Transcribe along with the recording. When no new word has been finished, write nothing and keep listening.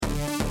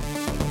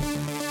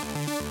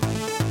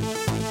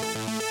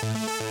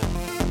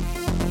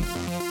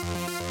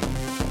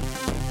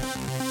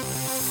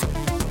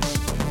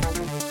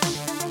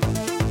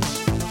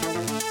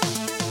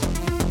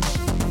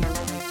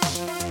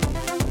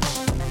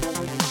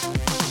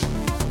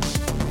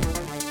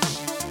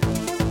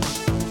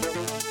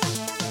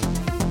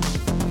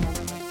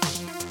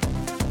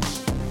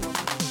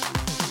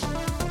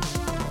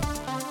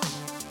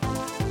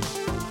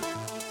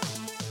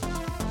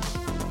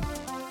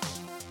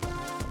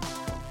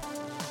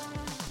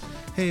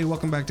Hey,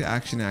 welcome back to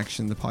Action,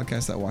 the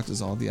podcast that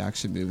watches all the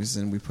action movies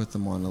and we put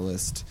them on a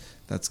list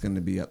that's going to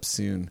be up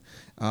soon.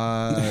 We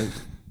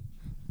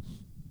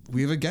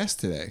have a guest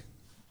today.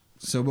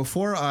 So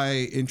before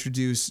I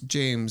introduce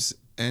James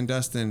and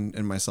Dustin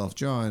and myself,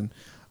 John,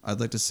 I'd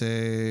like to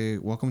say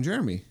welcome,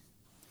 Jeremy.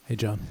 Hey,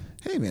 John.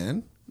 Hey,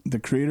 man. The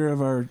creator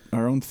of our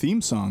own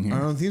theme song here.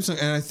 Our own theme song.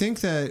 And I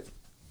think that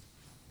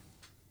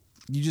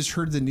you just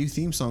heard the new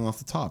theme song off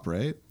the top,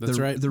 right? That's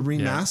right. The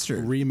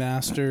remastered. Yeah.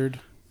 Remastered,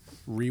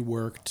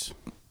 reworked.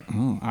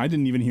 Oh, I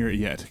didn't even hear it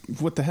yet.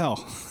 What the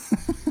hell?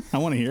 I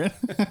want to hear it.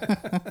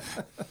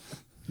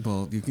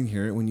 Well, you can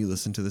hear it when you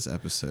listen to this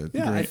episode.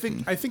 Yeah, I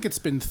think it's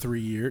been 2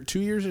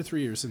 years or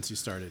 3 years since you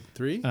started.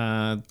 3?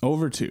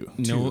 Over 2.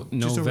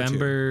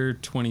 November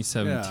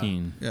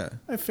 2017. Yeah.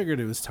 I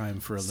figured it was time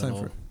for a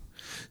little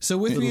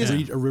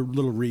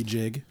little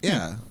rejig.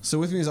 Yeah. So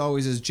with me as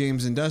always is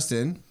James and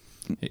Dustin.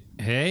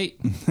 Hey.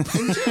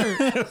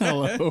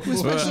 Hello.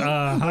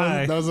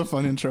 Hi. That was a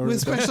fun intro. With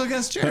special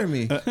guest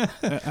Jeremy.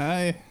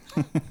 Hi.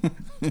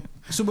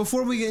 So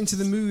before we get into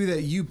the movie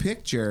that you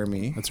picked,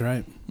 Jeremy, That's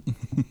right.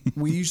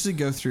 we usually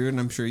go through, and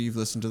I'm sure you've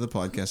listened to the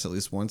podcast at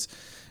least once.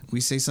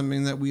 We say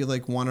something that we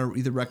like want to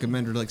either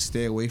recommend or like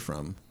stay away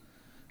from.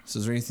 So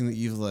is there anything that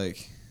you've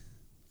like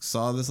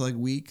saw this like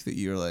week that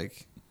you're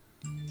like?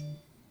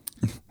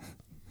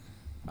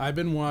 I've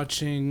been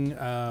watching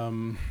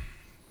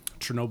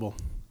Chernobyl.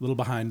 A little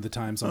behind the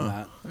times on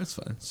that, That's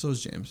fine. So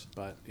is James.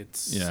 but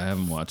it's Yeah, I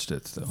haven't watched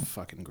it still.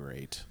 fucking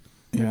great.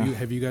 Yeah.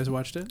 Have you guys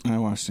watched it? I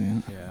watched it.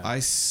 Yeah. Yeah. I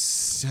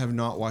have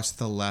not watched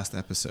the last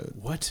episode.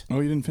 What? Oh,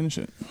 you didn't finish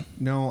it?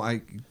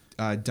 No,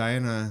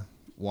 Diana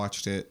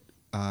watched it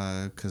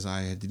because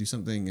I had to do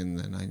something, and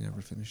then I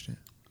never finished it.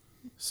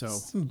 So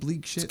Some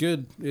bleak shit. it's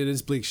good. It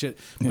is bleak shit,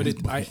 but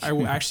I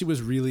actually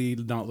was really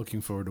not looking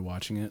forward to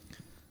watching it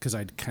because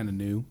I kind of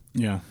knew.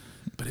 Yeah.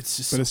 But it's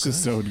just But it's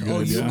just so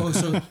good.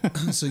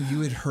 So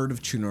you had heard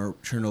of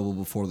Chernobyl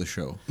before the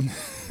show?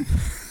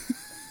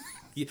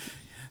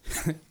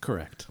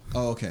 correct.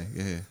 Oh, okay.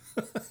 Yeah.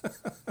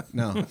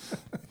 No. I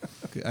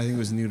think it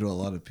was new to a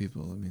lot of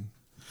people. I mean,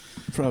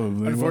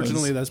 Probably.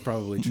 Unfortunately, was. that's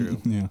probably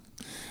true. Yeah.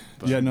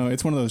 But- Yeah, no,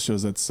 it's one of those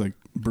shows that's like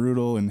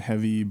brutal and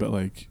heavy, but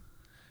like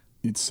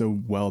it's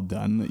so well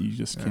done that you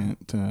just can't.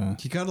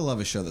 you gotta love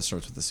a show that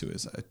starts with a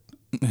suicide.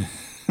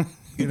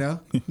 You know,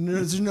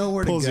 there's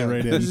nowhere to Pulls go. you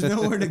right in. There's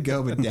nowhere to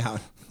go but down.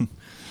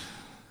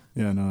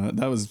 Yeah, no,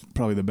 that was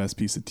probably the best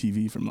piece of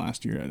TV from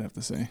last year, I'd have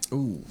to say.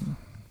 Ooh.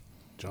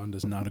 John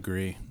does not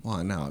agree.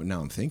 Well, now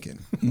I'm thinking.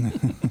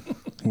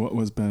 What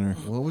was better?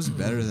 What was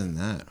better than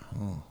that?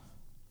 Oh,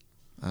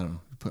 I don't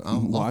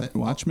know.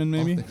 Watchmen,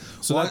 maybe?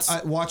 So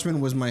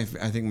Watchmen was my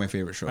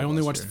favorite show. I only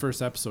last watched year. the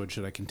first episode.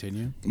 Should I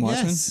continue?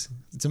 Watchmen? Yes,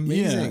 it's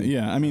amazing.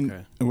 Yeah. I mean,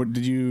 Okay. what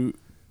did you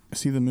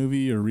see the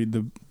movie or read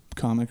the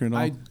comic at all?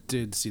 I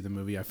did see the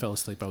movie. I fell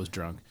asleep. I was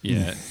drunk.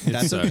 Yeah, it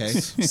That's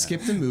sucks. okay.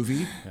 Skip the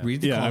movie.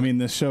 Read the yeah, comic. I mean,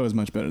 the show is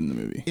much better than the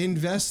movie.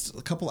 Invest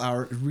a couple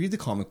hours. Read the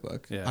comic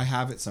book. Yeah. I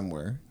have it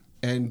somewhere,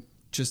 and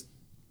just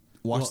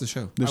watch the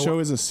show. The show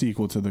is a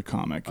sequel to the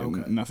comic, and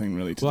Okay. nothing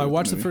really to Well, do I with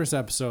watched the movie. first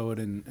episode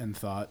and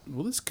thought,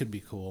 well, this could be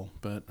cool,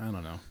 but I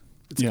don't know.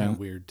 It's Yeah. kind of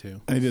weird too.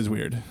 It is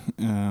weird,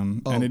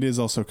 and it is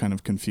also kind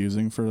of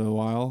confusing for a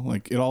while.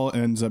 Like it all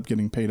ends up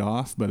getting paid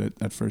off, but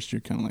at first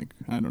you're kind of like,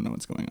 I don't know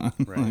what's going on.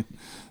 Right.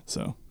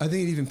 So I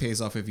think it even pays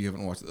off if you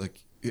haven't watched it.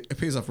 Like it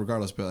pays off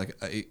regardless, but like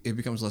it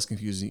becomes less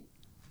confusing,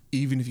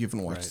 even if you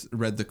haven't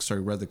read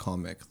the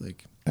comic.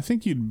 Like I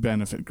think you'd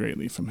benefit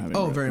greatly from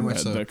having very much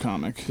read so. the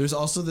comic. There's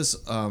also this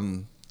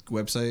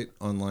website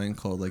online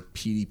called like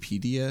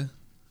PDpedia,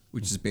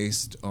 which is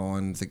based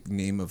on the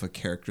name of a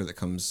character that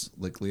comes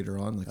like later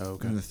on, like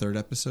in the third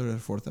episode or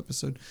fourth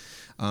episode,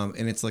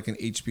 and it's like an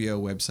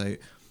HBO website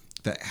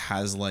that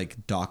has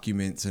like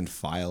documents and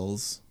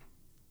files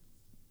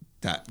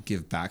that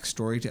give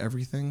backstory to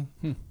everything.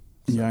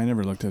 Yeah, I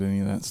never looked at any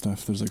of that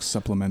stuff. There's like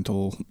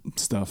supplemental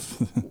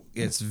stuff.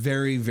 It's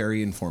very,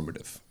 very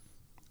informative.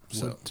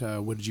 So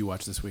What did you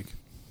watch this week?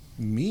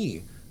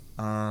 me,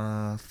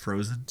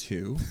 Frozen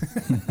 2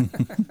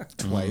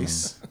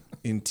 twice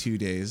in 2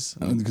 days.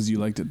 Because you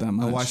liked it that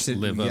much. I watched it.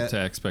 Live up to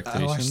I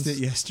expectations. watched it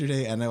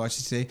yesterday and I watched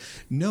it today.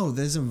 No,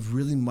 there's a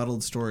really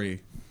muddled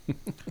story.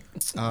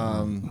 It's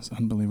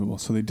unbelievable.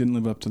 So they didn't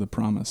live up to the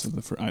promise of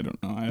the. I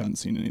don't know. I haven't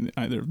seen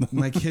either of them.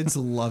 My kids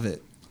love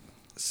it.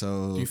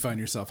 So Do you find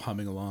yourself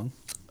humming along?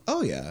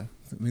 oh yeah,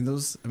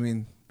 there's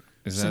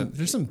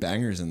some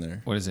bangers in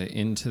there. What is it?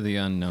 Into the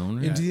Unknown?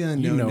 Right? Into the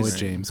Unknown. You know is- it,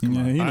 James. Come Yeah,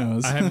 on. he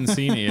knows. I haven't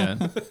seen it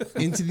yet.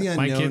 Into the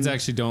Unknown. My kids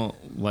actually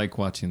don't like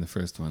watching the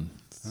first one.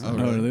 Oh,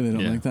 really? They don't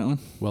Yeah. like that one?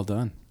 Well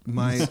done.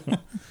 The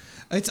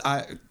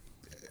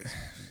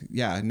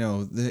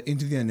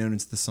Into the Unknown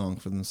is the song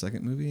from the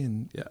second movie,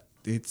 and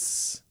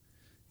it's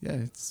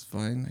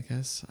fine, I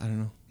guess. I don't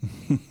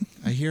know.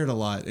 I hear it a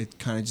lot. It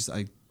kind of just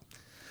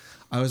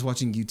I was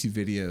watching YouTube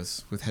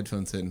videos with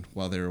headphones in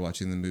while they were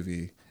watching the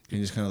movie,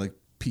 and just kind of like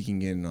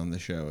peeking in on the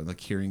show and like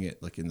hearing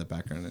it like in the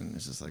background, and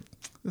it's just like,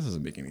 this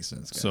doesn't make any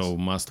sense, guys. So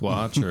must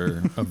watch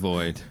or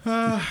avoid?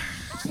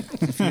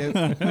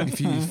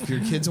 If your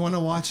kids want to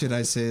watch it,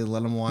 I say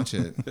let them watch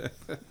it.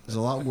 There's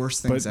a lot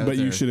worse things out there.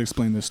 But you should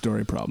explain the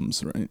story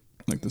problems, right?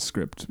 Like the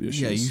script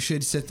issues. Yeah, you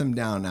should sit them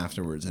down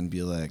afterwards and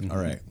be like, all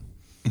right.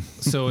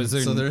 So is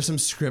there? So there's some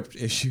script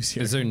issues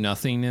here. Is there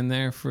nothing in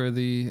there for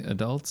the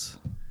adults?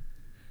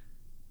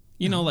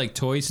 You know, like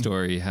Toy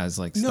Story has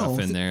like stuff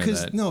in there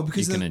that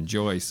you can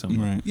enjoy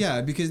some. Right. Yeah,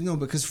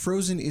 because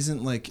Frozen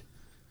isn't like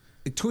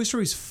Toy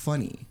Story's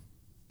funny.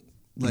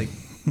 Like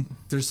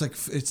there's like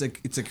it's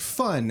like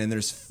fun and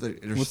there's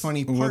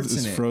funny parts in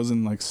it. Is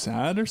Frozen like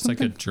sad or It's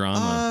something? like a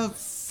drama.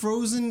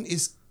 Frozen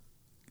is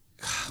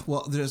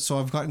so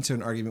I've gotten into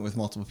an argument with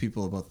multiple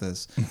people about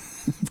this.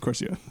 Of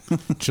course you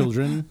have.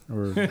 Children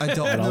or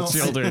Adult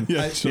Children.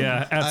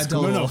 Yeah, at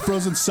school. No,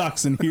 Frozen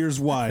sucks, and here's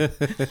why.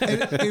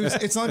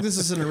 It's not like this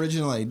is an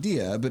original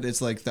idea, but it's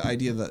like the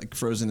idea that like,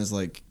 Frozen is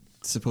like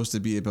supposed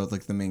to be about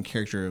like the main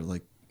character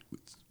like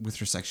with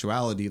her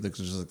sexuality. Like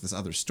there's like this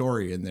other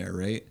story in there,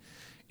 right?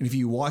 And if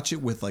you watch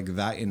it with like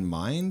that in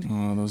mind,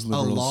 those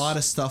liberals a lot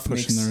of stuff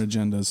pushing their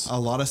agendas. A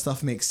lot of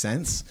stuff makes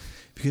sense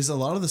because a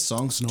lot of the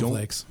songs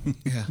Snowflakes. don't.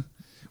 Yeah.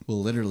 Well,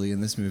 literally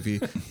in this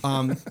movie,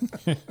 a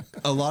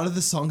lot of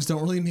the songs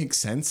don't really make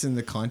sense in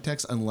the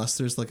context unless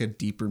there's like a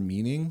deeper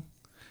meaning.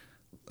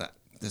 That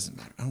doesn't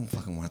matter. I don't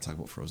fucking want to talk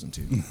about Frozen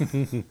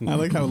 2. I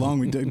like how long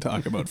we did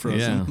talk about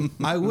Frozen. Yeah.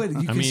 I would.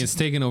 I mean, it's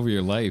taken over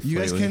your life. You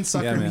guys lately. can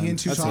sucker me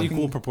into That's talking.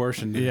 equal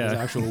proportion to his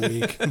actual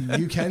week.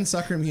 You can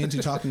sucker me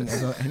into talking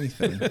about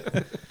anything.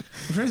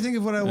 I'm trying to think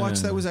of what I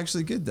watched that was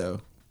actually good though.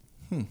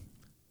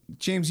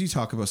 James, you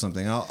talk about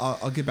something.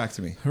 I'll get back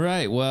to me.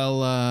 Right.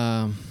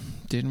 Well,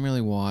 didn't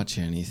really watch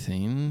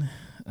anything.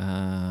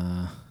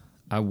 I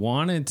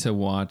wanted to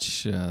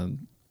watch the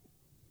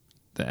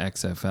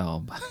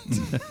XFL, but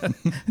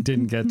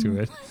didn't get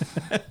to it.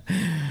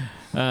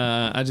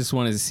 I just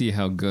wanted to see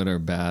how good or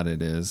bad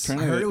it is. I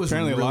heard it was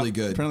really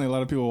good. Apparently, a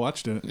lot of people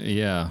watched it.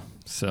 Yeah.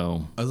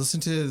 So I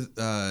listened to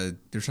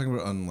they were talking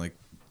about it on like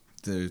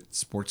the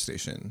sports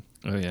station.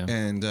 Oh yeah.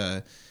 And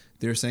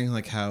they were saying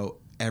like how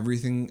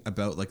everything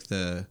about like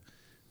the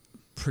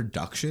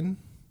production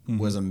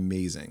was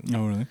amazing.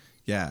 Oh, really?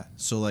 Yeah.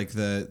 So like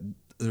there's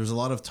a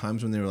lot of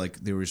times when they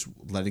were just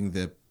letting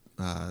the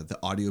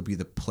audio be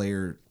the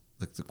player,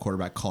 like the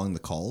quarterback calling the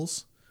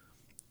calls,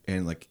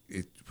 and like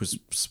it was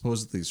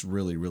supposedly it's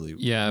really really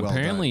well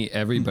apparently done.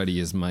 Everybody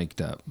is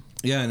mic'd up.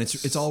 Yeah, and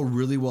it's all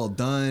really well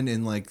done,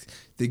 and like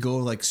they go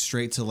like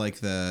straight to like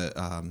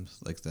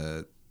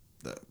the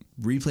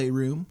replay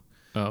room.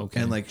 Oh,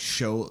 okay. And like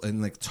show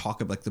and like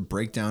talk about like the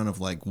breakdown of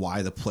like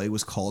why the play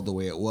was called the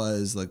way it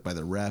was, like by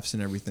the refs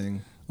and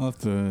everything. I'll have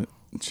to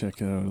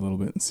check it out a little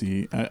bit and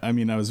see. I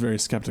mean, I was very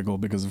skeptical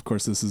because, of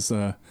course, this is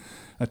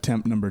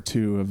attempt number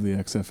 2 of the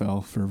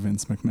XFL for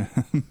Vince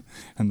McMahon,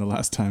 and the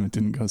last time it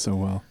didn't go so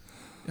well.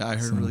 Yeah, I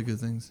heard really good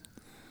things.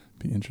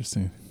 Be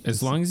interesting.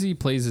 As long as he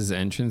plays his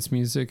entrance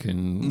music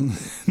and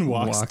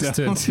walks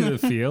to the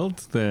field,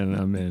 then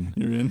I'm in.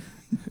 You're in?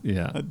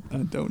 Yeah. I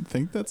don't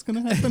think that's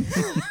going to happen.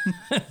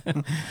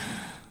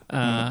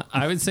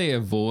 I would say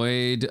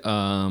avoid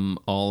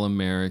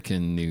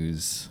All-American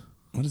News.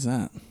 What is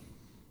that?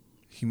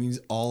 He means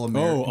all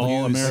American. Oh,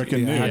 all news.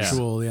 American The news.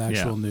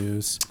 actual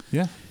news.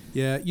 Yeah.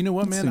 Yeah, you know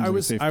what, That man?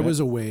 seems like a I safe was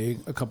bet. away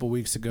a couple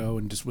weeks ago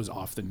and just was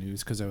off the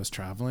news because I was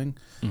traveling.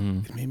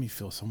 It made me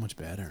feel so much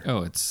better.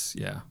 Oh, it's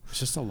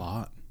just a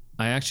lot.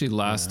 I actually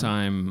last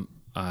time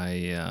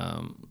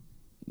I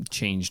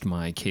changed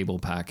my cable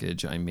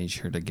package, I made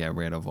sure to get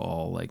rid of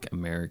all like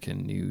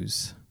American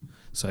news,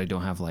 so I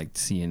don't have like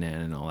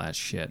CNN and all that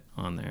shit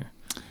on there.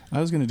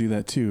 I was going to do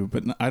that too,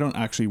 but I don't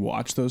actually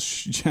watch those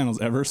channels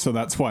ever, so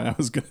that's why I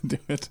was going to do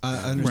it. I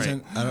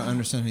understand. I don't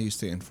understand how you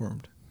stay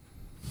informed.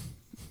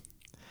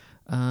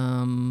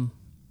 I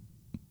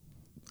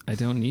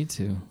don't need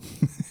to.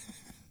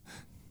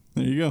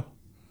 There you go.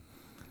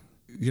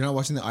 You're not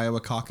watching the Iowa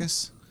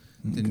caucus,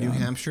 the New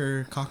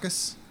Hampshire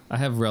caucus. I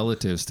have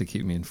relatives to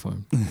keep me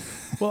informed.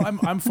 Well,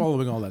 I'm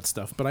following all that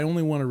stuff, but I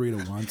only want to read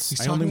it once.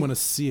 I only want to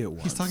see it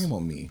once. He's talking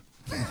about me.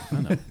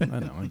 I know,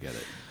 I get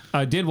it.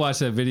 I did watch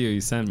that video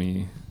you sent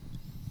me.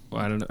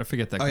 Well, I don't know. I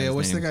forget that guy's name.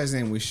 What's the guy's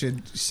name? We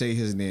should say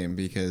his name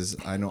because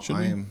I know Should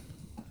I we? am.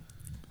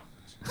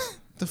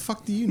 The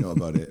fuck do you know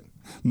about it?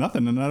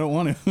 Nothing, and I don't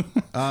want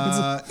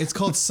to. It's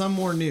called Some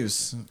More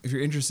News. If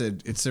you're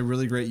interested, it's a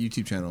really great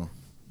YouTube channel.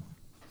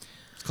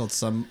 It's called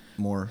Some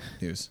More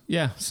News.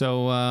 Yeah,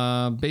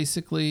 so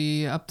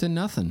basically up to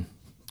nothing.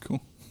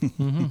 Cool.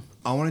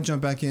 I want to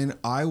jump back in.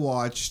 I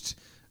watched,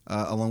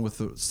 along with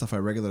the stuff I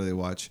regularly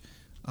watch,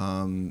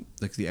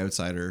 like The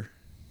Outsider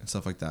and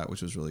stuff like that,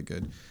 which was really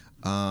good.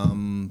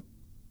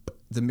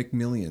 The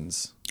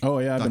McMillions. Oh,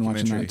 yeah, I've been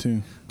watching that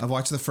too. I've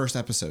watched the first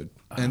episode.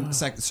 And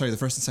the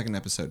first and second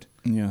episode.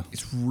 Yeah.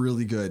 It's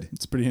really good.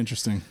 It's pretty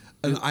interesting.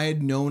 And I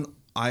had known,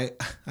 I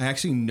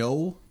actually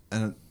know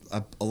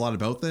a lot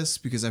about this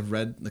because I've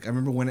read, like, I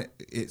remember when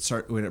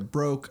it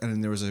broke, and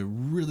then there was a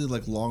really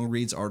like long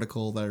reads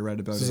article that I read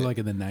about This is like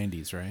in the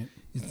 90s, right?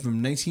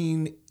 from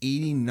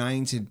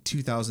 1989 to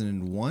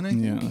 2001, I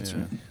think. Yeah, that's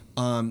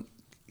right.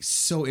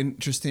 So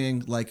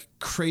interesting, like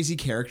crazy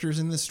characters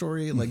in this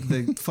story. Like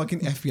the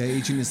fucking FBI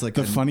agent is like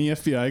The funny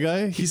FBI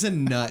guy. He's a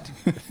nut.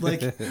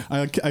 Like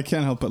I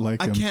can't help but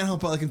like I him. can't help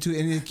but like him too.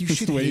 And like, you Just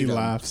should the way hate he him.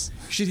 laughs.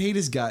 You should hate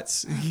his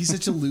guts. He's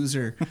such a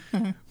loser,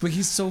 but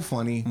he's so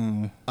funny.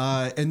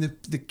 And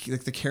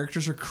the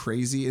characters are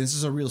crazy. And this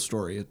is a real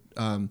story.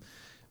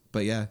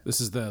 But yeah. This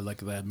is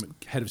the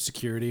head of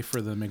security for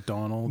the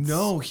McDonald's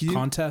He didn't-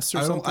 contest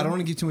or something. I don't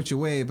want to give too much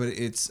away, but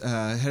it's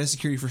head of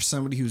security for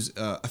somebody who's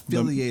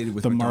affiliated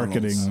with the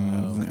McDonald's.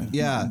 marketing.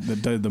 Yeah.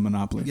 the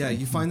monopoly. Yeah, thing.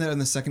 you find that in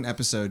the second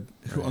episode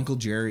who Uncle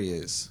Jerry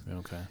is.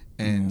 Okay.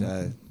 And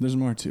There's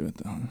more to it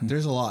though.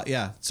 there's a lot.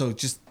 Yeah. So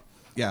just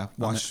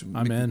watch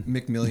I'm in.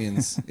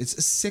 McMillions. It's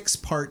a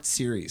 6-part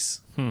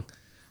series.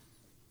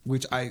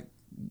 Which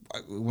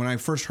when I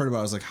first heard about it,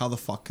 I was like, how the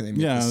fuck can they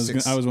make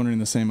this I was wondering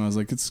the same. I was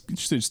like, you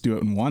should just do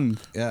it in one.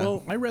 Yeah.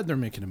 Well, I read they're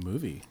making a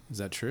movie. Is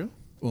that true?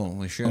 Well,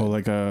 holy shit. Oh,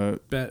 like a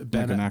Ben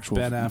an actual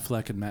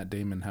Affleck and Matt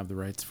Damon have the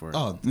rights for it.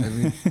 Oh, I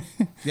mean,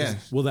 yeah.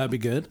 Will that be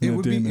good? It Matt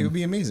would Damon.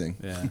 be amazing.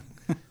 Yeah.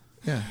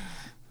 Yeah.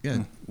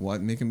 Yeah.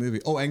 What? Make a movie.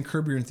 Oh, and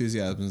Curb Your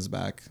Enthusiasm is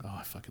back. Oh,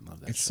 I fucking love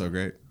that. It's show. so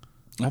great.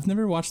 I've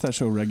never watched that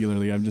show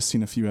regularly. I've just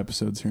seen a few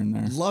episodes here and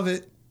there. Love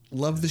it.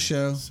 Love the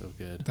show. So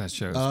good. That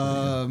show.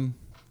 Is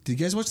Did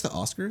you guys watch the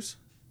Oscars?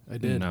 I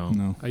did.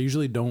 No. I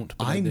usually don't.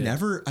 But I did.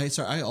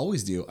 I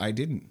always do. I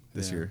didn't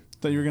this Yeah. year.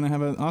 Thought you were gonna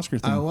have an Oscar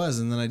thing. I was,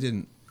 and then I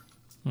didn't.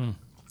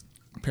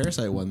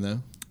 Parasite won,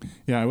 though.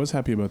 Yeah, I was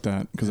happy about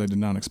that because I did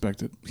not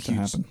expect it to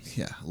happen.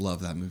 Yeah,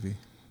 love that movie.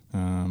 But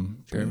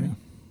Jeremy, yeah.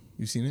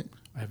 you seen it?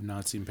 I have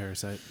not seen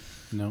Parasite.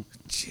 No.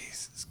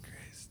 Jesus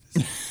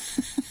Christ.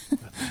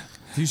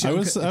 Did you see I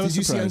was did you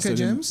see surprised I Uncut didn't-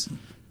 Gems?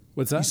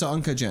 What's that? You saw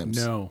Uncut Gems?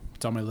 No.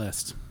 It's on my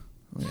list.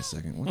 Wait a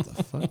second. What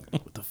the fuck?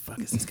 What the fuck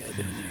is this guy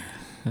doing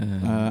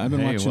here? I've been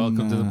hey, watching.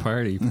 welcome to the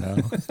party, pal.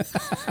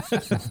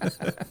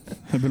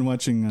 I've been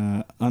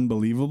watching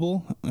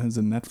Unbelievable as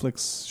a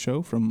Netflix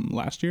show from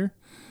last year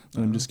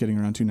that I'm just getting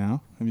around to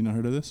now. Have you not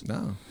heard of this?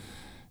 No.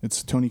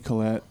 It's Toni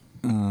Collette,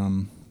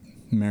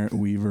 Merritt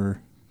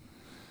Weaver,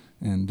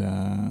 and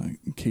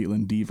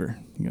Caitlin Deaver.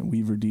 You got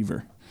Weaver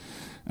Deaver.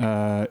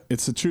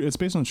 It's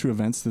based on true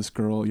events. This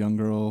young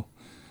girl,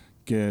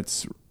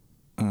 gets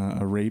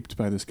raped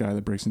by this guy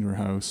that breaks into her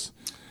house,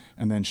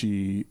 and then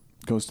she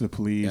goes to the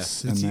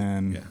police, and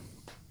then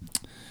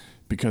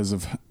because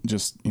of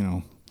just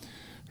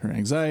her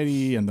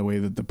anxiety and the way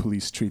that the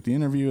police treat the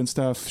interview and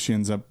stuff, she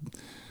ends up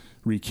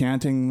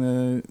recanting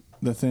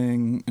the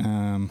thing,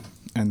 and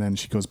then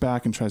she goes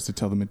back and tries to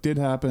tell them it did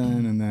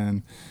happen, and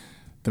then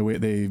the way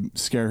they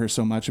scare her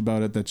so much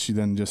about it that she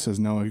then just says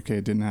no, okay,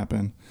 it didn't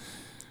happen.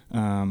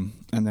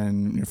 And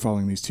then you're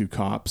following these two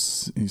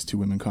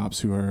women cops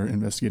who are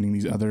investigating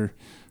these other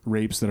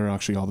rapes that are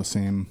actually all the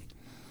same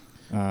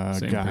guy.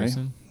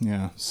 Person?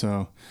 Yeah.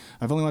 So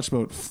I've only watched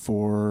about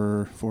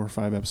four or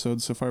five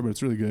episodes so far, but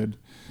it's really good.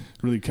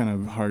 Really kind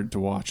of hard to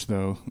watch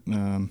though.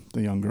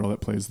 The young girl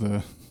that plays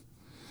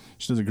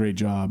she does a great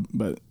job,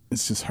 but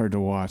it's just hard to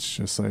watch.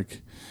 Just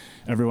like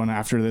everyone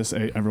after this,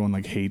 everyone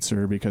like hates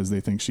her because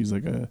they think she's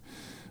like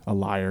a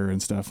liar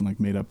and stuff and like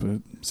made up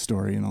a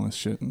story and all this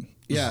shit. And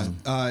Yeah.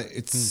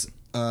 It's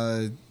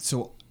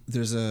so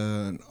there's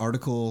an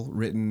article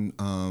written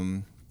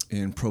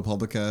in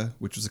ProPublica,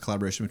 which was a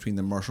collaboration between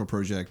the Marshall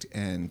Project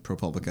and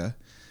ProPublica,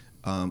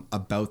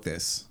 about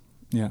this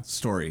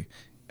story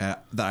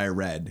that I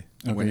read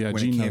when it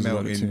came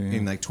out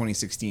in like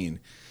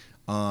 2016.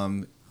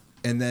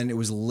 And then it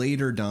was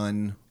later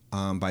done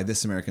by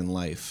This American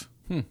Life.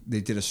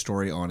 They did a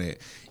story on it.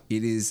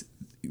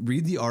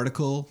 Read the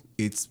article.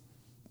 It's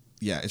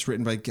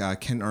written by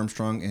Ken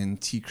Armstrong and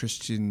T.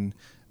 Christian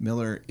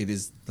Miller. It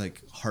is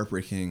like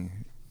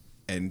heartbreaking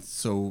and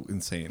so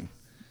insane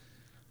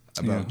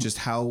about just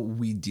how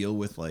we deal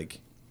with like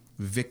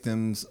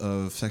victims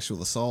of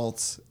sexual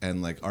assaults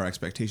and like our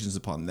expectations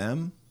upon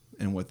them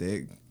and what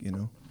they,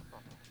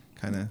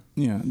 kind of.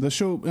 Yeah, the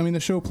show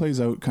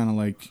plays out kind of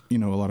like, a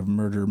lot of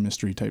murder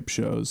mystery type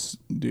shows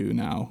do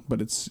now,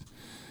 but it's,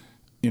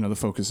 the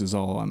focus is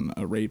all on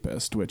a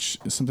rapist, which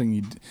is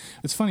something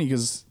it's funny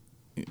because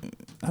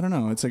I don't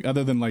know, it's like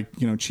other than like,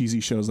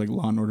 cheesy shows like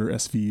Law and Order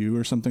SVU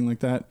or something like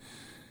that,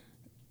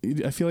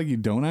 I feel like you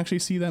don't actually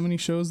see that many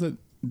shows that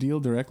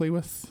deal directly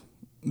with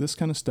this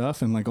kind of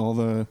stuff and like all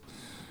the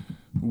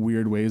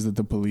weird ways that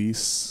the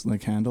police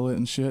like handle it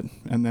and shit.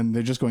 And then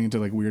they're just going into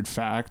like weird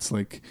facts,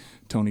 like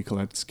Toni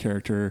Collette's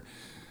character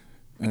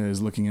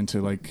is looking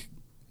into like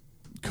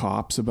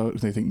cops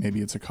they think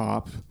maybe it's a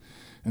cop,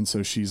 and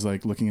so she's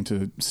like looking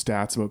into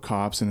stats about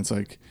cops, and it's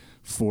like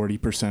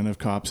 40% of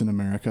cops in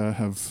America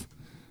have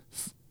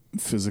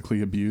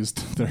physically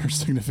abused their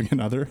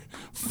significant other.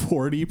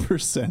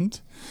 40%.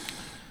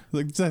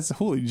 Like that's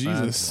holy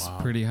Jesus.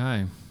 That's pretty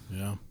high.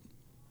 Yeah.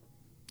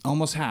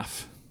 Almost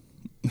half.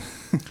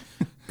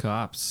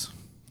 Cops.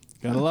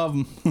 Gotta love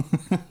them.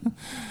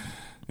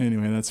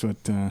 Anyway, that's what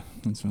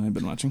I've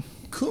been watching.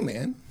 Cool,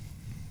 man.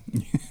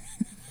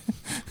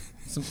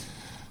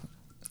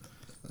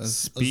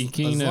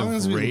 Speaking of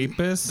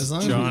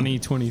rapists, Johnny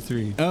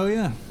 23. Oh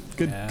yeah,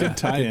 good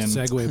tie-in. Good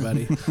segue,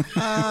 buddy.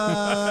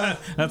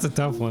 That's a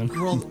tough one.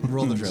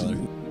 Roll the trailer.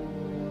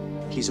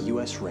 He's a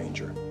U.S.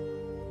 Ranger.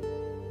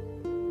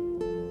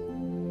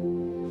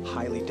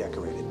 Highly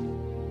decorated.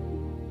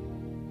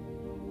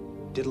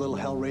 Did a little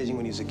hell raising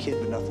when he was a kid,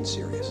 but nothing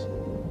serious.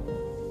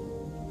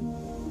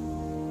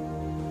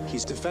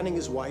 He's defending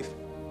his wife.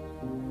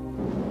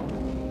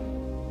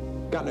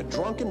 Got in a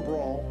drunken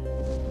brawl.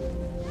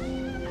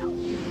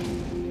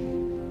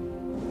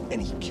 And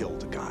he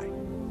killed a guy.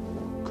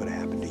 Could have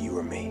happened to you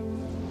or me.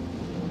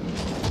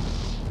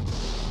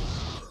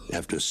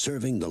 After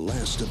serving the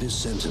last of his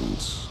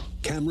sentence,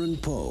 Cameron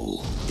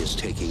Poe is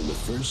taking the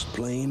first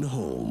plane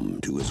home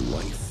to his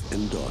wife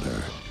and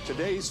daughter.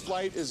 Today's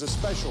flight is a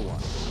special one.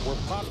 We're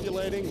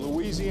populating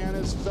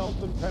Louisiana's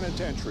Felton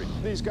Penitentiary.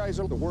 These guys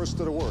are the worst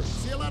of the worst.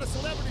 See a lot of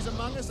celebrities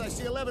among us. I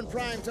see 11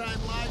 primetime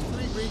lives,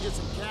 3 Regents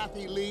and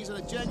Kathy Lees, and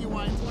a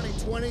genuine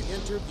 2020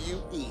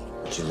 interviewee.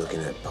 What you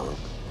looking at, punk?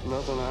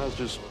 Nothing, I was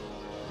just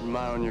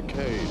admiring your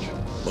cage.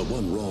 But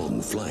one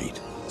wrong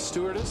flight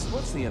Stewardess,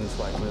 what's the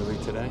in-flight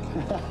movie today?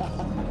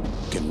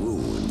 can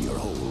ruin your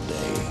whole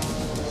day.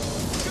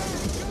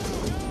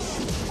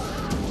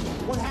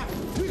 What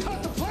happened? We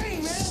caught the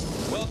plane, man!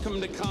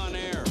 Welcome to Con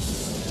Air.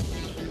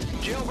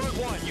 Jailbird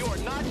 1, you are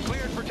not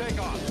cleared for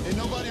takeoff. And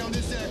nobody on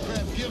this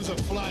aircraft gives a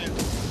flying.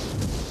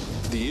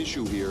 The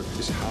issue here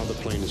is how the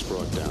plane is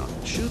brought down.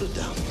 Shoot it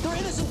down. There are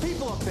innocent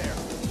people up there.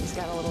 He's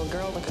got a little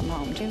girl to come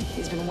home to.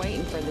 He's been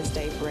waiting for this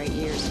day for 8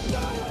 years.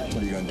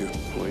 What are you gonna do?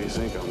 What do you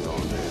think I'm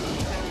going to do?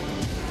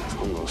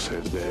 I'm going to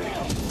save the day.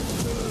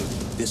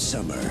 This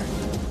summer,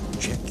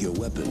 check your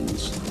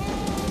weapons.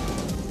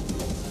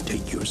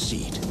 Take your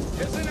seat.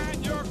 Isn't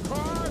that your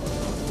car?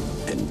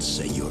 And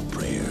say your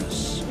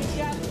prayers.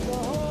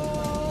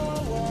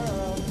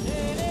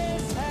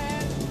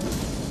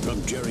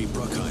 From Jerry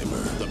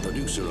Bruckheimer, the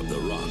producer of The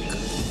Rock,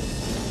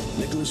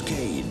 Nicolas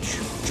Cage,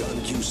 John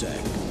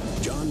Cusack,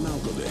 John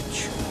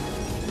Malkovich.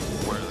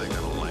 Where are they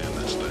going to land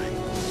this thing?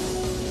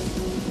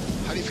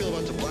 How do you feel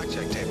about the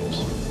blackjack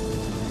tables?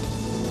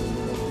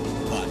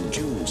 On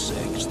June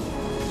 6th.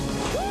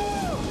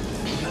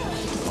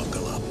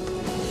 Buckle up.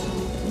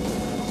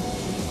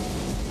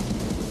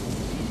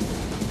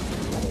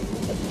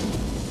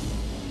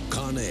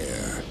 Con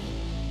Air.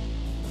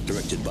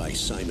 Directed by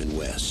Simon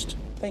West.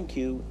 Thank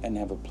you, and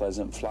have a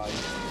pleasant flight.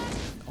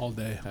 All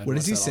day. What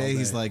does he say?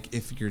 He's like,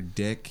 if your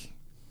dick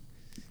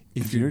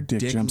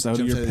jumps out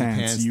of your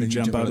pants, you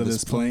jump out of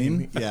this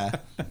plane. Yeah.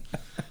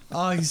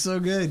 Oh, he's so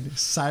good.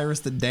 Cyrus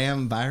the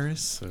Damn Virus.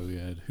 So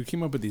good. Who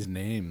came up with these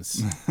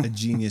names? A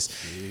genius.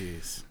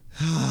 Jeez.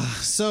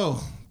 So,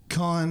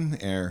 Con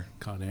Air.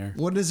 Con Air.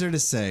 What is there to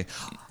say?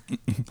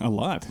 A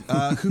lot.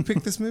 Who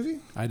picked this movie?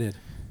 I did.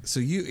 So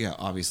yeah,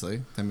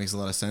 obviously. That makes a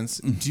lot of sense.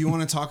 Do you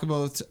want to talk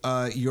about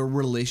your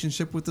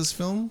relationship with this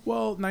film?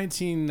 Well,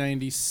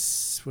 1990,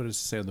 what does it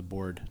say on the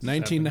board?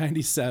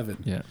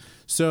 1997. Yeah.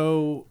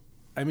 So,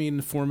 I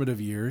mean, formative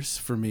years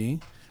for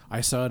me. I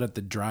saw it at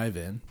the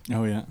drive-in.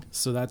 Oh yeah.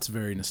 So that's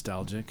very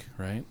nostalgic,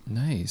 right?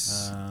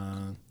 Nice.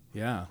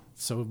 Yeah.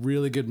 So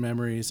really good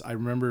memories. I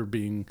remember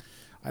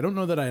I don't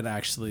know that I had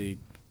actually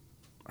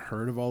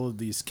heard of all of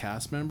these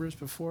cast members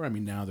before. I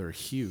mean, now they're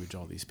huge,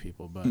 all these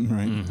people, but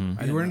Right.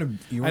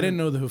 Mm-hmm. I didn't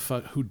know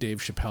who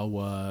Dave Chappelle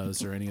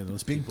was or any of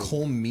those Big people.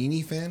 Cole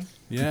Meany fan?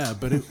 Yeah,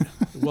 but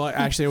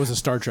actually I was a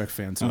Star Trek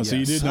fan. So, So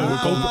yes. you did know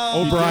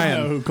who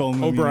O'Brien. know who Cole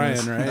Mooney O'Brien,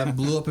 was. right? That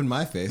blew up in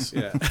my face.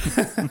 Yeah.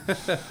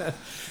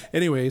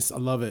 Anyways, I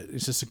love it.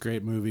 It's just a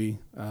great movie.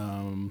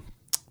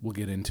 We'll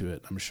get into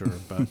it, I'm sure,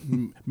 but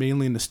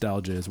mainly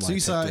nostalgia is why. So you I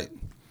saw picked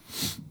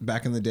it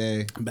back in the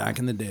day. back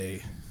in the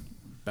day,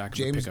 back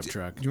in the James, pickup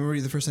truck. do you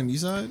remember the first time you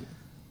saw it?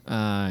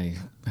 I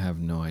have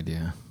no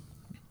idea.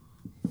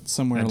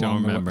 Somewhere I don't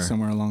along remember.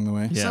 somewhere along the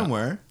way. Yeah.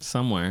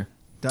 Somewhere.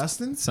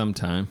 Dustin?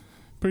 Sometime.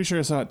 Pretty sure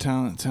I saw it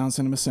Town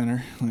Cinema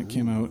Center when it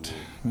came out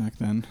back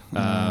then.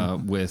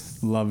 With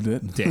Loved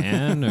it.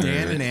 Dan or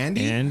Dan and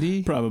Andy?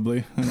 Andy?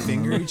 Probably. I don't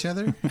Finger remember. each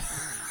other?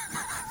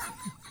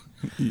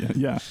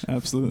 Yeah,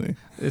 absolutely.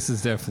 This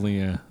is definitely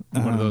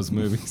one of those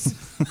movies.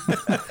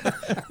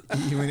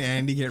 You and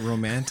Andy get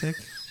romantic?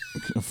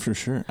 For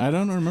sure. I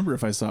don't remember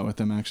if I saw it with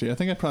them, actually. I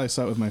think I probably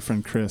saw it with my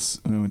friend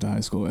Chris, who I went to high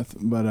school with.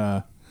 But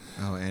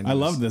Andy I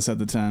loved this at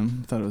the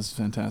time. Thought it was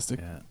fantastic.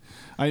 Yeah.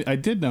 I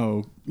did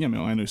know,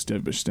 I know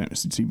Steve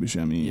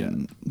Buscemi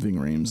and Ving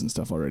Rhames and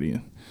stuff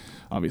already.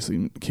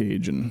 Obviously,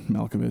 Cage and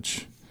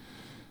Malkovich,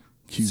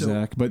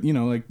 Cusack. But,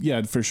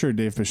 for sure,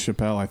 Dave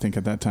Chappelle, I think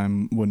at that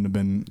time wouldn't have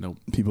been,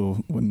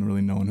 people wouldn't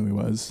really known who he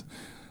was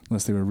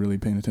unless they were really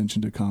paying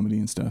attention to comedy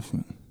and stuff.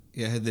 But,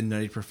 yeah, had the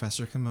Nutty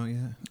Professor come out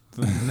yet?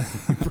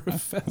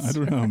 I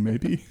don't know,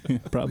 maybe. Yeah,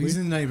 probably. He's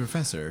the Nutty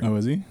Professor. Oh,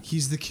 is he?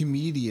 He's the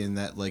comedian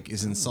that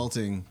is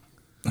insulting.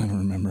 I don't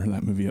remember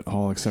that movie at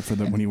all, except for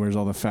when he wears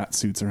all the fat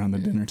suits around the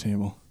dinner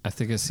table. I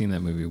think I've seen that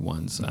movie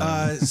once.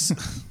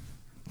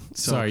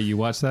 Sorry, you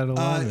watched that a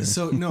lot?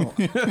 No,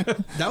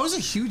 that was a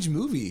huge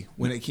movie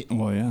when it came.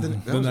 Well, yeah.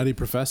 The Nutty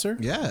Professor?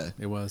 Yeah.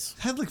 It was.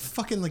 Had like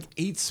fucking like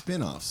 8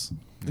 spin-offs.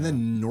 And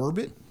then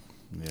Norbit.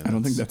 Yeah, I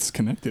don't think that's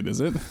connected, is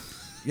it?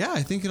 Yeah,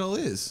 I think it all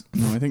is.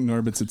 No, I think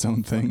Norbit's its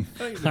own thing.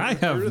 I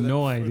have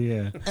no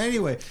idea.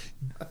 Anyway,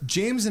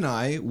 James and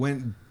I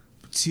went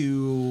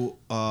to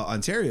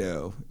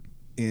Ontario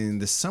in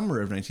the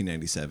summer of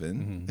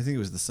 1997. I think it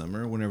was the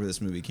summer, whenever this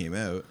movie came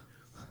out.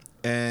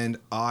 And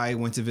I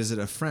went to visit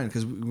a friend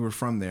because we were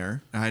from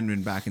there. I hadn't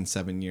been back in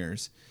 7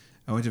 years.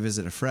 I went to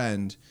visit a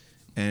friend,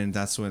 and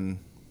that's when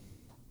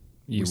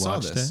You we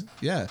watched saw this. it?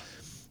 Yeah.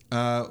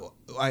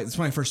 It's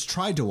when I first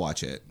tried to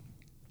watch it.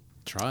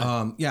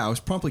 Yeah, I was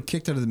promptly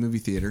kicked out of the movie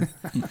theater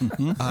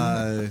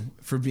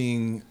for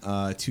being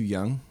too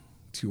young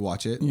to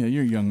watch it. Yeah,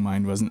 your young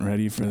mind wasn't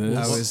ready for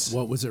this.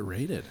 What was it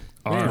rated?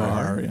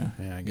 R, yeah.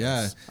 Yeah, I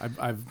guess.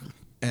 I've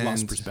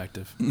lost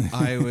perspective.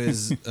 I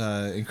was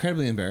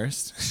incredibly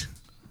embarrassed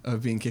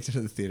of being kicked out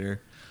of the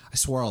theater. I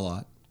swore a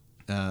lot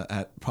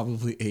at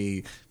probably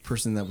a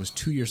person that was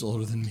 2 years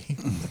older than me.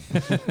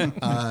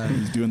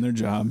 Doing their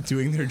job.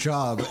 Doing their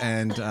job.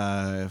 And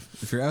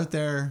if you're out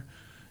there,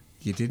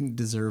 you didn't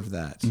deserve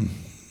that.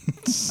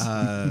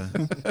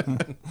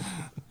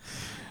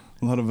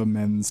 A lot of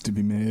amends to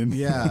be made.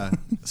 Yeah.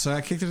 So I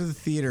kicked out of the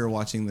theater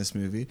watching this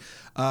movie.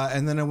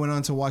 And then I went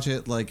on to watch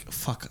it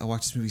I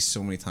watched this movie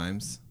so many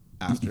times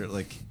after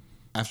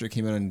it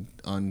came out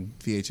on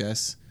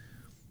VHS.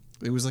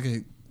 It was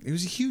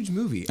a huge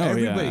movie. Oh,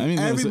 Everybody, yeah. I mean,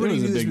 everybody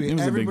it was knew a this big- movie. it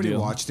was a big Everybody deal.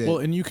 watched it. Well,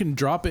 and you can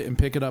drop it and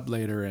pick it up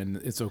later, and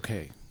it's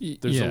okay.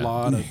 There's Yeah.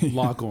 a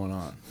lot going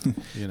on.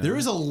 You know? There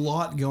is a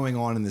lot going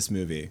on in this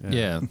movie.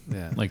 Yeah.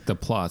 Yeah. Like the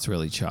plot's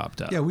really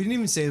chopped up. Yeah, we didn't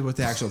even say what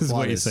the actual This is plot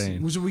what you're is,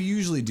 saying. which we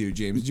usually do.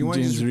 James, do you want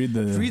to James,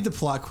 just read the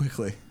plot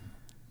quickly?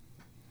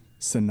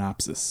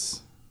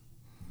 synopsis.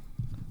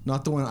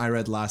 Not the one I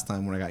read last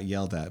time when I got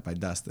yelled at by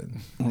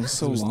Dustin. Oh, it was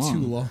so It was long. too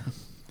long.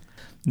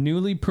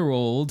 Newly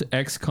paroled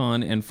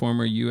ex-con and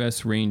former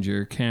U.S.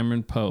 Ranger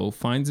Cameron Poe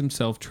finds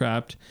himself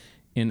trapped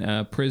in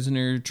a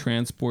prisoner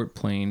transport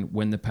plane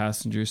when the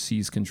passenger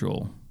sees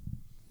control.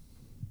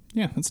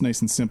 Yeah, that's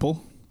nice and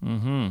simple.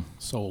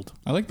 Sold.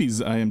 I like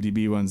these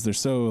IMDb ones. They're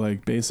so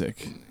like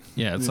basic.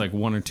 Yeah, it's like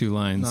 1 or 2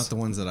 lines. Not the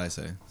ones that I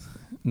say.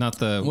 Not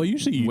the Well,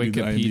 usually you do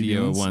the IMDb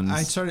Wikipedia ones.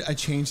 ones. I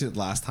changed it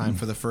last time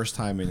for the first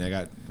time, and I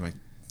got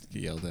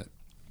yelled at.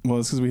 Well,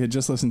 it's because we had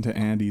just listened to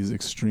Andy's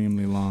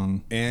extremely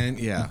long And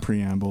yeah,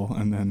 preamble,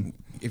 and then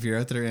if you're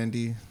out there,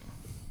 Andy,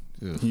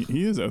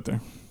 he is out there.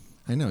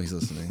 I know he's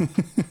listening.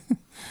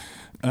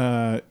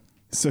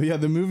 So yeah,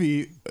 the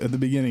movie at the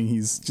beginning,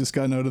 he's just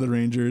gotten out of the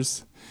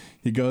Rangers.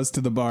 He goes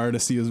to the bar to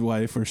see his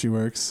wife where she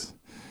works,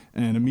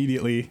 and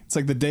immediately it's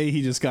like the day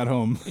he just got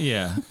home.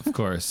 Yeah, of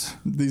course.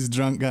 These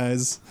drunk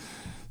guys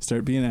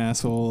start being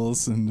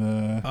assholes, and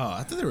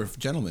I thought they were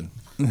gentlemen.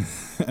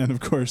 and of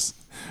course,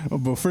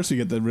 but first we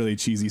get the really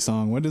cheesy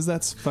song. What is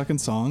that fucking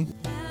song?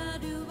 How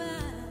do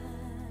I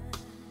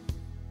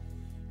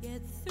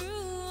get through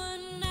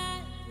one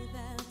night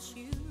without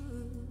you?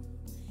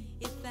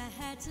 If I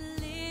had to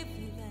live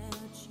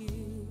without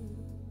you,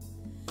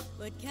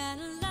 what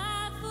kind of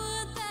life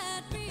would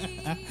that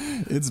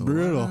be? It's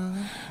brutal.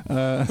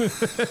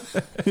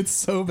 It's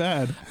so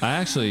bad.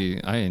 I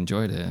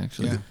enjoyed it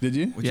actually. Yeah. Did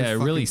you? What's Yeah,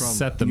 your it really fucking problem?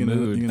 set the You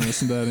mood. gonna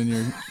listen to that in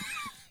your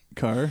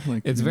car?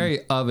 Like It's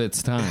very of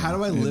its time. How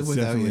do I live it's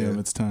without definitely you? of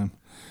its time.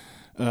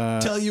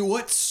 Tell you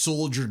what,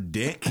 soldier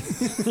dick.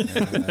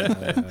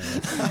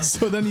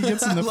 So then he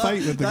gets in the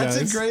fight with the That's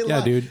guys. a great Yeah,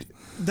 line. dude.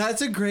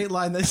 That's a great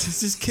line. That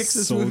just kicks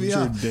this movie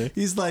Soldier up. dick.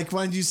 He's like,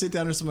 "Why don't you sit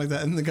down?" or something like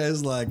that. And the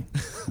guy's like,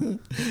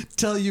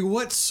 "Tell you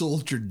what,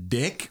 soldier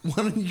dick.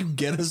 Why don't you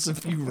get us a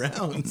few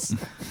rounds?"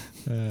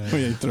 Oh yeah,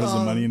 he throws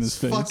the money in his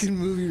face. Fucking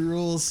movie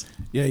rules.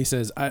 Yeah, he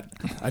says,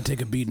 I'd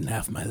take a beating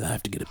half my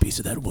life to get a piece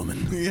of that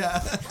woman.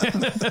 Yeah.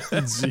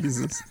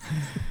 Jesus.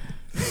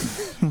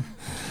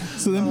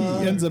 So then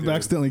he ends up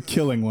accidentally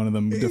killing one of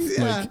them.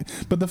 Yeah.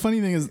 But the funny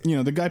thing is,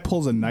 the guy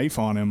pulls a knife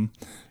on him.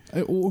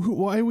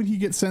 Why would he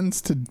get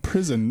sentenced to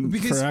prison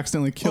for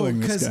accidentally killing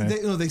this guy?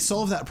 Because they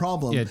solved that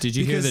problem. Yeah, did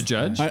you hear the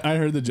judge? I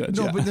heard the judge.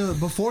 No, yeah. but no,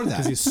 before that.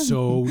 Because he's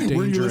so dangerous.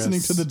 Were you listening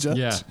to the judge?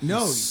 Yeah.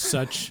 No.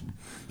 Such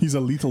He's a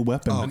lethal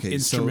weapon. Oh, an okay,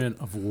 instrument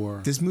of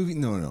war. This movie,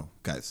 no,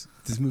 guys.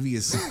 This movie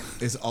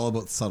is all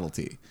about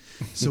subtlety.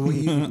 So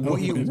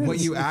what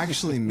you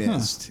actually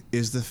missed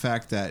is the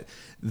fact that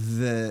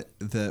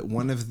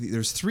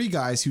there's 3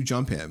 guys who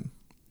jump him,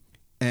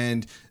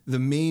 and the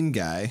main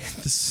guy,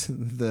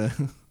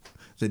 the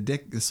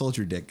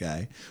soldier dick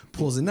guy,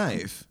 pulls a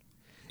knife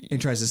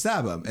and tries to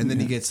stab him, and then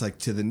he gets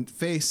to the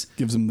face,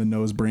 gives him the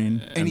nose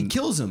brain, and he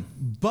kills him.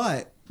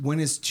 But when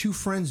his 2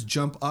 friends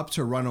jump up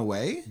to run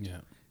away,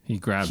 he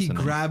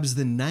grabs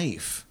the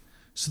knife.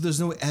 So there's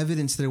no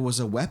evidence there was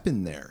a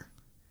weapon there.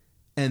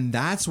 And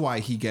that's why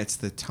he gets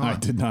the time. I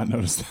did not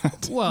notice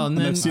that. Well, and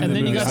then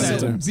you got that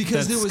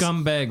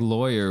scumbag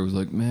lawyer was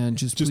like, man,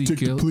 just plead take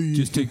the guilty. plea.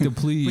 Just take the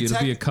plea. It'll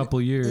be a couple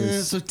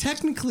years. So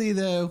technically,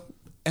 though,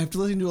 after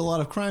listening to a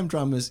lot of crime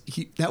dramas,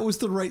 that was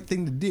the right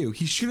thing to do.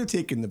 He should have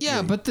taken the plea.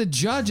 Yeah, but the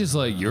judge is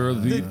like, you're a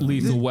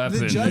lethal weapon.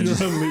 The judge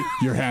is,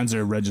 your hands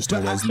are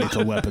registered as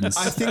lethal weapons.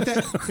 I think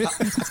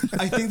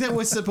that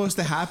what's supposed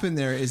to happen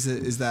there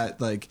is that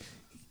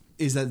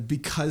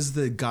because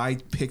the guy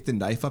picked the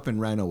knife up and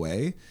ran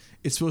away,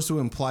 it's supposed to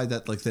imply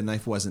that like the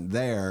knife wasn't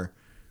there.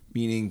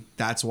 Meaning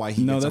that's why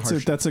he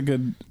gets that's a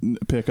good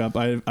pickup.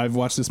 I've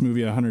watched this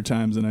movie 100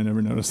 times and I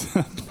never noticed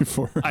that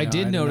before. I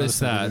did notice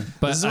that,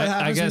 but this is what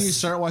happens I guess when you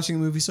start watching a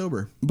movie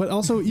sober. But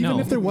also, even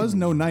if there was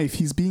no knife,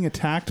 he's being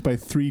attacked by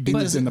 3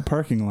 dudes in the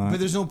parking lot. But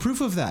there's no proof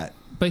of that.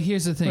 But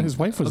here's the thing: his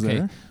wife was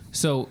there.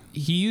 So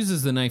he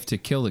uses the knife to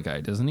kill the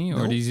guy, doesn't he?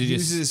 Or does he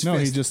just? No,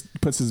 he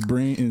just puts his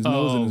nose in his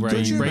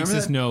brain. He breaks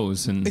his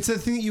nose, and it's the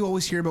thing that you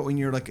always hear about when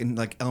you're like in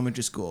like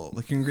elementary school,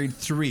 like you're in grade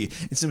 3,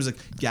 and someone's like,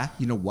 "Yeah,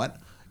 you know what?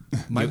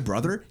 My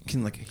brother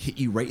can like hit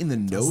you right in the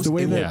nose and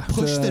will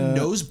push the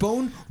nose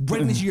bone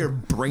right into your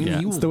brain. Yeah.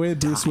 You it's the way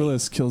Bruce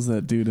Willis kills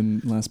that dude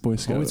in Last Boy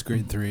Scout. Oh, it's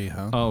grade 3,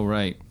 huh? Oh,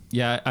 right.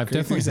 Yeah, I've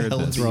definitely heard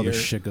that's where all the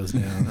shit goes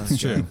down. That's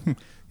true.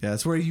 Yeah,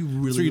 that's where you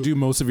really. That's where you do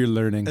most of your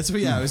learning. That's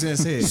what. Yeah, I was gonna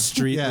say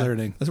street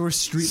learning. That's where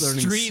street learning.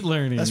 Street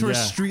learning. That's where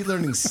street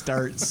learning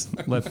starts.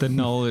 Let the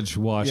knowledge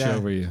wash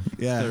over you.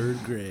 Yeah,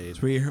 3rd grade.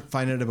 It's where you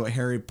find out about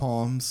hairy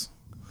palms.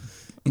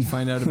 You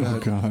find out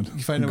about You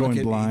find out going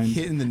about blind,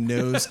 hit in the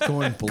nose,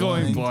 going blind,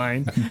 going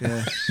blind.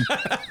 Yeah,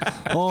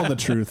 all the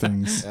true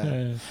things.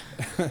 Yeah.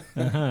 Yeah.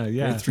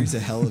 Grade 3's a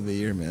hell of a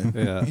year, man.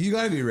 Yeah, you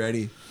got to be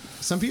ready.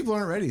 Some people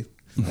aren't ready.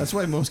 That's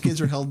why most kids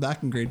are held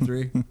back in grade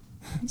 3.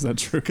 Is that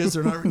true? Because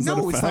they're not.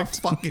 No, it's not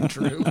fucking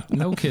true.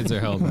 No kids are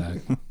held back.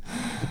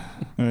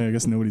 I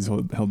guess nobody's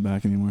held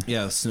back anymore.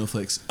 Yeah,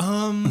 snowflakes.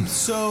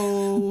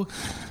 So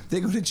they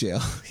go to jail.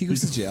 He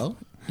goes to jail.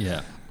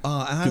 Yeah.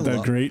 And Did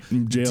that great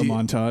jail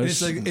montage.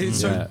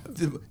 It's like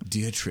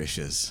dear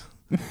Tricious.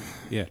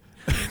 Yeah.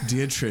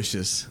 Dear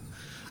Tricious,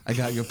 I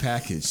got your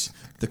package.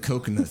 The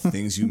coconut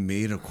things you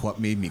made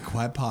made me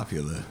quite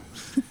popular.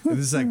 And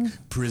it's like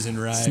prison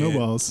riot.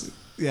 Snowballs.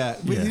 Yeah,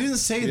 but he didn't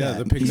say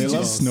that. They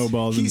love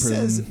snowballs in prison. He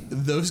says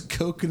those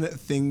coconut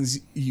things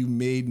you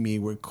made me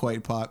were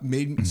quite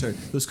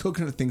those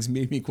coconut things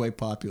made me quite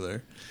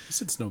popular. He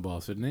said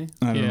snowballs, didn't he?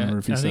 I don't remember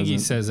if he says it. I think he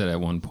says it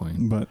at one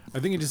point. But I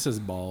think he just says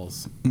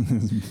balls.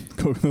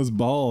 Those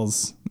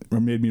balls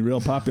made me real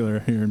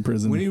popular here in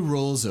prison. When he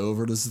rolls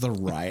over, this is the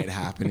riot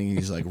happening.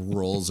 He's like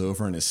rolls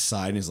over on his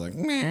side and he's like,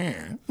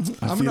 meh.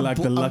 I feel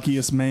like the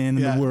luckiest man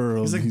in the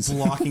world. He's like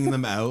blocking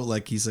them out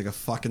like he's like a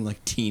fucking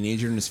like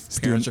teenager and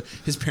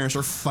his parents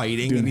are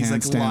fighting and he's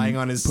like lying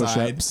on his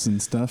side. Push-ups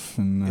and stuff.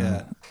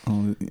 And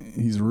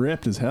he's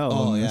ripped as hell.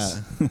 Oh,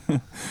 yeah.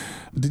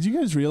 Did you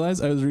guys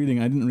realize, I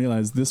didn't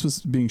realize this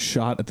was being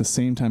shot at the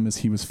same time as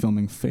he was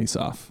filming Face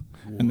Off.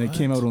 What? And they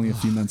came out only a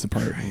few months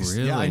apart.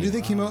 Really? Yeah, I knew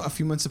they came out a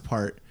few months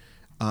apart.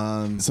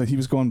 So he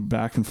was going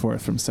back and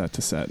forth from set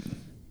to set.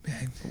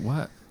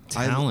 What?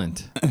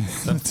 Talent.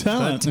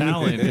 Talent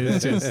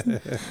is just,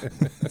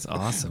 it's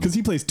awesome. Because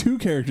he plays 2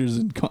 characters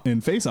in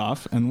Face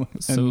Off and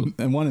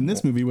one in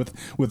this movie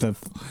with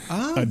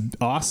an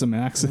awesome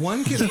accent.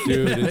 One kid,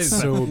 dude, it's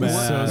so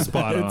bad. So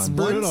spot on. It's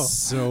brutal.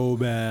 So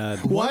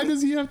bad. Why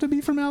does he have to be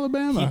from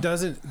Alabama? He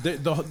doesn't.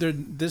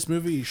 This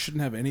movie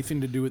shouldn't have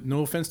anything to do with.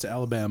 No offense to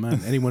Alabama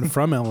and anyone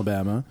from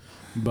Alabama,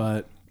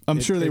 but. I'm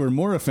sure they were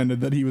more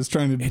offended that he was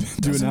trying to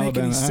do an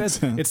Alabama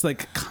accent. It's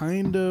like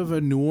kind of a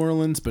New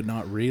Orleans, but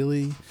not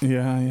really.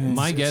 Yeah.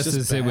 My guess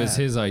is it was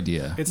his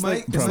idea. It's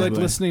like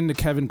listening to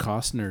Kevin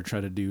Costner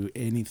try to do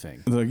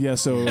anything. Like, yeah,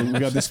 so we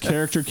got this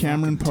character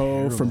Cameron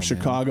Poe from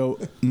Chicago.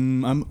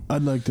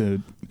 I'd like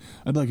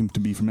him to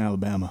be from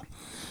Alabama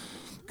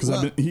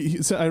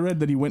because I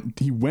read that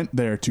he went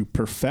there to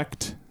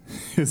perfect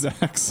his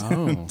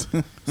accent.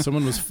 Oh,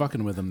 someone was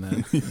fucking with him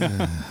then.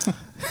 Yeah.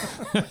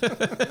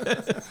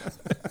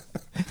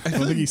 I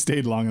don't think he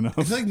stayed long enough.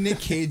 I feel like Nick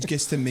Cage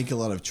gets to make a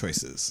lot of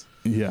choices.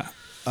 Yeah.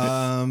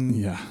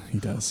 Yeah, he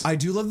does. I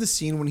do love the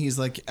scene when he's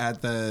like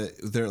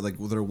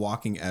they're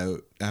walking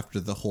out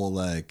after the whole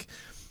like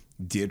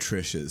Dear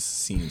Tricious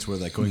scenes where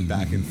like going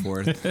back and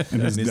forth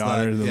and his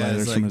daughter, the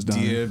letters from his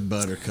daughter, Dear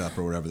Buttercup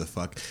or whatever the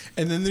fuck.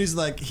 And then he's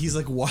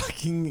like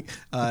walking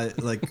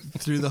like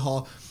through the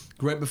hall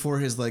right before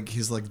his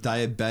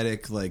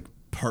diabetic like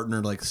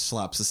partner like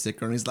slaps a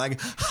sticker and he's like,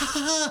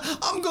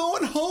 I'm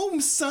going home,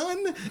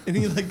 son. And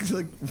he like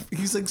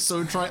he's like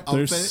so triumphant.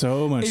 There's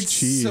so much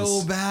cheese. It's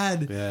so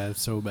bad. Yeah,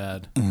 it's so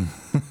bad.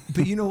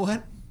 But you know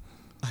what?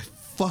 I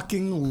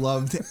fucking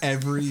loved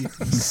every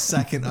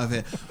second of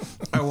it.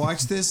 I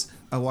watched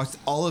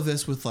all of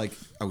this with like,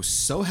 I was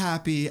so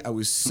happy. I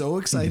was so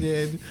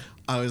excited.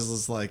 I was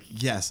just like,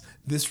 yes,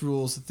 this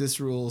rules.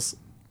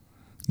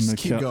 Just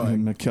keep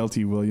going.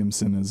 McKelty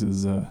Williamson is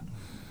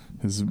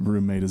his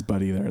roommate, his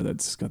buddy there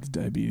that's got the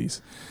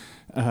diabetes.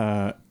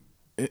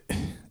 It's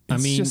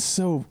just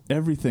so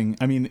everything.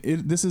 I mean,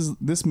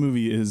 this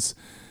movie is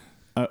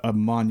a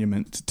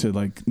monument to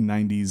like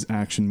 90s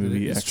action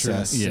movie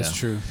excess. Yeah, it's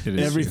true.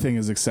 Everything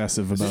is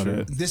excessive about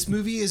it. This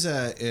movie is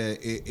a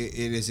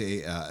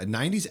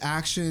 90s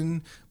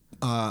action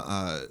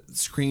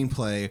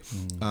screenplay,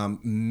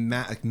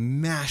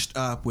 mashed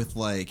up with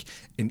like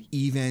an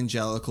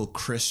evangelical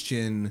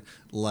Christian,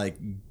 like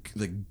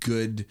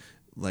good,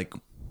 like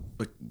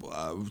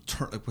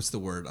what's the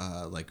word?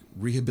 Like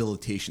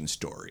rehabilitation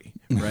story,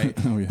 right?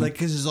 Oh, yeah. Like,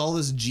 because there's all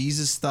this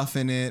Jesus stuff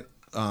in it,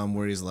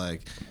 where he's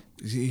like,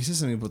 he says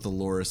something about the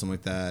Lord or something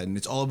like that, and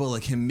it's all about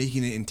like him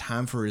making it in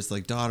time for his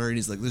like daughter. And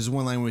he's like, there's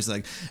one line where he's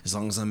like, as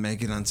long as I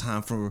make it on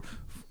time for.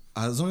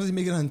 As long as I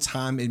make it on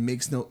time, it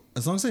makes no.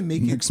 As long as I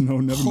make it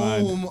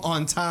home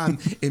on time,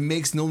 it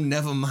makes no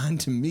never mind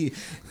to me.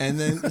 And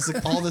then it's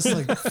like all this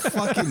like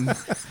fucking.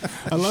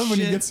 I love when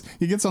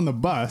he gets on the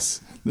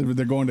bus.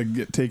 They're going to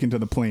get taken to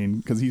the plane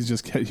because he's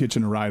just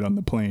hitching a ride on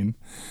the plane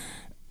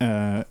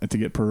to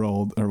get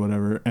paroled or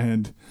whatever.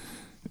 And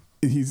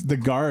he's the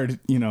guard.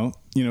 You know,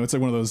 it's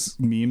like one of those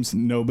memes.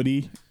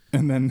 Nobody.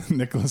 And then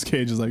Nicolas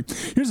Cage is like,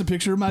 here's a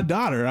picture of my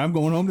daughter. I'm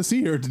going home to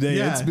see her today.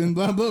 Yeah. It's been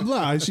blah, blah,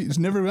 blah. She's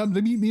never come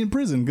to meet me in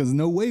prison because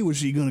no way was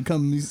she going to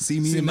come see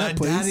me in that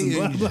place. Daddy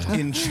and blah, blah.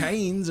 in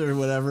chains or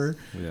whatever.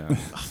 Yeah. Oh,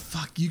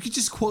 fuck. You could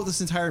just quote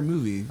this entire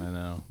movie. I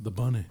know. The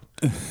bunny.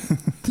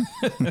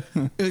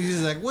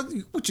 He's like, what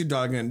your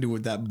dog going to do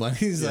with that bunny?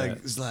 He's like,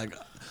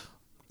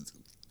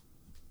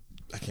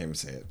 I can't even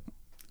say it.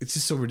 It's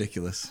just so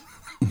ridiculous.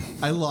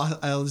 I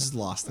just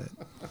lost it.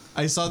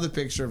 I saw the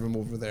picture of him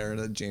over there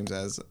that James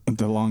has.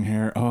 The long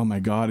hair. Oh my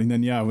God. And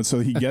then, yeah, so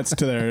he gets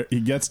to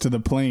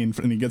the plane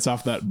and he gets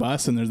off that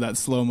bus and there's that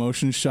slow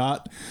motion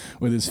shot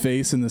with his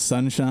face in the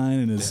sunshine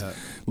and his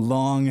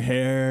long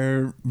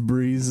hair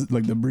breeze,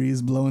 like the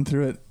breeze blowing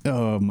through it.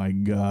 Oh my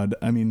God.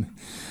 I mean,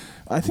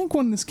 I think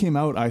when this came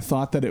out, I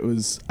thought that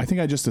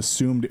I just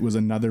assumed it was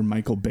another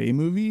Michael Bay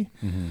movie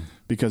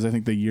because I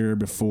think the year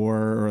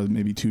before or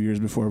maybe 2 years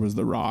before was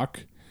The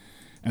Rock.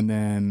 And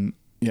then,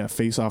 yeah,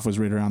 Face Off was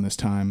right around this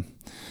time.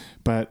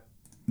 But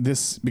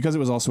this, because it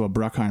was also a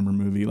Bruckheimer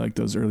movie, like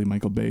those early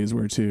Michael Bays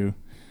were too,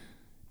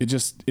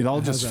 it all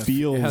just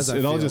feels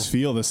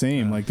the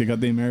same. Yeah. Like they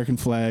got the American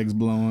flags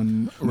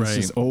blowing. Right. It's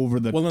just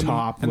over the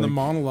top. And the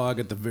monologue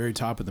at the very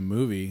top of the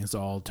movie is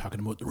all talking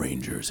about the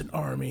Rangers and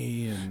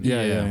Army. And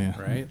yeah.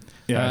 Right?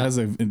 Yeah,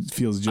 it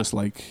feels just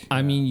like...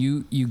 I mean,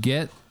 you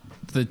get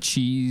the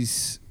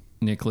cheese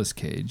Nicolas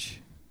Cage.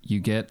 You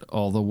get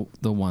all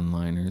the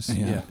one-liners.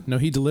 Yeah. No,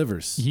 he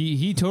delivers.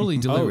 He totally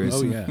delivers.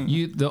 Oh yeah.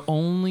 The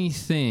only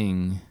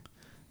thing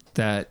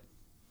that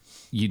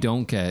you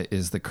don't get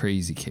is the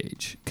crazy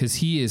Cage because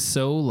he is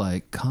so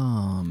like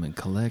calm and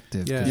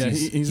collective. Yeah,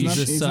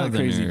 he's not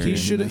crazy. He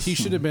should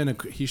have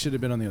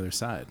been on the other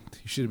side.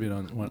 He should have been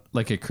on one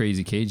like a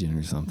crazy Cajun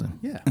or something.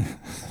 Yeah.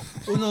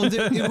 Well, no,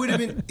 it would have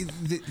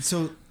been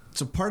so.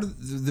 So part of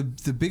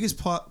the biggest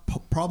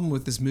problem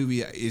with this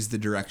movie is the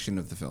direction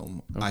of the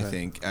film.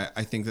 Okay.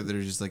 I think that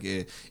there's just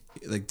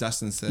like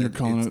Dustin said. You're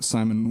calling out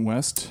Simon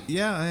West?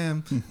 Yeah, I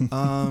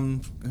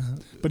am.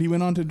 But he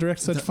went on to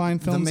direct such fine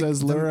films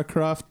as Lara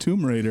Croft,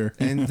 Tomb Raider,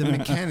 and The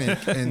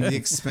Mechanic, and The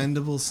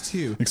Expendables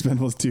 2.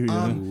 Expendables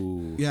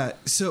 2. Yeah. Yeah.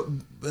 So.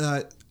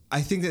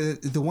 I think that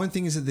the one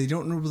thing is that he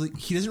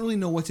doesn't really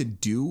know what to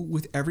do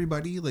with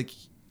everybody. Like.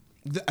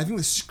 I think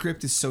the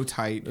script is so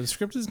tight. The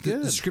script is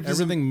good.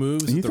 Everything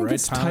moves at the right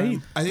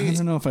time. I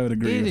don't know if I would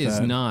agree with that. It is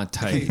not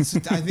tight. Okay, so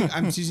I think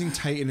I'm using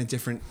tight in a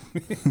different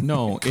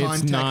No,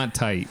 context. It's not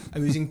tight.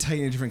 I'm using tight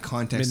in a different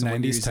context.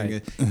 Mid-90s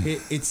tight.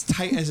 It's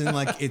tight as in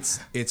like it's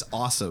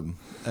awesome.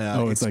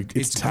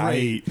 It's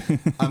tight.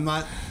 I'm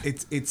not.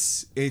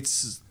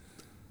 It's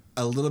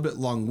a little bit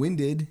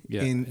long-winded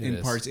in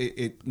parts.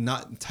 It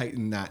not tight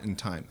in that in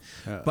time,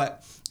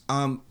 but.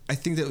 I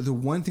think that the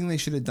one thing they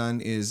should have done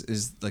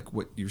is like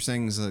what you're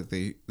saying is like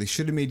they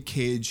should have made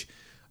Cage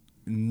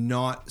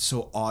not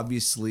so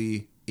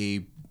obviously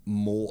a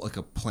mole, like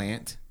a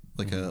plant,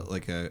 like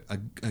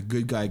a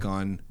good guy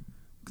gone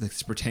like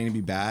pretending to be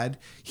bad.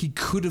 He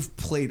could have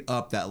played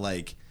up that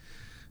like,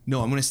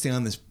 no, I'm gonna stay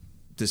on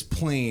this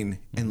plane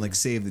and like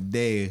save the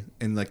day,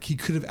 and like he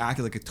could have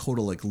acted like a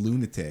total like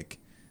lunatic,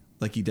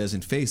 like he does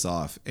in Face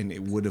Off, and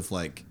it would have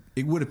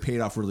paid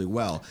off really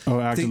well.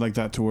 Acted like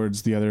that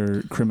towards the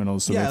other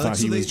criminals, so they thought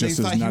he was just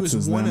as nuts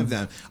as one them. of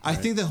them. I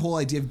think the whole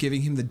idea of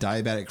giving him the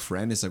diabetic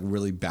friend is like a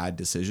really bad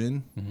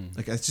decision.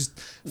 Like it's just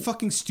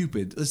fucking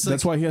stupid.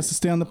 That's why he has to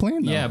stay on the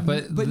plane, though. Yeah,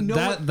 but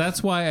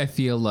that's why I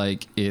feel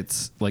like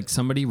it's like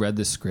somebody read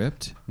the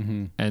script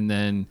and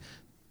then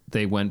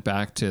they went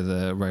back to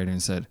the writer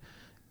and said,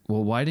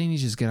 well, why didn't he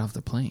just get off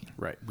the plane?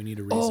 Right. We need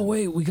a reason. Oh,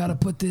 wait, we got to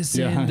put this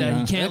in that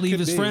he can't leave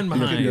his friend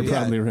behind. You're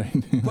probably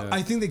right. But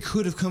I think they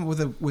could have come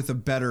up with a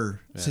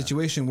better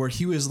situation where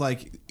he was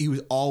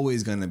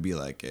always going to be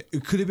like it.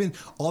 It could have been,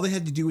 all they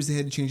had to do was they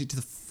had to change it to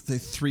the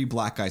 3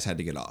 black guys had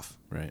to get off.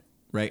 Right.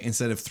 Right.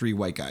 Instead of 3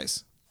 white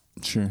guys.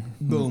 Sure.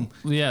 Boom.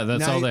 Yeah,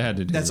 that's all they had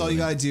to do. That's all you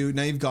got to do.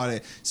 Now you've got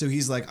it. So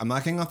he's like, I'm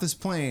not getting off this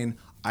plane.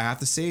 I have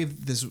to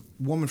save this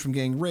woman from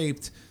getting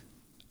raped.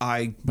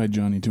 By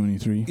Johnny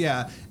 23.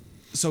 Yeah.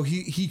 So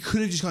he could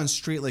have just gone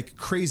straight like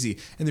crazy,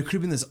 and there could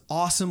have been this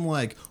awesome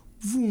like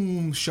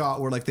boom shot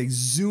where like they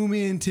zoom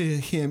into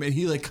him and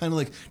he like kind of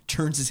like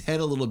turns his head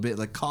a little bit,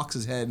 like cocks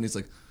his head, and he's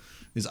like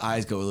his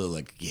eyes go a little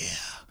like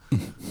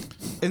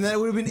And that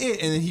would have been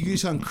it. And then he could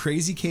just on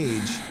Crazy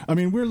Cage. I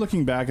mean, we're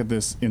looking back at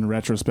this in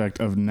retrospect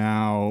of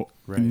now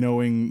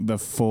knowing the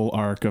full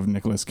arc of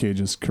Nicolas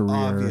Cage's career.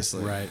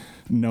 Obviously. Right.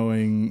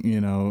 Knowing,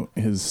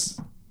 his,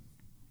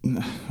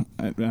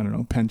 I don't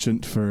know,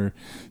 penchant for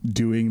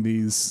doing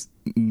these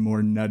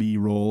more nutty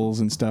roles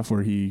and stuff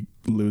where he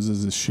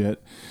loses his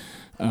shit.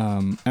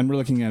 And we're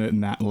looking at it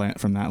in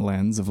from that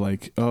lens of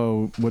like,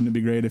 oh, wouldn't it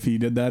be great if he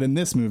did that in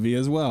this movie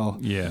as well?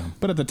 Yeah.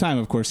 But at the time,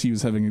 of course, he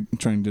was trying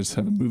to just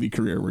have a movie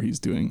career where he's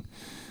doing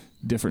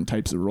different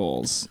types of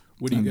roles.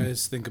 What do you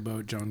guys think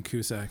about John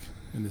Cusack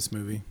in this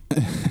movie?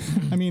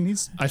 I mean,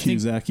 he's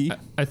Cusack-y.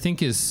 I think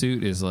his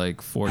suit is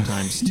like 4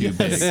 times too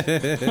big. I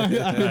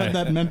had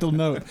that mental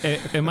note.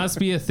 It must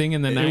be a thing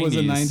in the 90s. It was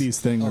a 90s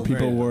thing where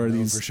people wore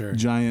these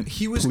giant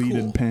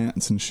pleated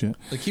pants and shit.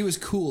 Like, he was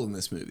cool in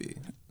this movie.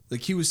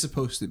 Like, he was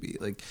supposed to be.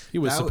 Like, he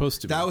was supposed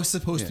to be. That was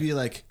supposed to be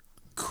like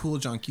cool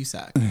John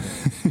Cusack.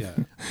 Yeah.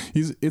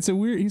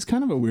 He's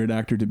kind of a weird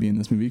actor to be in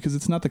this movie because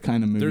it's not the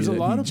kind of movie There's a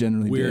lot of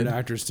generally weird did.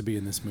 actors to be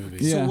in this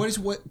movie. Yeah.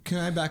 So what can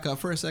I back up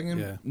for a second?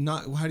 Yeah.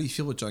 How do you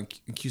feel about John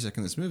Cusack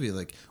in this movie?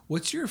 Like,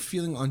 what's your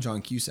feeling on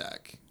John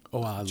Cusack?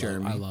 Oh, I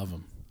love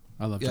him.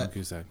 I love John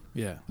Cusack.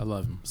 Yeah, I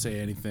love him. Say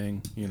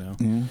anything, Yeah,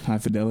 High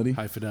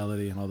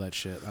Fidelity and all that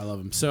shit. I love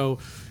him. So,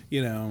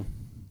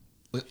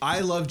 like, I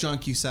love John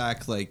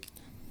Cusack, like,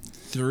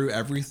 through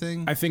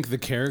everything. I think the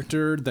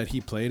character that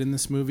he played in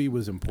this movie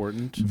was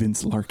important.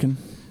 Vince Larkin.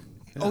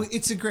 Yeah. Oh,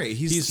 it's a great.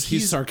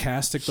 He's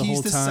sarcastic the whole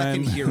time. He's the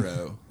second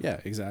hero.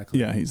 Yeah,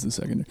 exactly. Yeah, he's the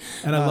second.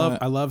 And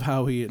I love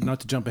how he, not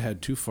to jump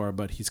ahead too far,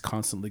 but he's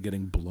constantly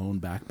getting blown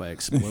back by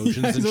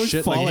explosions and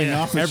shit. Falling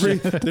off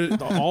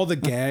all the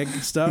gag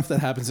stuff that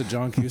happens to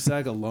John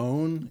Cusack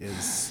alone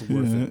is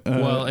worth it.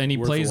 Well, and he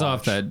plays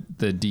off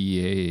the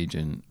DEA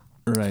agent.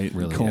 Right,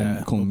 really.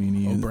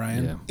 Colmini.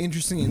 O'Brien. Yeah.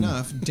 Interesting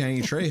enough,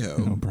 Danny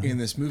Trejo in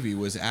this movie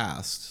was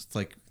asked,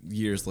 like,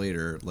 years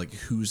later, like,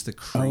 who's the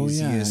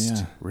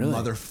craziest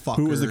motherfucker?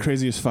 Who was the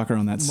craziest fucker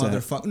on that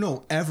set?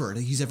 No, ever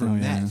that he's ever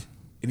met. Yeah.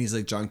 And he's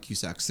like, John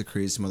Cusack's the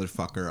craziest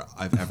motherfucker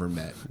I've ever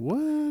met.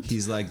 What?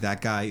 He's like,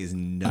 that guy is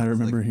nuts. I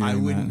remember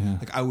hearing that.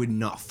 Like, I would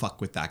not fuck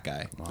with that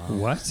guy. Wow.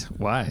 What?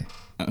 Why?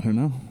 I don't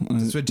know.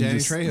 That's what Danny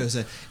Trejo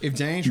said. If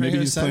Danny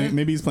Trejo said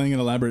maybe he's playing an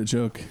elaborate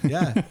joke.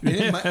 Yeah,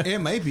 it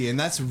might be, and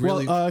that's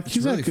really.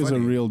 Cusack really is a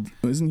real.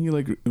 Isn't he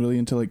like really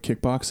into like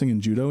kickboxing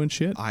and judo and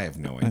shit? I have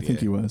no idea. I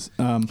think he was.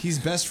 He's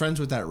best friends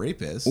with that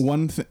rapist.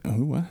 One thing.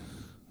 Who?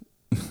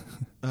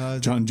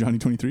 What? Johnny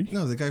 23.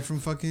 No, the guy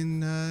from fucking.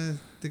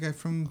 The guy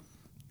from.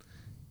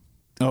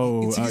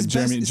 Oh,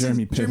 Jeremy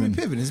Piven. Jeremy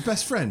Piven, his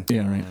best friend.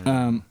 Yeah,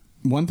 right.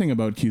 One thing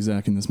about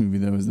Cusack in this movie,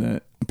 though, is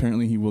that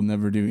apparently he will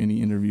never do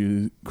any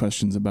interview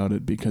questions about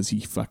it because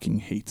he fucking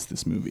hates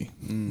this movie.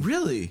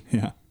 Really?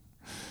 Yeah.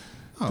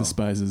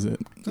 Despises it.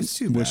 That's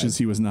too bad. Wishes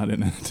he was not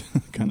in it,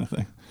 kind of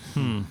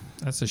thing.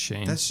 That's a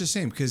shame. That's just a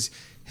shame because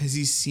has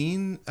he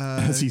seen?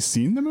 Has he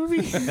seen the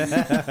movie?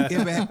 Yeah,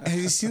 but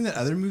has he seen that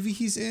other movie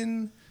he's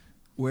in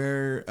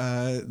where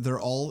they're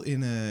all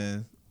in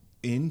a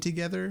inn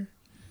together?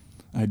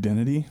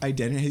 Identity. Has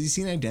he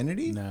seen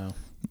Identity? No.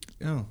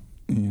 Oh.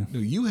 Yeah. No,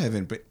 you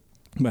haven't, but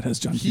has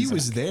John Cusack. He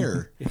was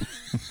there.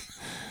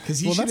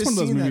 Because that's one of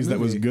those movies that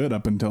was good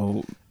up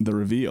until the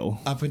reveal.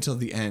 Up until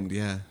the end,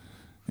 yeah.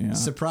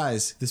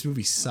 Surprise! This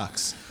movie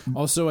sucks.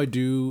 Also, I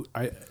do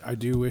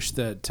wish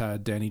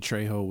that Danny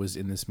Trejo was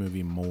in this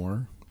movie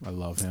more. I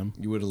love him.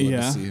 You would have loved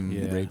to see him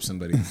rape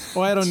somebody.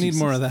 Oh, I don't need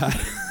more of that.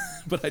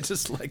 But I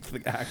just like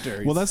the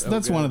actor. Well,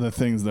 that's one of the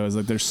things though. Is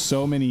like there's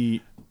so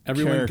many.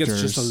 Everyone characters.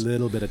 gets just a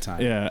little bit of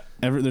time. Yeah,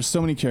 there's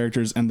so many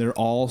characters, and they're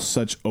all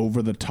such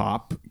over the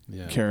top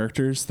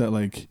characters that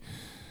like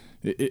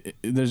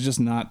there's just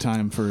not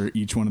time for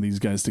each one of these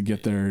guys to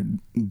get their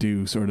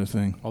due, sort of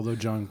thing. Although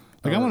John,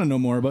 I want to know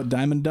more about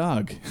Diamond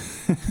Dog.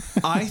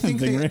 I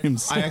think I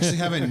actually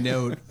have a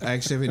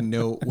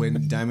note.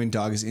 When Diamond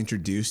Dog is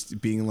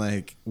introduced, being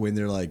like when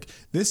they're like,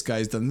 "This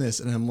guy's done this,"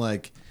 and I'm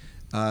like,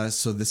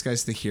 "So this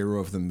guy's the hero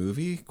of the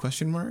movie?"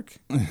 Question mark.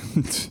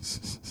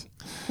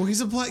 Well,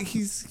 he's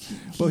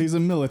a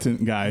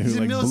militant guy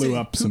who blew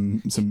up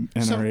some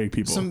NRA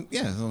people. I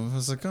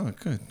was like, oh,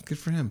 good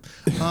for him.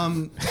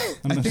 I'm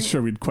not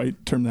sure we'd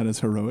quite term that as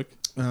heroic.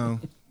 Oh,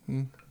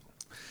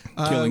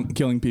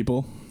 killing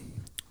people.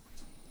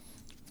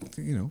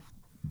 You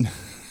know,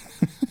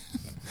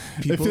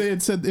 if they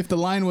had said if the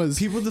line was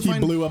he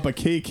blew up a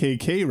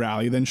KKK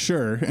rally, then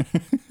sure.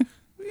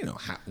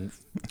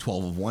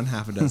 12 of one,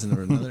 half a dozen of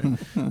another.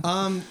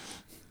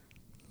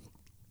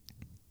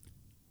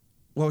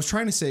 What I was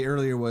trying to say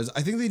earlier was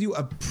I think they do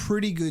a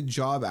pretty good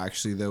job,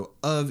 actually, though,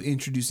 of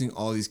introducing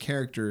all these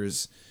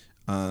characters.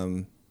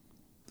 I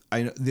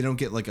know they don't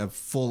get like a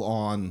full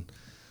on,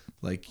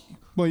 like.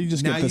 Well, you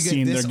just get the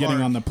scene they're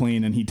getting on the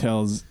plane, and he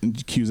tells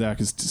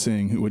Cusack is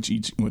saying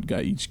what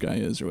guy each guy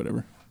is or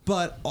whatever.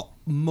 But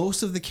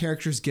most of the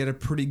characters get a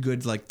pretty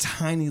good, like,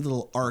 tiny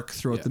little arc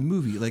throughout the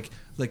movie. Like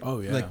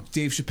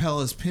Dave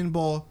Chappelle as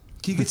Pinball.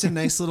 He gets a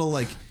nice little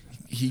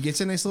He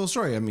gets a nice little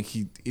story. I mean,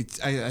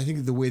 I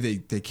think the way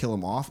they kill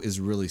him off is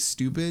really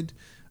stupid.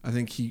 I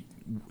think he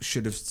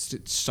should have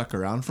stuck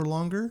around for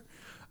longer.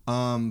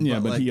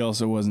 But he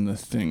also wasn't a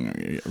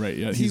thing, right?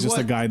 Yeah, he's just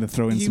a guy to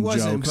throw in some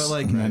jokes, but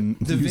like, and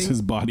then use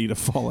his body to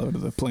fall out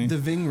of the plane. The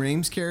Ving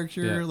Rhames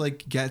character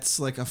gets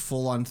like a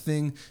full on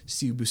thing.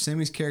 Steve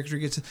Buscemi's character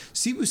gets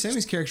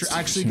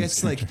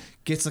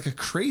a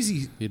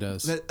crazy. He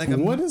does.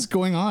 What is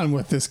going on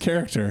with this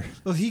character?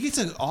 Well, he gets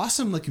an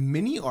awesome like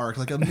mini arc,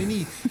 like a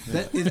mini.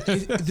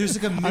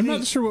 There's like a mini. I'm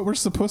not sure what we're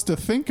supposed to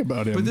think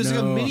about him. But there's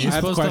like a mini. You're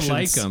supposed to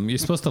like him. You're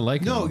supposed to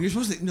like him. No, you're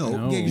supposed to.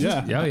 No.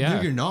 Yeah.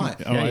 No, you're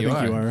not. Oh, I think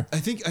you are. I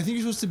think you're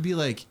supposed to be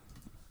like.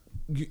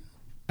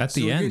 At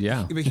the end,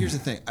 yeah. But here's the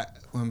thing.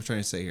 What I'm trying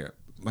to say here.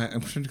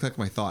 I'm trying to collect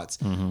my thoughts.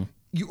 Mm-hmm.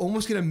 You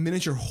almost get a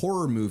miniature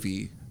horror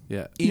movie.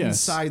 Yeah.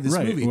 Inside this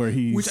movie, where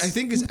which I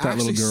think is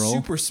actually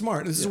super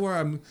smart. This is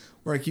where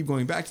I keep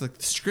going back to, like,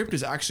 the script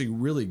is actually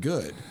really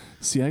good.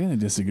 See, I'm gonna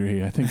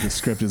disagree. I think the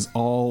script is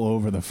all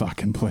over the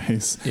fucking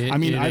place.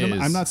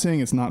 I'm not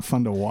saying it's not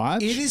fun to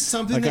watch. It is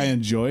something like I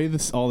enjoy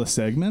all the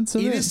segments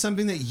of it. It is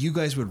something that you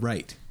guys would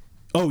write.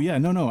 Oh yeah,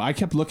 no. I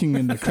kept looking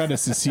in the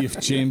credits to see if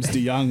James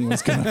DeYoung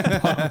was gonna.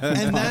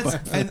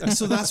 And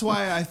so that's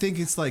why I think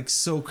it's like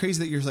so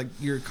crazy that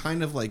you're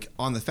kind of like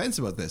on the fence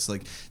about this.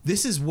 Like,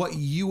 this is what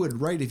you would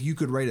write if you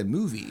could write a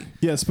movie.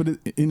 Yes, but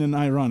in an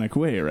ironic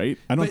way, right?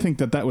 I don't think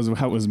that was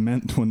how it was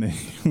meant when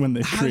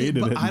they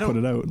created it and put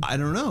it out. I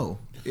don't know.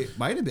 It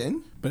might have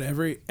been. But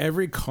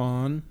every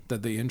con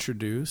that they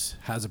introduce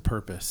has a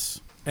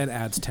purpose and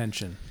adds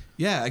tension.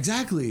 Yeah,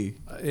 exactly.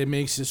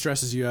 It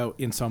stresses you out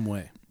in some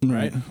way.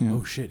 Right? Yeah.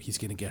 Oh shit, he's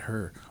gonna get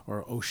her,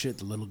 or oh shit,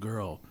 the little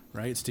girl.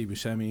 Right? Steve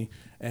Buscemi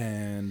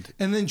and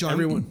then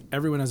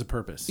everyone has a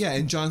purpose. Yeah,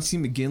 and John C.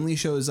 McGinley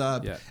shows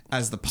up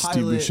as the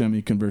pilot. Steve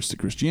Buscemi converts to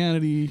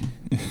Christianity.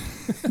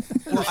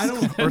 Well, I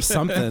don't or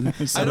something.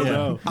 I don't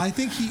know. I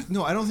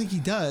don't think he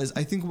does.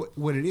 I think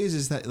what it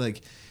is that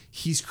like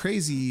he's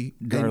crazy.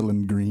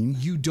 Garland Green.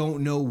 You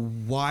don't know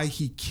why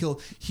he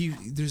killed.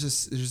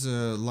 There's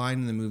a line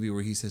in the movie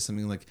where he says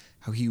something like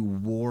how he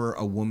wore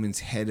a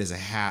woman's head as a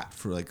hat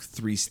for like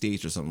 3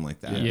 states or something like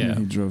that. Yeah.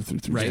 He drove through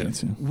 3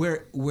 states. Yeah.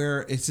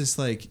 Where it's just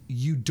like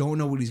you don't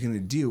know what he's going to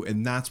do,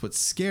 and that's what's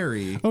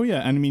scary. Oh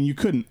yeah, and I mean you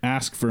couldn't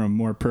ask for a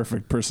more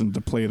perfect person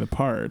to play the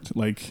part.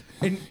 Like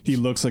he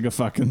looks like a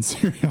fucking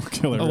serial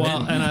killer. Oh,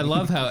 well, and I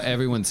love how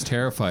everyone's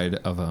terrified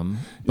of him.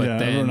 But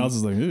then everyone else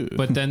is like, ew.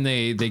 But then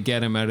they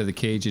get him out of the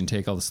cage and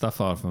take all the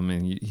stuff off him,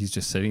 and he's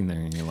just sitting there,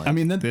 and you're like, I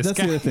mean that's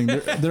the other thing.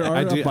 There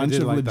are a bunch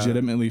of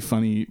legitimately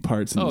funny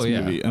parts in this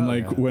movie, and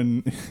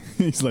when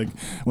he's like,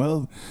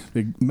 well,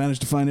 they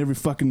managed to find every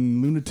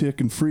fucking lunatic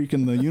and freak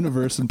in the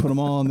universe and put them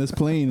all on this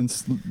plane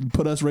and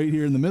put us right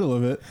here in the middle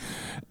of it,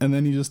 and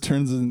then he just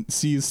turns and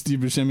sees Steve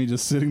Buscemi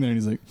just sitting there, and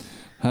he's like,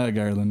 hi,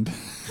 Garland.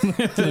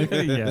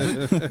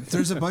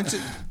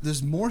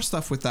 There's more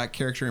stuff with that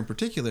character in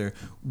particular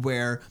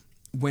where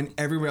when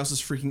everybody else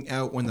is freaking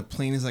out, when the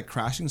plane is like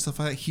crashing and stuff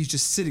like that, he's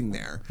just sitting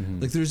there. Mm-hmm.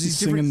 Like there's these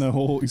singing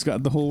he's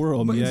got the whole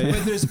world. But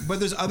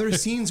there's other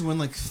scenes when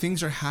like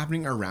things are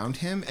happening around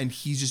him and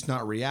he's just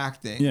not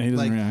reacting. Yeah, he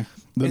doesn't react.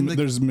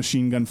 There's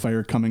machine gun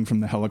fire coming from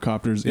the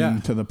helicopters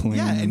into the plane.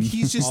 Yeah, and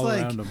he's just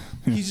like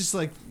he's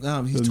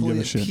totally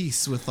at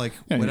peace with like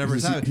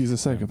whatever's happening. He's a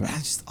psychopath.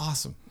 That's just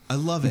awesome. I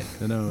love it.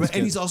 And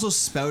he's also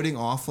spouting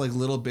off like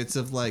little bits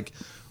of like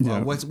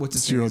what's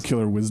his serial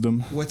killer wisdom.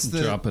 What's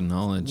the drop of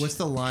knowledge? What's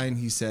the line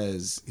he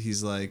says?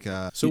 He's like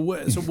So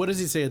what does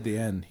he say at the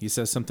end? He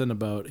says something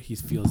about he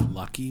feels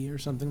lucky or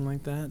something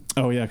like that.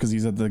 Oh yeah, because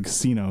he's at the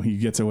casino. He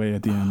gets away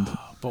at the end.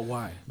 But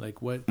why?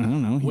 Like what? I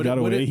don't know. He got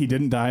away. He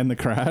didn't die in the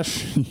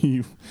crash.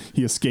 he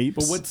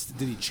escapes. But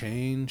did he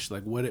change?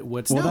 Like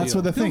what's well, that's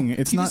what the thing.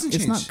 It's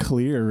not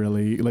clear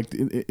really. Like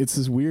it's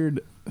this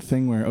weird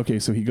thing where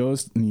so he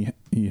goes and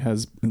he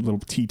has a little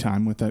tea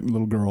time with that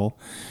little girl,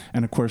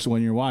 and of course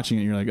when you're watching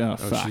it you're like, oh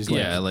fuck, he's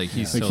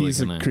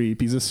a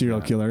creep, he's a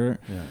serial killer.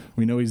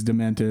 We know he's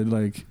demented,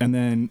 like, and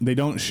then they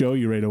don't show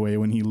you right away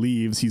when he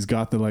leaves he's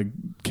got the like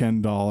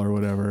Ken doll or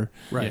whatever,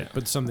 right?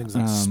 But something's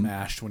like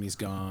smashed when he's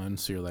gone,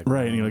 so you're like,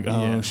 right, and you're like,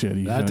 oh shit,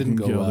 he that didn't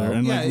go well. Her.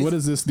 And like, what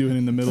is this doing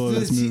in the middle of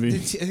this movie? I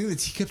think the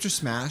teacups are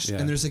smashed,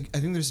 and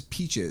there's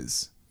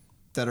peaches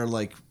that are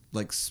like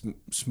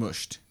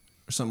smushed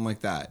or something like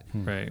that,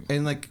 right?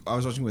 And like I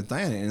was watching with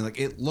Diana, and like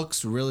it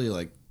looks really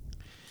like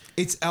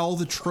it's all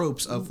the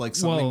tropes of like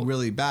something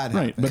really bad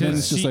happening. Right, but then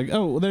it's just like,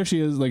 oh, well, there she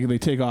is. Like they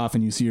take off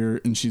and you see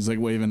her and she's like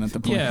waving at the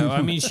plane. Yeah,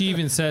 I mean, she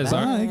even says,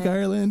 "Hi,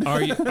 Garland.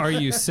 Are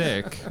you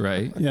sick?"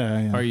 Right?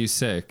 Yeah. Are you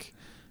sick?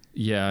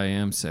 Yeah, I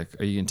am sick.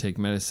 Are you gonna take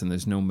medicine?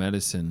 There's no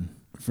medicine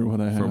for what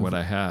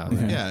I have.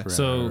 Yeah.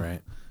 So.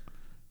 Right.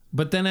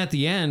 But then at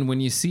the end,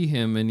 when you see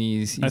him and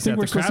he's I think at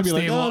we're the supposed to be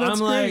like, table, oh,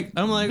 that's great.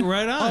 I'm like,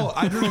 right on. Oh,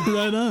 I don't know.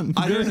 Right on.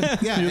 I don't know.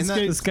 Yeah, and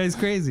this guy's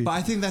crazy. But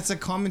I think that's a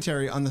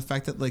commentary on the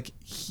fact that like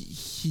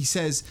he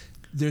says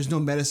there's no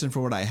medicine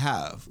for what I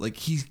have. Like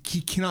he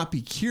cannot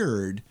be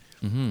cured.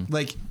 Mm-hmm.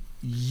 Like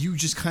you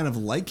just kind of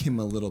like him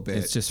a little bit.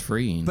 It's just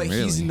freeing. But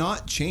really. He's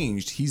not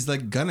changed. He's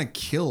like gonna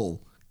kill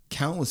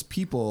countless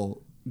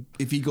people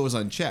if he goes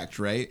unchecked,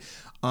 right?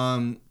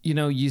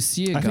 You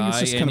see a I think it's guy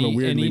just and, kind of a he, and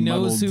weirdly he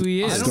knows muddled who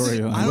he is.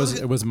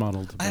 storyline. It was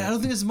muddled. I don't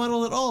think it's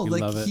muddled at all. You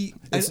Like love it. he,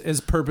 It's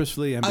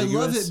purposefully ambiguous. I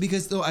love it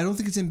because though I don't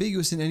think it's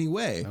ambiguous in any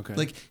way. Okay.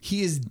 Like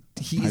he's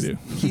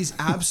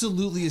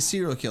absolutely a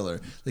serial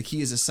killer. Like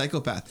he is a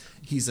psychopath.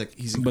 He's a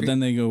But then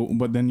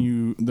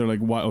they're like,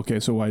 why? Okay,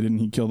 so why didn't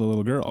he kill the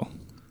little girl?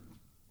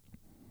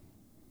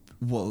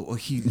 Well,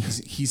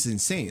 he's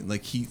insane.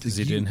 Like he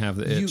didn't have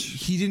the itch.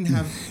 He didn't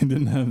have. He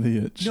didn't have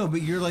the itch. No,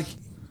 but you're like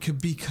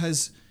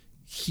because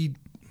he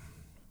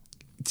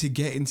to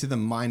get into the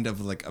mind of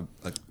like a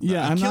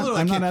yeah. a killer,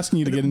 I'm not asking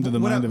you to get into the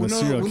mind of a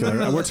serial killer.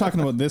 No, We're talking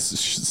about this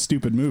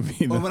stupid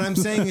movie. Well, what I'm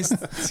saying is,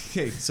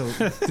 okay. So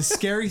the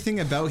scary thing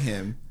about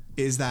him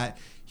is that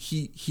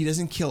he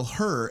doesn't kill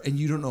her, and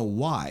you don't know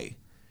why,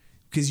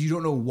 because you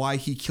don't know why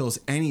he kills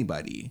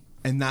anybody.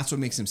 And that's what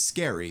makes him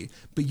scary.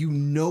 But you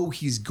know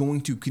he's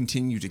going to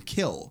continue to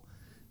kill.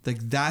 Like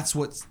that's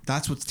what's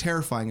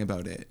terrifying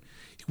about it.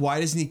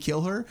 Why doesn't he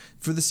kill her?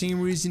 For the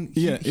same reason.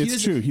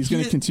 It's true. He's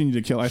going to continue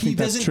to kill. I think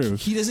that's true.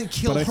 He doesn't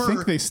kill her. But I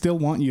think they still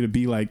want you to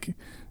be like,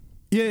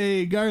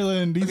 yay,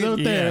 Garland, he's out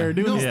there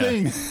doing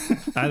his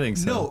thing. I think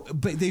so. No,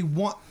 but they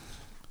want.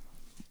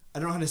 I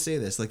don't know how to say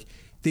this. Like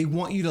they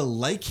want you to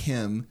like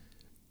him,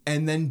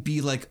 and then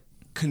be like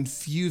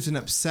confused and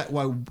upset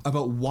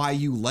about why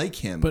you like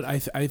him. But I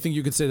think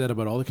you could say that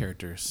about all the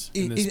characters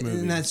in this movie.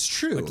 And that's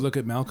true. Like look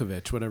at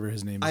Malkovich, whatever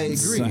his name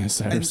is. I agree.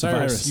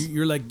 Cyrus.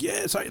 You're like,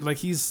 yes, like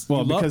he's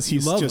because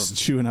he's just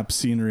chewing up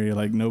scenery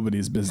like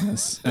nobody's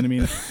business. And I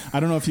mean, I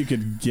don't know if you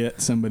could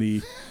get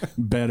somebody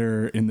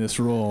better in this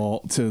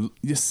role to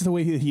just the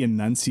way he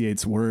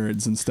enunciates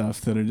words and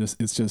stuff that are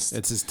it's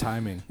his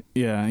timing.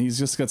 Yeah, he's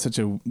just got such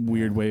a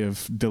weird way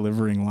of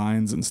delivering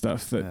lines and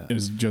stuff that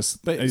is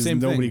just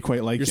nobody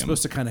quite like him. You're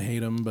supposed to kind of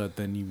hate him, but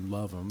then you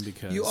love him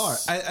because you are.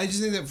 I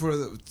just think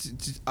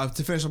that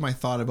to finish up my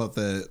thought about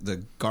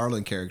the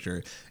Garland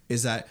character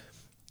is that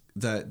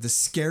the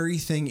scary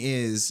thing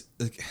is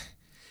like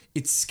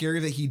it's scary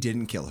that he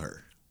didn't kill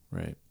her.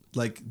 Right.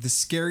 Like the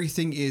scary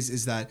thing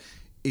is that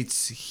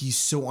he's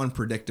so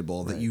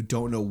unpredictable that you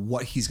don't know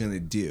what he's going to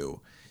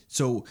do.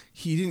 So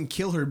he didn't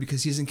kill her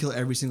because he doesn't kill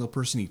every single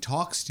person he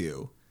talks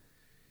to.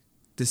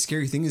 The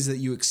scary thing is that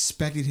you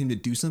expected him to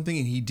do something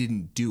and he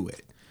didn't do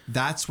it.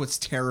 That's what's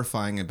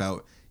terrifying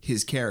about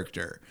his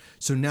character.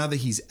 So now that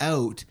he's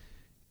out,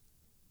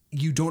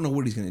 you don't know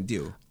what he's going to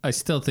do. I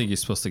still think you're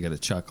supposed to get a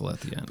chuckle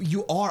at the end.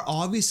 You are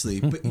obviously,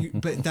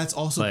 but that's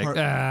also like,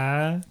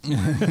 part.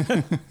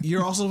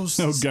 You're also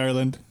supposed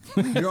Garland.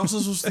 You're also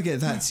supposed to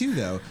get that too,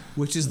 though,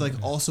 which is like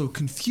also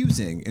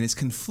confusing and it's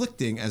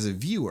conflicting as a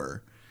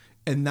viewer,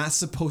 and that's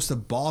supposed to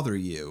bother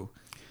you.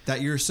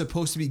 That you're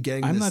supposed to be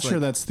getting. I'm this, not sure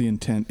that's the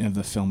intent of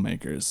the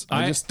filmmakers.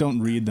 I just don't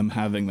read them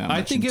having that.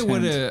 I think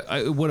intent.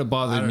 it would have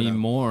bothered me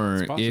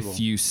more possible. if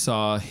you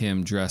saw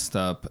him dressed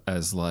up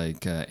as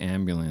like an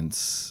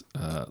ambulance,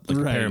 like a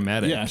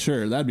paramedic. Yeah,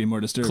 sure, that'd be more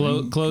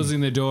disturbing.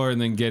 Closing the door and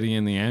then getting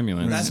in the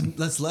ambulance.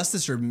 That's less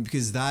disturbing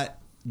because that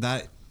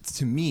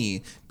to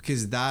me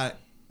that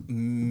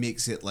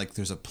makes it like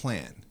there's a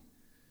plan.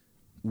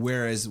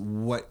 Whereas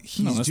what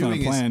he's that's doing not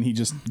a plan. He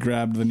just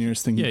grabbed the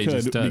nearest thing he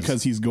could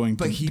because he's going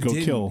to go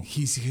kill.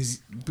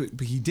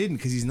 But he didn't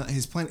because he's not.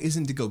 His plan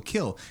isn't to go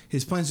kill.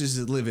 His plan is just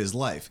to live his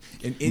life,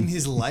 and in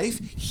his life,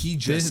 he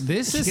just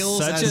this is kills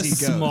such as a he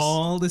goes.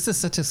 small. This is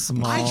such a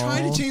small. I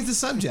tried to change the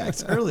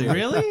subject earlier.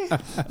 Really?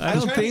 I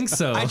don't think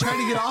so. I tried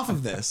to get off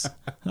of this.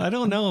 I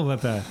don't know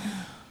about that.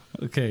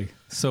 Okay,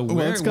 so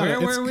where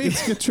were we?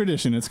 It's good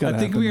tradition. It's got. I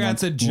think we were at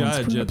the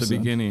judge at the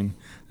beginning.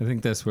 I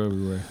think that's where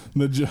we were.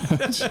 The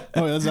judge.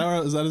 Oh, is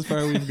that as far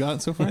as we've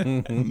got so far?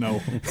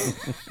 No.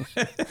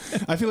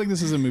 I feel like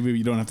this is a movie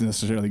you don't have to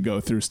necessarily go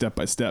through step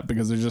by step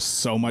because there's just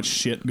so much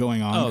shit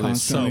going on. Oh,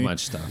 there's so constantly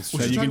much stuff.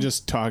 that you can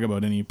just talk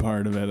about any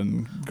part of it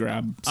and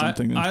grab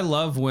something. I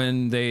love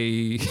when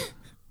they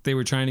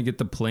were trying to get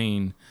the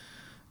plane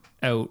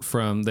out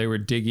from. They were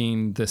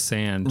digging the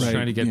sand,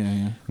 trying to get,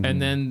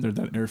 and then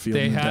that airfield.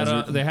 They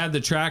had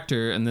the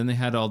tractor, and then they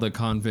had all the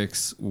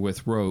convicts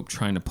with rope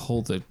trying to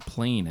pull the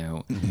plane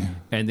out,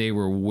 and they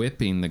were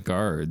whipping the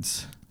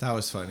guards. That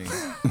was funny.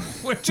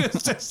 Which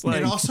is just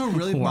like, it also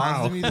really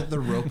bothered me that the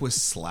rope was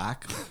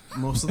slack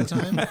most of the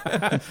time,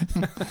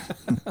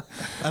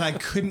 and I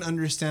couldn't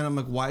understand. I'm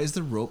like, why is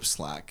the rope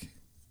slack?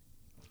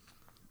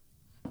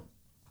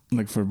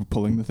 Like for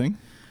pulling the thing,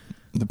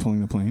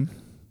 pulling the plane.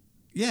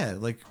 Yeah,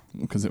 like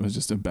because it was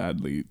just a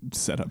badly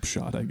set up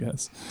shot, I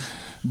guess.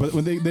 But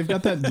when they've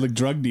got that like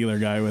drug dealer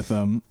guy with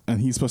them, and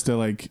he's supposed to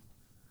like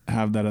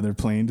have that other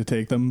plane to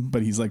take them,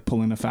 but he's like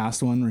pulling a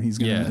fast one where he's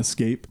gonna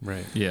escape.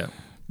 Right. Yeah.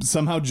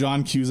 Somehow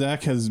John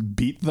Cusack has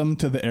beat them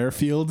to the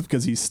airfield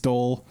because he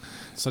stole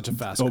such a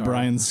fast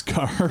O'Brien's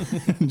car.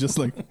 And just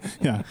like,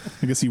 I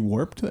guess he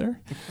warped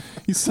there.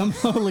 He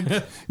somehow like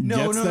gets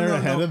there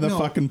ahead of the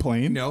fucking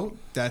plane. No,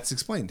 that's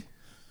explained.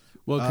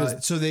 Well,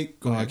 because so they.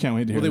 I can't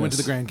wait to hear. Well, they went to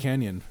the Grand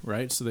Canyon,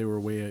 right? So they were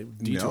way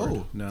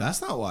detoured. No, that's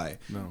not why.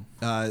 No.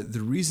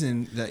 The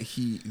reason that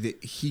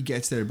he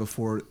gets there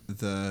before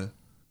the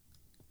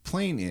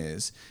plane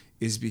is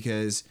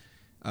because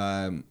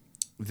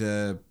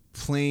the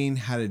plane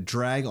had a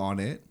drag on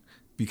it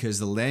because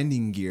the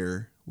landing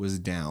gear was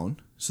down,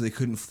 so they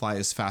couldn't fly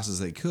as fast as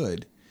they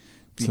could.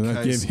 So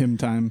that gave him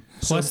time.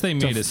 Plus, they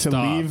made a stop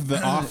to leave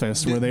the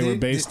office where they were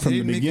based from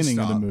the beginning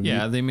of the movie.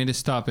 Yeah, they made a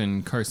stop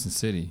in Carson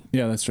City.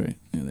 Yeah, that's right.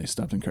 Yeah, they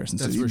stopped in Carson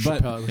City. Where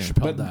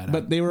Chappelle died.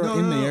 But they were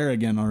in the air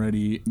again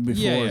already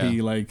before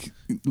he like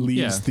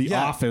leaves the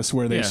office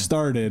where they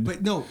started.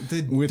 But no,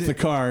 with the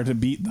car to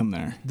beat them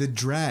there. The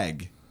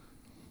drag.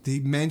 They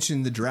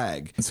mentioned the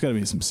drag. It's got to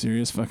be some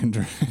serious fucking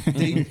drag.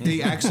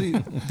 They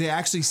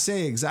actually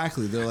say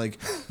exactly. They're like,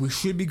 we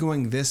should be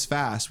going this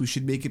fast. We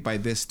should make it by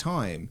this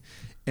time.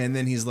 And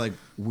then he's like,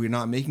 we're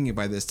not making it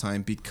by this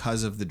time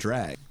because of the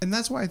drag. And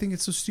that's why I think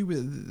it's so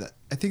stupid.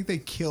 I think they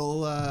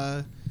kill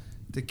off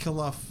Dave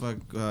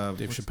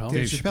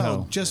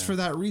Chappelle just for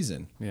that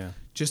reason. Yeah.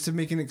 Just to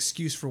make an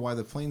excuse for why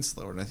the plane's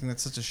slower. And I think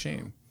that's such a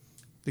shame.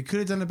 They could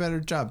have done a better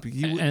job.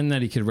 And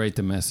that he could write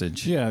the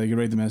message. Yeah, they could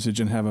write the message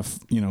and have a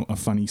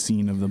funny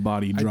scene of the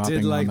body dropping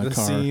on the car. I did like the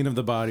scene of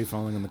the body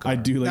falling on the car. I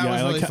do like. That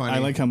was really funny. I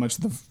like how much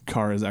the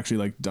car is actually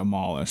like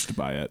demolished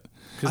by it.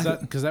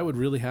 Because that would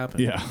really happen.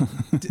 Yeah.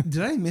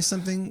 Did I miss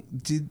something?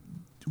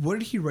 What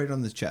did he write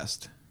on the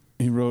chest?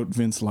 He wrote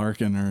Vince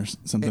Larkin or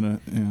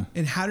something.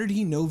 And how did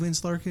he know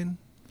Vince Larkin?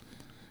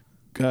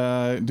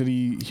 Did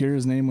he hear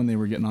his name when they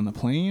were getting on the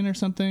plane or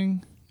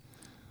something?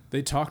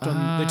 They talked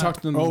on. They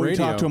talked to him on the radio. He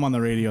talked to him on the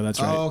radio. That's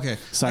right. Oh, okay.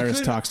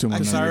 Cyrus talks to him.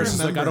 And Cyrus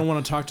is like, I don't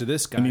want to talk to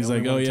this guy. And he's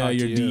like, oh yeah,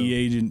 your DEA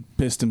agent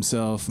pissed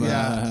himself.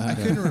 Yeah, I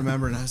couldn't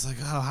remember, and I was like,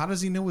 oh, how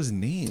does he know his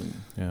name?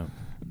 Yeah.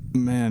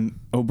 Man,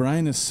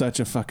 O'Brien is such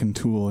a fucking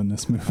tool in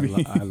this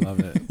movie. I love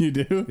it. You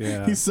do?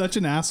 Yeah. He's such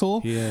an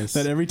asshole. He is.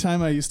 That every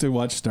time I used to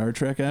watch Star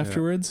Trek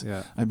afterwards,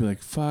 I'd be like,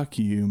 fuck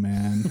you,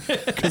 man.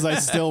 Because I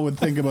still would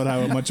think about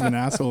how much of an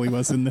asshole he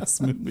was in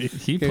this movie.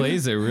 He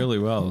plays it really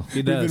well.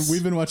 He does.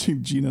 We've been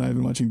watching, Gene and I have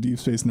been watching Deep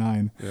Space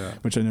Nine,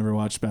 which I never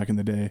watched back in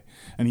the day.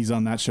 And he's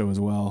on that show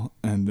as well.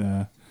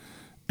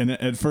 And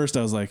at first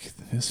I was like,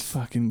 this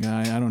fucking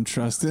guy, I don't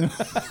trust him.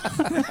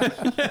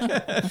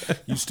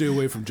 You stay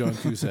away from John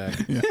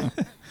Cusack. Yeah.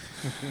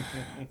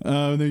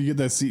 Then you get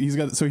that scene. He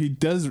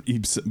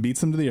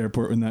beats them to the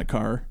airport in that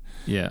car.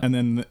 Yeah. And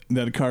then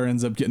that car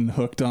ends up getting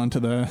hooked onto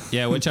the.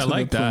 Yeah, which I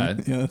like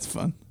that. Yeah, that's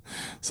fun.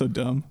 So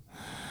dumb.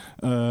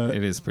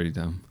 It is pretty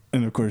dumb.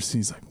 And of course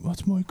he's like,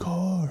 what's my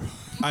car?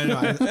 I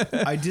know.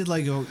 I did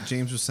like what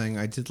James was saying.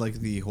 I did like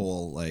the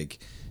whole like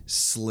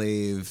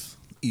slave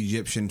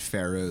Egyptian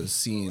pharaohs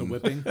scene, the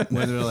whipping,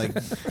 where they're like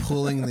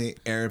pulling the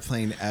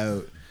airplane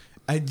out.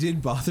 It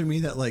did bother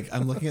me that like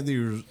I'm looking at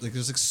there's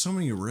like so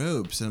many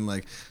ropes, and I'm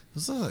like,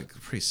 those are like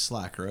pretty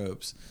slack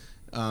ropes,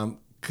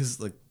 because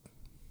like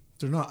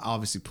they're not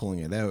obviously pulling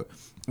it out.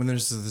 And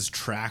there's this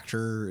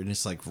tractor, and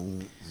it's like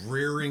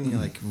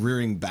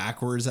rearing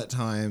backwards at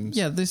times.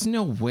 Yeah, there's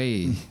no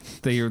way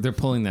they're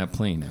pulling that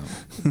plane out.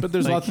 But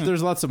there's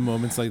lots of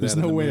moments like that. There's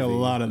no way a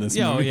lot of this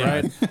movie.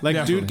 Right? Like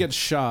definitely. Dude gets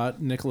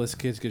shot. Nicolas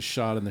Cage gets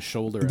shot in the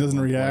shoulder. He doesn't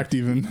react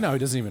even. No, he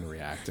doesn't even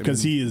react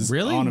because he is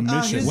really on a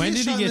mission. When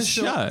did he get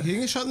shot? He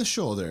gets shot in the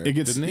shoulder. It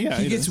gets he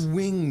gets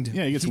winged.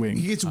 Yeah, he gets winged.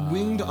 He gets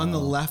winged on the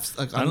left.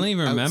 Like, I don't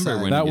even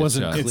remember when that he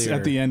wasn't shot. clear. It's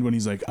at the end when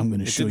he's like, "I'm going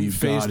to show you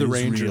phase God the is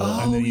Ranger." real," Oh,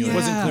 and then he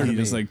wasn't clear to he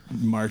just me. like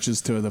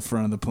marches to the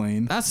front of the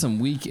plane. That's some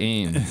weak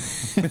aim.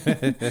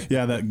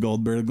 Yeah, that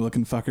Goldberg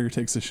looking fucker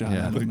takes a shot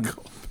at him.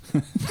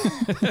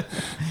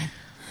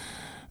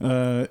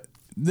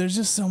 There's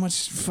just so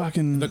much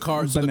fucking the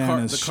car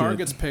shit.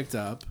 gets picked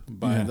up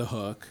by the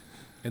hook,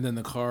 and then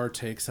the car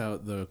takes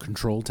out the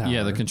control tower.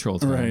 Yeah, the control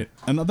tower. Right,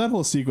 and that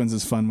whole sequence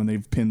is fun when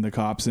they've pinned the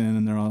cops in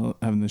and they're all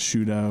having the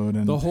shootout,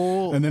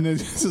 and then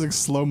it's just like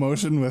slow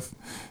motion with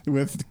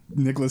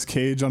Nicolas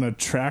Cage on a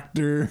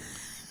tractor.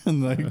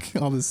 And like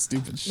all this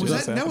stupid shit.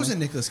 That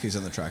wasn't Nicolas Cage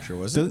on the tractor,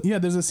 was it? Yeah,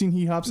 there's a scene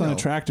he hops on a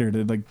tractor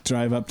to like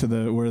drive up to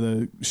where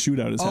the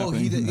shootout is happening.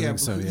 He did, yeah.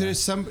 So, yeah.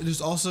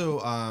 There's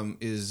also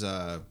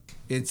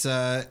it's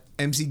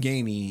MC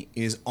Gainey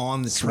is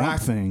on the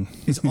Swamp Thing.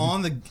 It's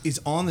on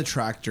the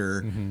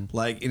tractor,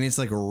 like, and it's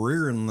like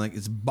rearing, like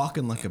it's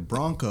bucking like a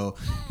bronco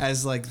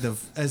as like the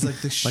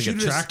like a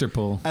tractor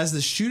pull as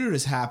the shooter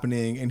is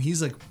happening, and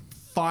he's like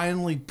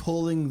finally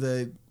pulling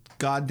the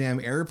goddamn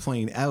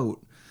airplane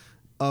out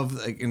of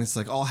like, and it's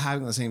like all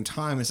happening at the same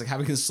time. It's like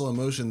having in slow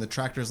motion. The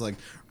tractor's like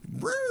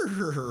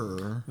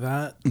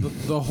that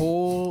the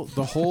whole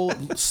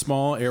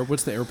small air.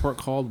 What's the airport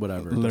called?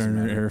 Whatever.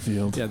 Lerner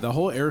Airfield. Yeah, the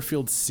whole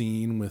airfield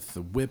scene with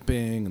the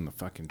whipping and the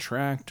fucking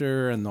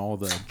tractor and all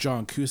the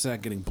John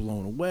Cusack getting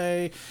blown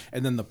away,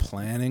 and then the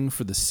planning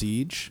for the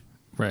siege.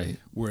 Right.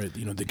 Where,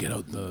 they get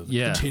out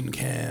the tin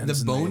cans.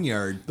 The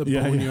boneyard.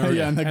 Boneyard.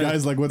 Yeah, and the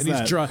guy's like, what's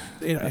that?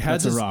 It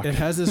has a rock. It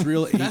has this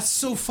real... That's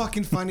so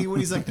fucking funny when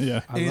he's like...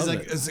 Yeah. And he's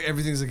like,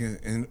 everything's like...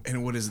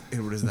 And what is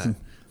that?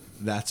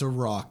 That's a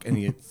rock. And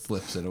he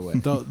flips it away.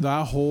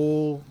 That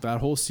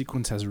whole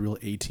sequence has a real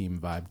A-Team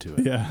vibe to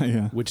it.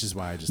 Yeah. Which is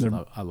why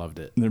I loved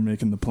it. They're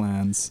making the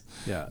plans.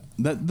 Yeah.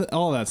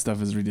 All that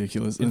stuff is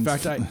ridiculous. In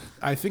fact,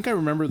 I think I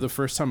remember the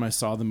first time I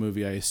saw the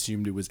movie, I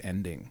assumed it was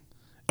ending.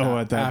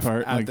 At that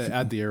part,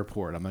 at the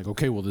airport. I'm like,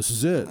 okay, well, this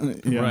is it.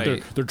 Yeah.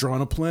 Right. They're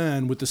drawing a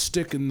plan with the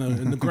stick in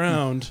the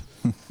ground.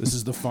 This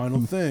is the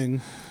final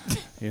thing.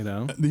 You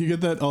know. You get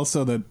that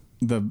also that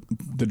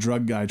the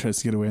drug guy tries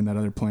to get away in that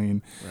other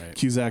plane. Right.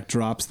 Cusack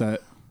drops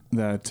that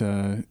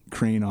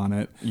crane on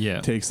it.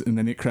 Yeah. And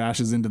then it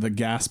crashes into the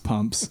gas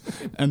pumps.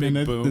 And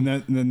then boom.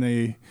 and then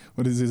they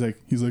what is he like?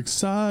 He's like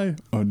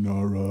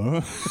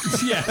sayonara.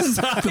 Yes.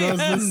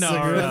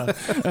 Sayonara.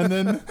 And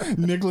then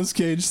Nicolas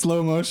Cage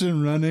slow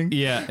motion running.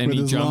 Yeah, and with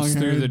he his jumps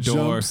long through hair, the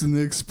door. jumps in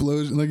the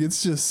explosion. Like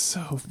it's just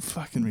so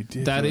fucking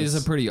ridiculous. That is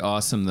a pretty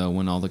awesome though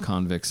when all the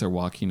convicts are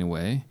walking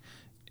away,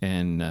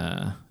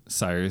 and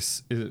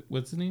Cyrus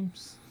what's his name?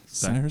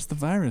 Cyrus the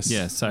Virus.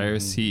 Yeah,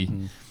 Cyrus.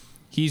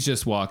 He's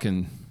just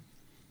walking.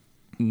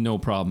 No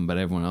problem, but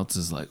everyone else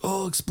is like,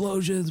 "Oh,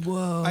 explosions!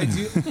 Whoa!" I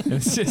do.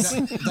 It's just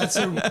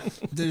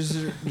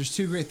There's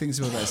two great things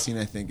about that scene.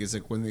 I think is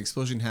like when the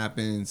explosion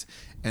happens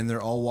and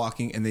they're all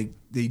walking and they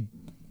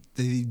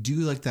do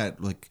like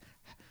that like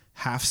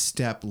half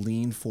step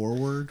lean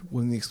forward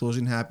when the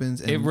explosion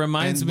happens. And, it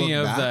reminds and me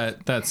look of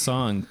back. that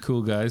song,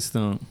 "Cool Guys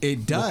Don't."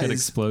 It does look at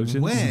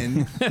explosions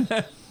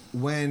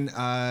when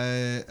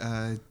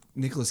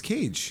Nicolas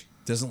Cage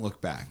doesn't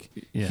look back.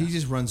 Yeah. He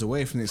just runs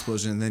away from the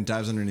explosion and then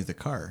dives underneath a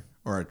car.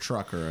 Or a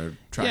truck or a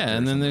tractor. Yeah,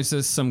 and then there's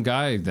just some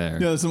guy there.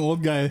 Yeah, some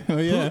old guy. Oh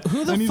yeah.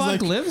 Who the and he's fuck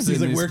like, lives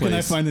He's in like, this where can I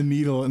place? find a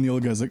needle? And the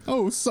old guy's like,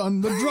 oh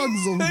son, the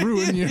drugs will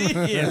ruin you.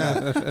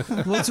 Yeah.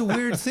 Well, it's a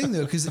weird thing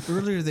though, because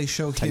earlier they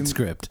show him.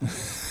 Script.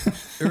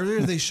 Earlier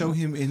they show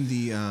him in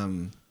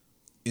the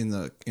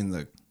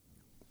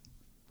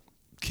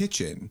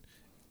kitchen,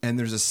 and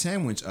there's a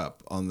sandwich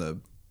up on the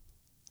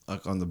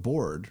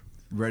board,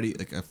 ready,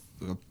 like a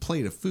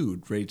plate of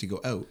food ready to go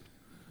out.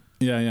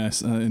 Yeah,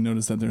 yes. I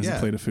noticed that there's a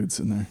plate of food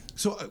sitting there.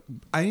 So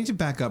I need to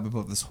back up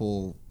about this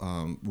whole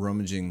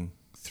rummaging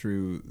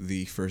through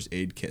the first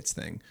aid kits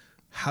thing.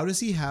 How does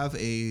he have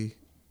a?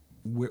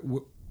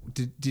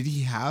 Did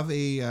he have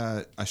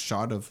a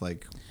shot of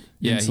like?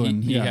 Yeah,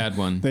 insulin? he had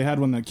one. They had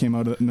one that came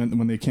out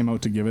when they came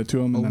out to give it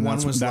to him, and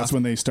then that's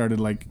when they started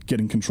like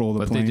getting control of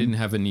the plane. But they didn't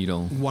have a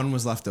needle. One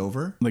was left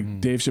over. Like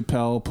Dave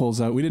Chappelle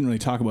pulls out. We didn't really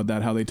talk about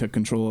that, how they took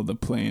control of the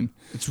plane.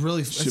 It's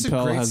really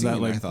Chappelle has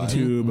that like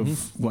tube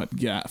of what?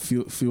 Yeah,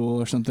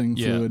 fuel or something.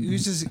 Yeah, fluid.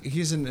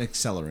 He's an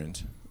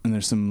accelerant. And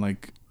there's some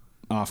like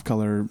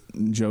off-color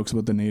jokes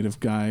about the native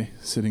guy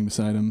sitting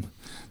beside him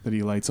that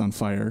he lights on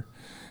fire,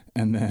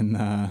 and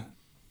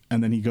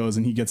then he goes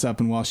and he gets up,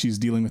 and while she's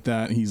dealing with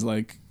that, he's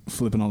like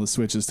flipping all the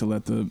switches to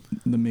let the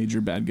major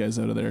bad guys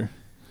out of their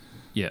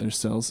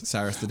cells.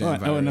 Cyrus the damn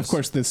virus. And of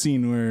course the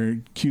scene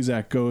where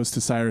Cusack goes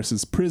to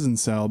Cyrus's prison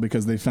cell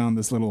because they found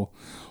this little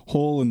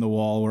hole in the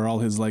wall where all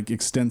his like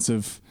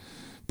extensive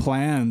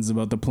plans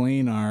about the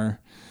plane are.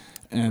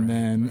 And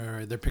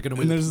then they're picking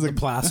away the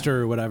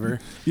plaster or whatever.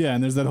 Yeah,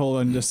 and there's that whole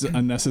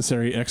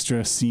unnecessary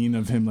extra scene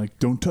of him like,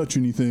 don't touch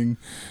anything.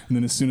 And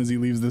then as soon as he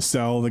leaves the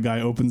cell, the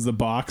guy opens the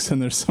box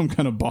and there's some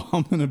kind of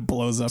bomb and it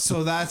blows up.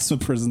 So that's the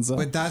prison cell.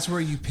 But that's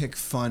where you pick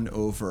fun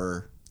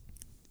over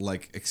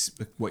like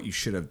what you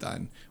should have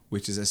done,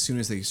 which is as soon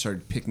as they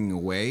started picking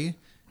away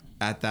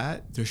at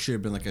that, there should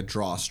have been like a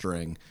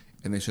drawstring,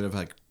 and they should have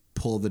like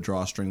pulled the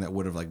drawstring that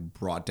would have like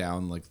brought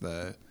down like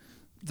the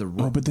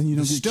but then you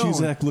don't get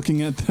Cusack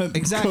looking at that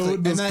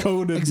code, those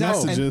coded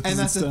messages. And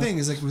that's the thing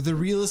is like the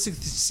realistic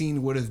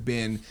scene would have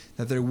been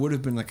that there would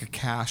have been like a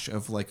cache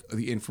of like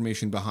the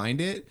information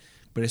behind it,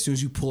 but as soon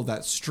as you pulled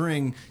that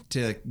string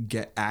to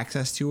get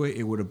access to it,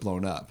 it would have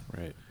blown up.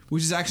 Right.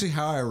 Which is actually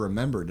how I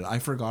remembered it. I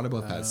forgot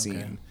about that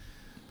scene.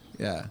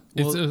 Yeah.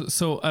 Well,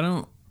 so I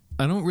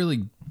don't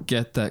really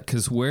get that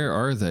because where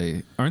are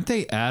they? Aren't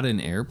they at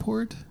an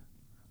airport?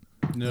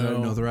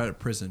 No, they're at a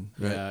prison.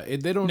 Right? Yeah,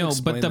 they don't. No,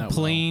 but the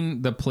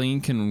that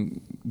plane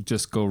can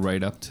just go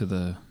right up to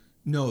the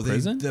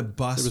prison. The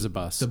bus. There was a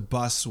bus. The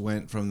bus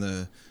went from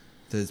the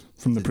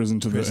prison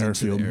to the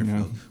airfield.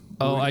 Yeah.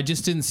 Oh, I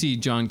just didn't see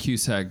John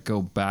Cusack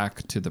go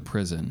back to the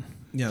prison.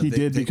 Yeah, he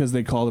did because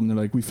they called him. They're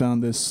like, we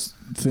found this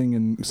thing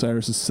in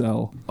Cyrus's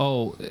cell.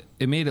 Oh,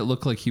 it made it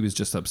look like he was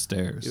just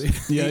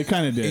upstairs. Yeah, it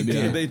kind of did.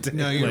 Yeah. They did.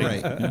 No, you're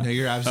right. No,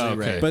 you're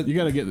absolutely right. But you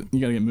gotta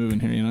get moving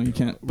here. You know, you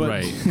can't. But,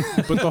 right.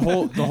 But the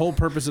whole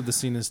purpose of the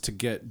scene is to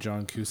get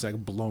John Cusack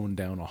blown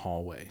down a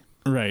hallway.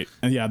 Right.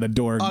 And yeah, the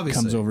door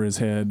Obviously. comes over his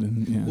head.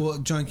 And, yeah. Well,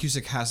 John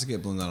Cusack has to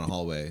get blown down a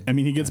hallway. I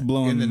mean, he gets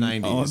blown in the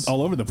 90s.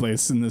 all over the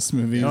place in this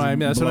movie. No, I mean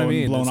that's what I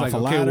mean. Blown It's off like, a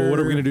okay, ladder. well, what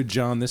are we gonna do,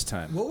 John, this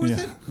time? What were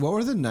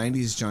the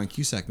 90s John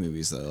Cusack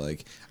movies though?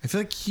 Like, I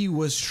feel like he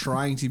was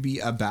trying to be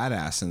a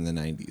badass in the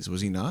 90s.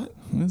 Was he not?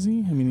 Was he?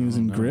 I mean, he was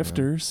in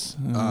Grifters.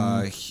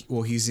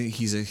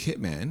 He's a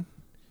hitman.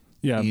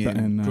 Yeah,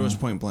 and Grosse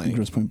Point Blank.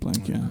 Grosse Point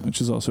Blank, yeah, which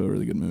is also a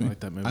really good movie. I like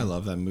that movie. I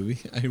love that movie.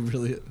 I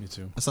really. Me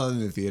too. I saw it in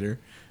the theater.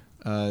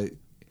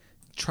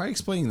 Try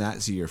explaining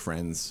that to your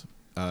friends.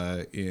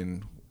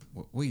 In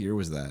what year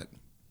was that?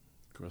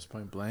 Grosse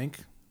Point Blank.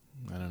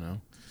 I don't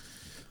know.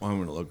 I'm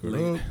gonna look it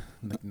up.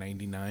 Like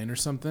 99 or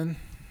something.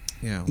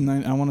 Yeah.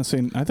 I want to say.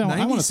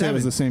 I want to say it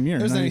was the same year.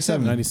 It was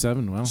 97.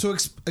 97. Wow.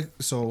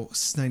 So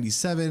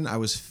 97. I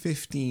was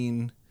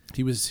 15.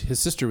 His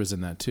sister was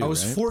in that too. I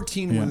was right?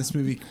 14 when this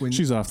movie.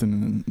 She's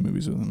often in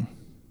movies with him.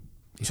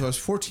 So I was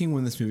 14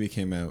 when this movie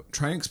came out.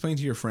 Try and explain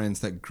to your friends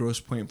that Gross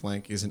Point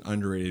Blank is an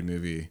underrated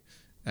movie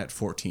at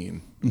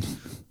 14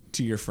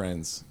 to your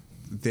friends.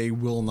 They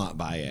will not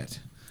buy it.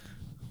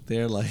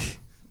 They're like,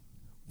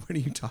 what are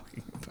you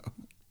talking about?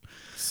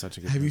 Such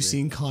a good Have movie. you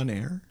seen Con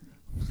Air?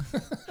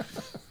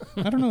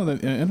 I don't know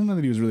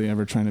that he was really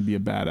ever trying to be a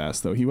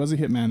badass though. He was a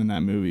hitman in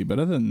that movie, but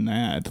other than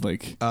that,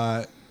 like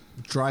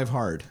Drive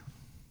Hard.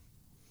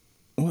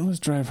 What was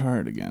Drive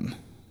Hard again?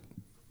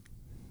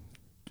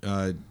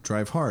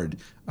 Drive Hard.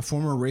 A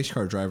former race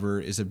car driver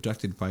is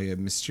abducted by a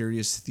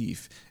mysterious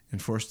thief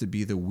and forced to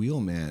be the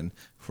wheelman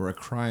for a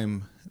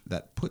crime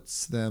that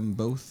puts them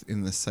both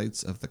in the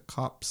sights of the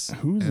cops.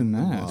 Who's in the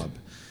that? mob.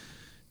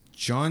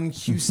 John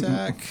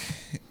Cusack,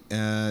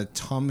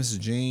 Thomas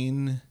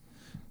Jane,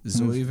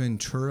 Zoe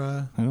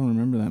Ventura. I don't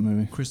remember that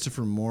movie.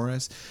 Christopher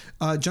Morris.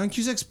 John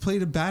Cusack's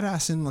played a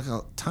badass in like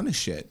a ton of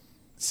shit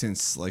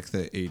since like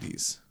the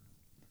 80s.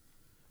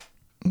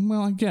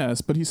 Well, I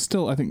guess, but he's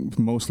still, I think,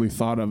 mostly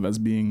thought of as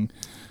being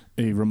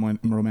a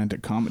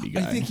romantic comedy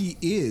guy. I think he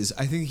is.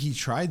 I think he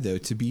tried though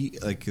to be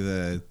like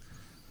I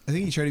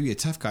think he tried to be a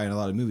tough guy in a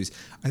lot of movies.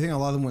 I think a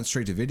lot of them went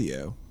straight to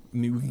video. I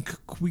mean,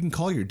 we can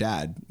call your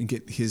dad and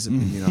get his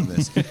opinion on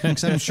this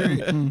because I'm sure.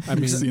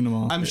 Seen them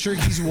all. I'm sure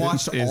he's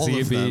watched all Is he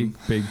of a them.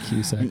 big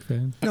Cusack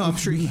fan? No, I'm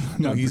sure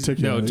Not he's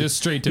particularly. No, just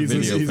straight to He's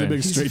video a fan.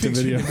 big straight to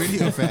video.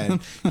 video fan.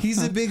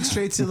 He's a big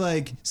straight to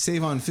like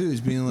Save on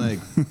Foods, being like,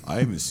 I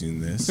haven't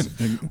seen this.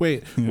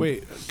 Wait.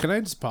 Can I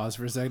just pause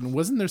for a second?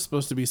 Wasn't there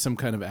supposed to be some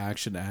kind of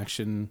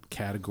action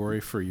category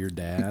for your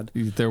dad?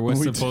 There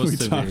was supposed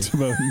to we talked be.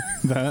 about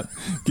that,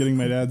 getting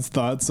my dad's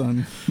thoughts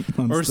on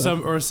Or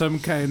stuff. some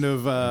kind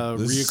of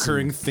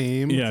reoccurring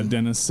theme. Yeah,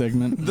 Dennis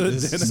segment.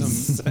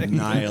 Some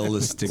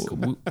nihilistic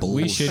bullshit.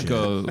 We should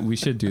go. We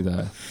should do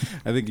that.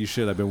 I think you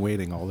should. I've been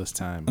waiting all this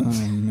time. Oh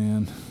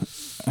man.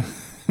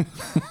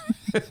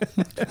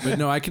 But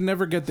no, I can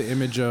never get the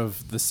image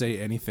of the Say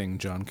Anything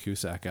John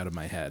Cusack out of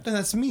my head. And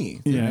that's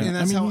me. Yeah, and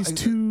that's I mean, how he's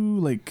too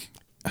like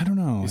I don't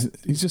know.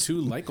 He's just too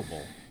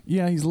likable.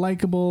 Yeah, he's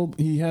likable.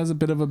 He has a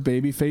bit of a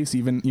baby face.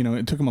 Even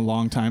it took him a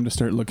long time to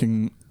start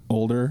looking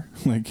older.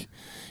 Like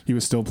he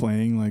was still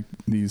playing like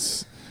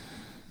these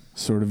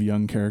sort of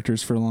young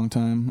characters for a long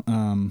time.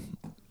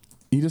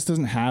 He just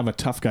doesn't have a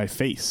tough guy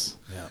face.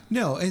 Yeah.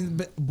 No,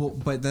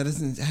 but that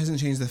hasn't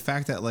changed the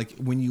fact that like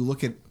when you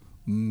look at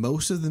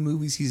most of the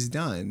movies he's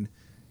done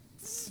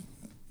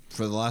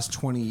for the last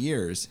 20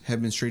 years have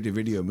been straight to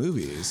video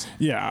movies.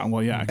 Yeah,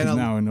 well, yeah, because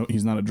now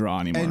he's not a draw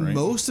anymore. And right?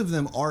 most of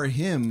them are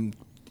him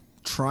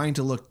trying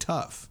to look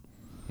tough.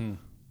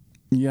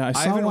 Yeah, I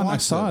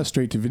saw them. a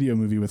straight to video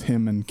movie with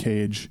him and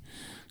Cage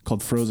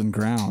called Frozen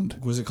Ground.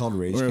 Was it called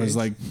Rage Where Cage? it was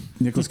like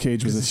Nicolas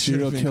Cage was a It should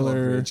have serial been called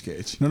killer. Rage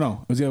Cage. No,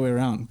 it was the other way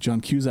around.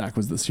 John Cusack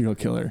was the serial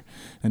killer,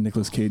 and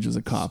Nicolas Cage was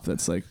a cop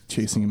that's like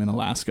chasing him in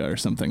Alaska or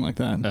something like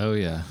that. Oh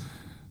yeah.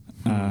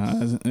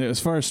 As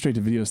far as straight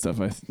to video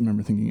stuff, I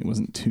remember thinking it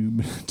wasn't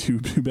too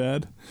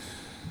bad.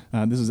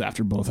 This is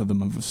after both of them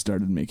have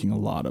started making a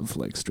lot of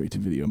like straight to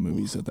video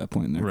movies at that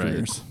point in their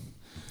careers.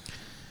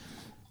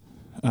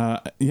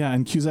 Yeah,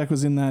 and Cusack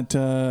was in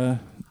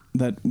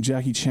that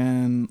Jackie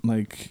Chan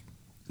like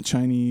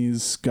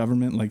Chinese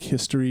government like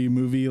history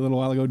movie a little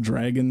while ago,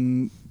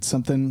 Dragon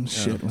something.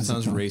 Shit, what's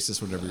sounds it called?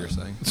 racist. Whatever you're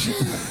saying.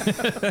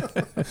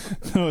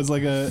 No, it's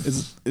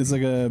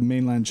like a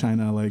mainland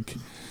China like.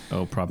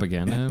 Oh,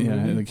 propaganda. Yeah,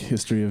 movie? like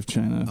history of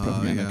China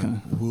propaganda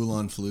kind of.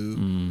 Wuhan flu,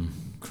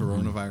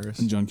 coronavirus.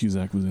 And John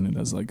Cusack was in it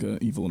as like a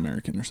evil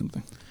American or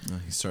something.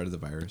 He started the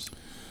virus.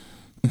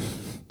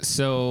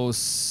 So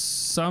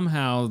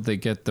somehow they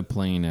get the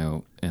plane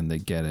out and they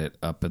get it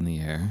up in the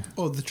air.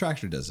 Oh, the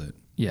tractor does it.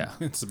 Yeah.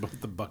 It's about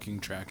the bucking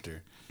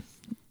tractor.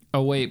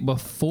 Oh wait,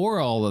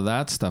 before all of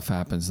that stuff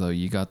happens though,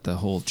 you got the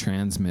whole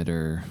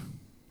transmitter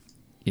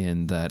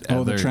in that.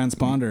 Oh, the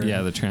transponder.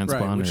 Yeah, the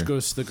transponder, Right, which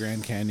goes to the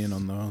Grand Canyon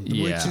on the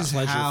Yeah. Which is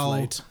pleasure how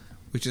flight.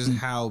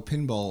 how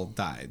Pinball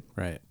died.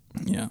 Right.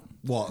 Yeah.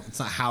 Well, it's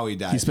not how he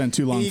died. He spent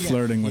too long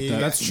flirting with that.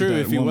 That's true.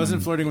 that If he woman.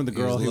 wasn't flirting with the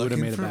girl, was he would have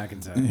looking made it for- back in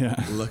time. Yeah.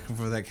 looking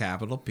for that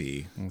capital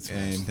P. And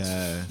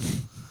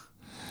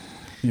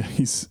Yeah,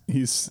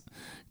 he's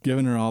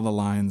giving her all the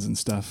lines and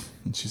stuff,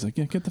 and she's like,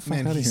 "Yeah, get the fuck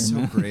man, out of here, he's so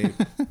man." great.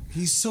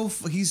 He's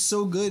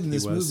so good in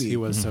this movie. He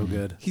was so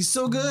good. He's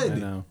so good. I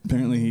know.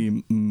 Apparently,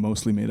 he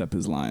mostly made up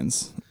his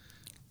lines.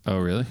 Oh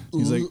really?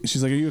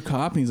 She's like, "Are you a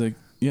cop?" And he's like,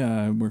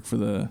 "Yeah, I work for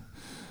the."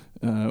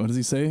 What does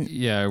he say?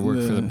 Yeah, I work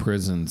for the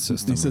prison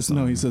system. He says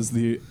no. He says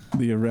the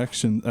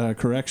erection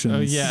corrections. Oh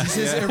yeah.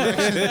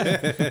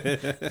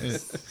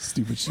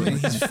 Stupid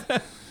shit.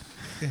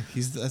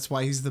 That's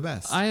why he's the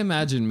best. I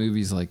imagine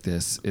movies like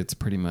this, it's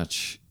pretty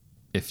much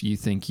if you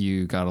think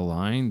you got a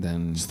line,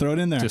 then Just throw it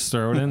in there. Just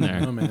throw it in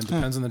there. Oh man, it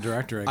depends on the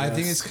director. I I guess.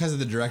 think it's because of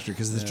the director,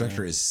 because the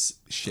director is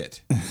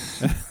shit.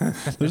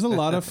 There's a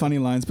lot of funny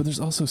lines, but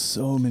there's also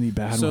so many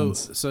bad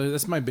ones. So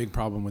that's my big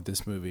problem with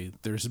this movie.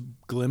 There's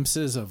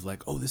glimpses of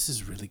like, oh, this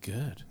is really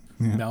good.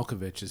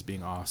 Malkovich is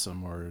being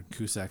awesome, or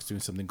Cusack's doing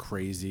something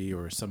crazy,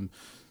 or some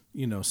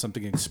you know,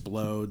 something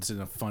explodes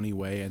in a funny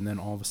way, and then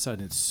all of a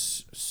sudden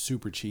it's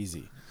super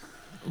cheesy.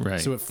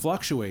 Right. So it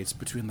fluctuates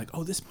between like,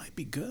 oh, this might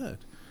be good,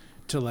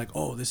 to like,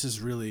 oh, this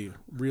is really,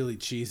 really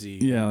cheesy.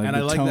 Yeah, like and the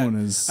I like tone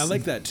that. is. I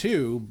like that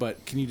too,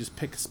 but can you just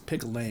pick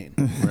a lane?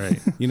 Right.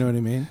 You know what I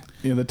mean?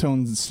 Yeah, the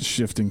tone's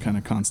shifting kind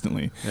of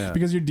constantly. Yeah.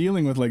 Because you're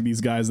dealing with like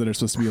these guys that are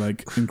supposed to be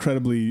like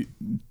incredibly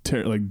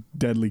like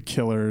deadly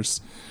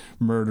killers,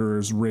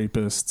 murderers,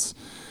 rapists,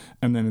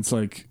 and then it's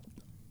like,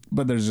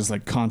 but there's just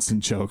like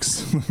constant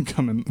jokes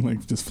coming,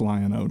 like just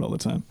flying out all the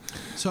time.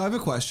 So I have a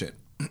question.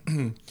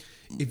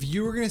 If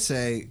you were going to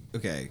say,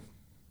 okay,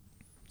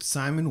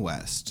 Simon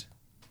West,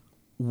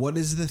 what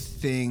is the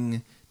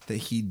thing that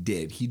he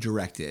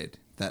directed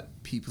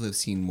that people have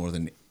seen more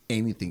than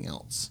anything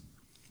else?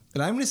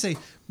 And I'm going to say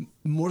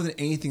more than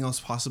anything else,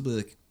 possibly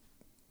like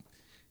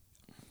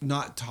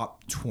not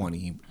top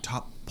 20,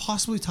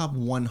 possibly top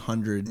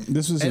 100.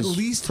 This was at his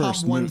least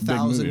first top 1,000.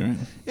 big movie,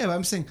 right? Yeah, but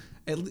I'm saying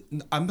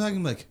I'm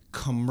talking like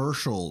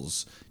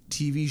commercials,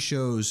 TV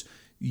shows,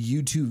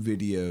 YouTube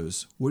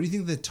videos. What do you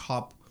think the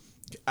top?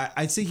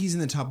 I'd say he's in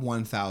the top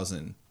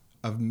 1,000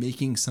 of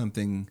making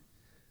something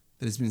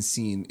that has been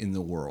seen in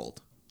the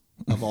world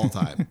of all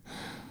time.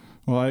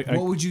 Well,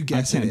 what would you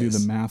guess? I can't it do is?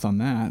 the math on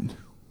that,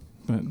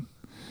 but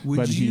Would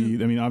I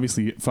mean,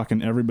 obviously,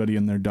 fucking everybody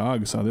and their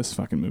dog saw this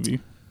fucking movie.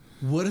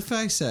 What if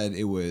I said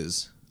it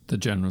was The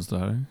General's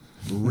Daughter?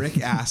 Rick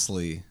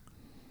Astley?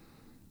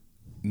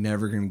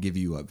 Never Gonna Give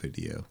You Up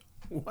video.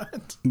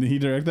 What? Did he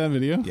direct that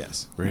video?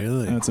 Yes.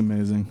 Really? That's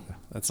amazing.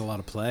 That's a lot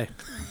of play.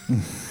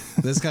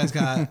 This guy's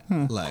got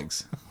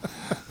legs.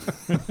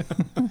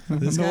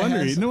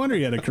 No wonder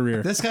he had a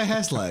career. This guy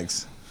has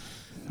legs.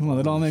 Well,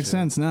 it all makes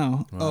sense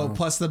now. Oh,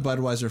 plus the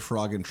Budweiser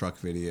Frog and Truck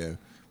video,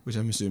 which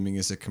I'm assuming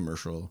is a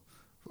commercial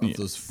of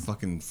those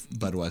fucking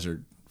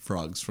Budweiser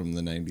frogs from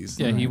the 90s.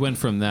 Yeah, he went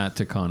from that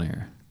to Con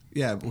Air.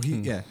 Yeah, well,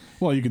 yeah.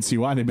 Well, you could see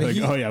why they'd be But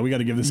like, "Oh yeah, we got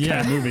to give this guy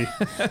a movie."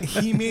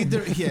 He made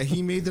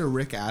their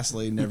Rick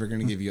Astley Never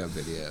Gonna Give You Up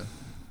video.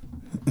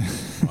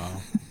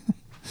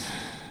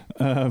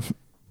 Wow.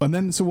 And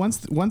then, so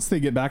once they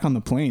get back on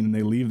the plane and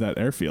they leave that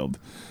airfield,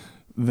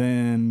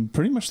 then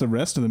pretty much the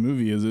rest of the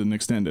movie is an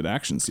extended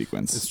action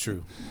sequence. It's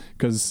true.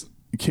 Because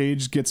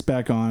Cage gets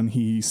back on,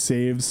 he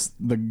saves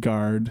the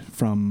guard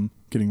from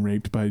getting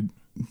raped by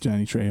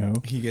Danny Trejo.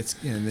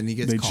 And then he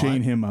gets They caught.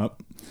 chain him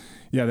up.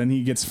 Yeah, then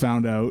he gets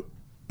found out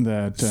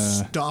that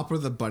Stop or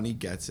the bunny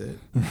gets it.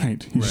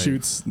 Right. He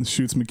shoots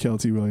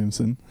McKelty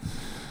Williamson.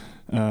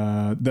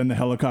 Then the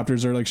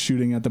helicopters are like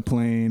shooting at the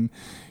plane.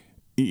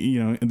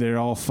 You know, they're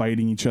all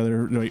fighting each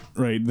other.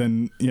 Right.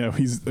 Then, you know,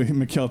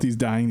 McKelty's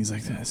dying. He's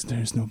like,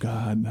 there's no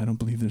God. I don't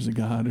believe there's a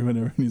God or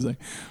whatever. And he's like,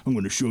 I'm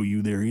going to show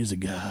you there is a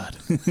God.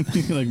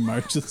 He like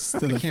marches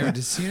to the front.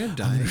 Does Cena I'm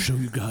die? going to show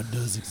you God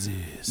does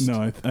exist.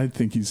 No, I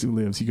think he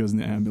lives. He goes in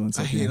the ambulance.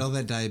 I hate all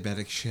that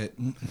diabetic shit.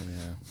 Yeah.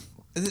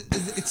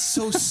 It's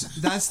so.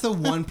 That's the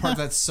one part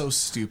that's so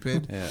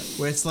stupid. Yeah.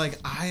 Where it's like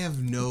I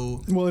have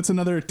no. Well, it's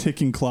another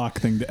ticking clock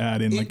thing to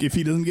add in. Like if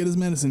he doesn't get his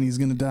medicine, he's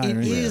gonna die. It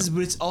right? is,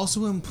 but it's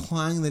also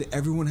implying that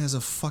everyone has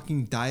a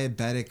fucking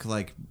diabetic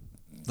like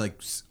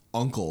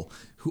uncle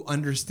who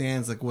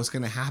understands like what's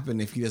gonna happen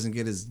if he doesn't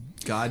get his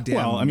goddamn.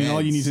 Well, I mean, all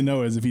you meds. need to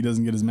know is if he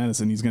doesn't get his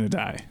medicine, he's gonna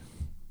die.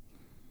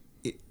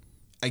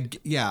 It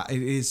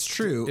is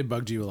true. It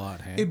bugged you a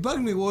lot, hey? It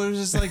bugged me. Well, it was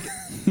just like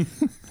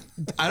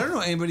I don't know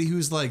anybody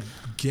who's like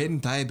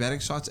getting diabetic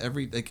shots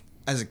every like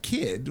as a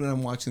kid. When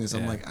I'm watching this,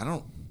 I'm like,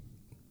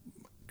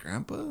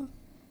 Grandpa,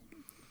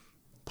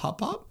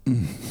 Pop,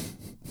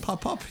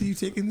 are you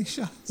taking these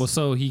shots? Well,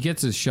 so he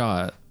gets his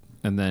shot,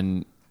 and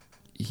then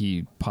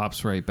he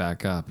pops right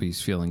back up.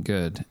 He's feeling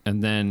good,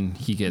 and then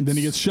he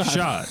gets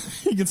shot.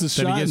 He gets a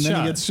shot, and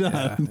then he gets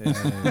shot.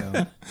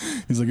 Yeah.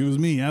 He's like, it was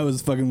me. I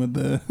was fucking with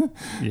the.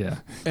 Yeah.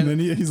 And then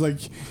he's like,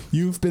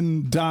 you've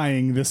been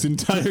dying this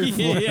entire.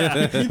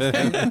 Yeah.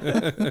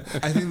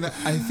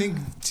 I think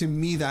to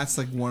me that's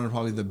like one of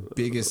probably the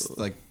biggest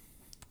like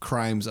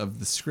crimes of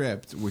the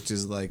script, which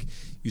is like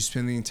you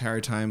spend the entire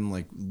time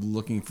like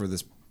looking for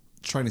this,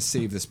 trying to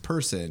save this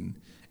person,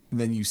 and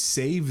then you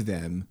save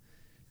them.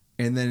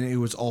 And then it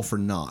was all for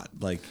naught.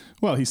 Like,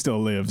 well, he still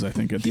lives, I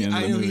think, at the end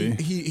of the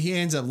movie. He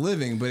ends up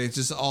living, but it's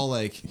just all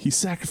like he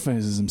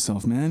sacrifices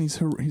himself, man. He's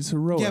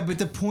heroic. Yeah, but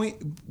the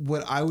point,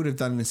 what I would have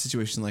done in a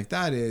situation like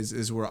that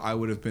is where I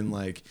would have been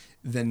like,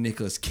 then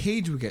Nicolas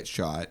Cage would get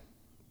shot,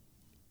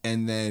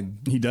 and then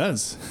he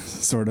does,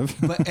 sort of.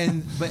 but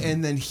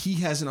then he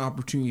has an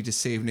opportunity to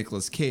save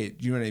Nicolas Cage.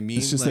 You know what I mean?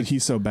 It's just like, that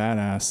he's so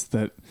badass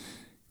that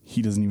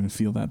he doesn't even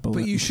feel that bullet.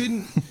 But you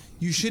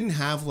shouldn't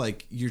have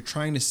like you're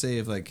trying to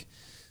save like.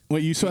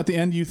 Wait, so at the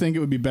end, you think it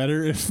would be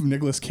better if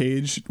Nicolas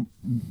Cage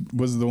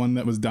was the one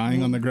that was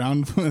dying on the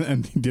ground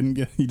and he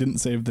didn't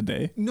save the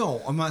day?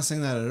 No, I'm not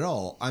saying that at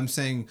all. I'm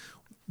saying,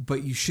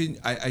 but you shouldn't.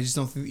 I just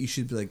don't think that you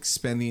should like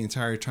spend the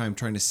entire time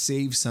trying to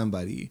save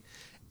somebody,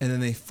 and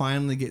then they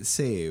finally get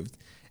saved,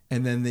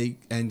 and then they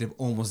end up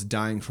almost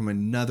dying from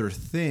another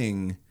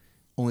thing,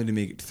 only to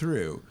make it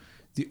through.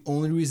 The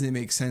only reason it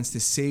makes sense to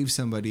save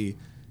somebody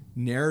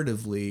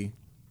narratively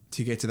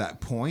to get to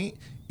that point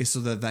is so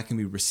that can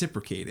be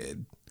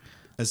reciprocated.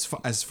 As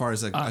far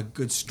as a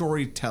good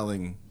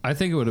storytelling, I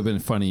think it would have been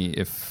funny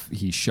if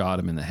he shot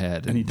him in the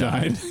head and he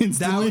died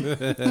instantly.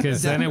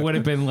 Because then it would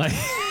have been like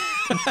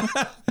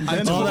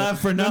all that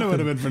for nothing. Then it would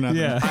have been for nothing.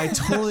 Yeah. I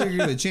totally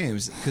agree with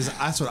James because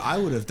that's what I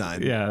would have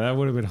done. Yeah, that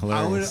would have been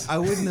hilarious. I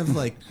wouldn't have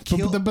like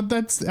killed. But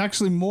that's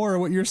actually more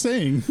what you're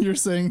saying. You're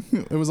saying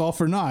it was all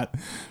for naught.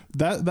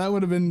 That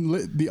would have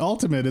been the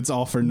ultimate. It's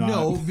all for naught.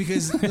 No,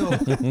 because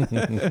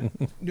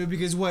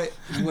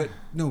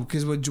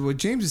what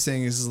James is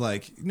saying is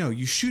like, no,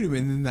 you shoot him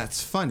and then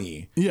that's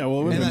funny. Yeah,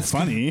 well, it would have been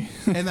funny,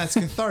 and that's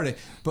cathartic.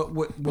 But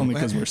what only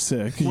because we're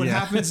sick. What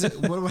happens?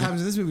 What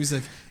happens in this movie is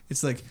like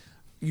it's like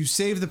you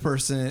save the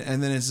person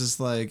and then it's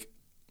just like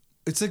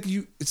it's like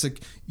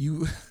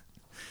you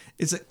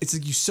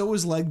sew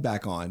his leg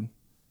back on.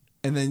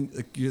 And then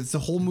the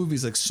whole movie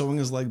is like sewing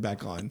his leg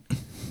back on,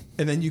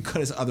 and then you cut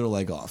his other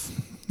leg off.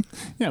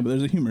 Yeah, but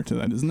there's a humor to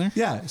that, isn't there?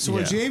 Yeah. So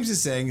what James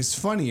is saying is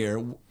funnier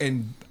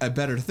and a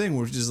better thing,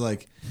 which is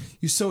like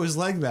you sew his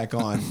leg back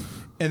on,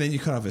 and then you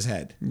cut off his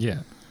head.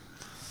 Yeah.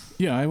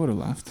 Yeah, I would have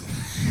laughed.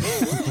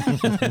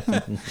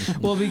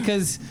 Well,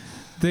 because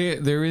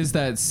there is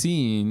that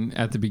scene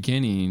at the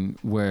beginning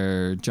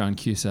where John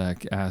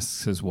Cusack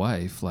asks his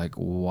wife, like,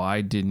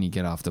 why didn't he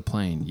get off the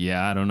plane?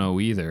 Yeah, I don't know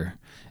either.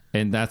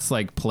 And that's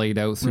like played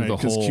out through the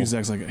whole. Because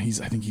Cusack's like, I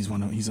think he's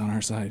on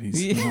our side.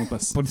 He's gonna help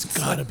us. But it's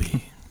gotta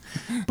be.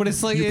 But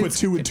it's like you put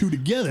two and two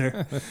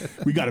together,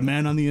 we got a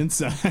man on the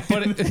inside.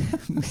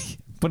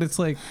 But it's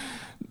like,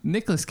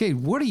 Nicolas Cage,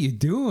 what are you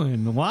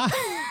doing? Why?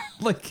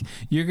 Like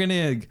you're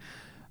gonna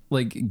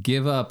like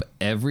give up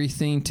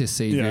everything to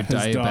save your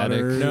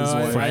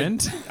diabetic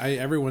friend?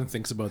 Everyone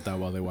thinks about that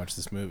while they watch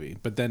this movie,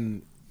 but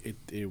then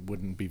it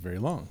wouldn't be very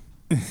long.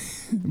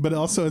 But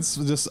also, it's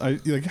just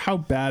like, how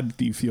bad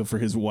do you feel for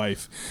his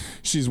wife?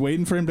 She's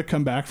waiting for him to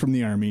come back from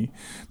the army.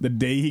 The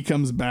day he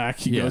comes back,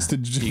 he goes to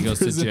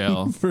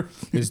jail.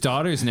 His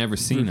daughter's never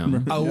seen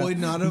him. I would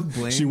not have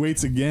blamed. She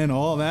waits again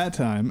all that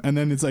time, and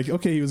then it's like,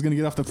 okay, he was going to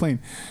get off the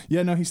plane.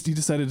 Yeah, no, he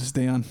decided to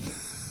stay on.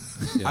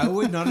 I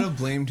would not have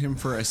blamed him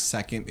for a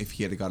second if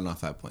he had gotten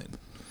off that plane.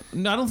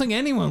 No, I don't think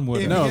anyone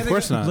would. No, of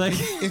course not. Like,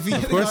 if he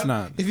had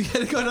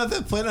gotten off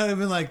that plane, I'd have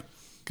been like,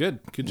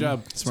 Good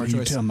job. Smart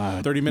choice.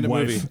 30-minute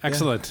movie.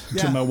 Excellent.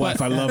 Yeah. Tell my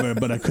wife I love her,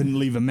 but I couldn't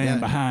leave a man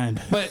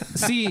behind. But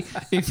see,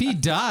 if he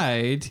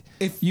died,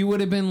 you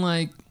would have been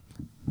like,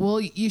 well,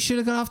 you should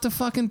have got off the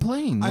fucking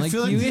plane. I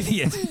feel like you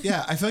idiot.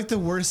 Yeah, I feel like the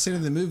worst scene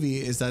in the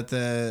movie is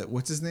that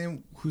what's his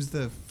name? Who's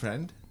the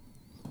friend?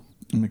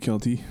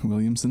 McKelty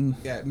Williamson.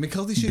 Yeah,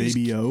 McKelty should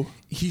Baby O.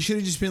 He should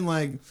have just been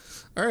like,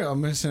 all right,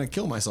 I'm just gonna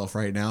kill myself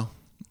right now.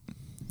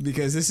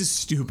 Because this is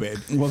stupid.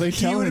 Well, they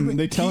tell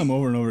him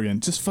over and over again,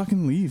 just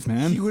fucking leave,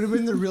 man. He would have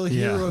been the real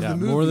hero of the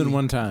movie. More than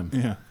one time.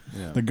 Yeah.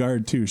 The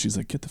guard too. She's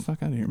like, get the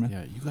fuck out of here, man.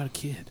 Yeah, you got a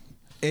kid.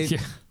 It's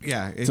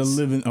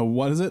a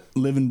what is it?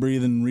 Living,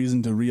 breathing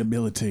reason to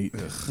rehabilitate.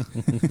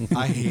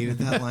 I hated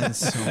that line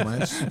so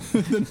much.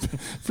 Then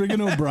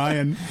friggin'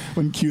 O'Brien,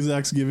 when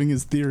Cusack's giving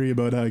his theory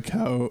about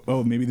how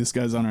maybe this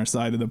guy's on our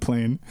side of the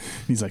plane,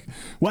 he's like,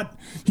 what?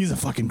 He's a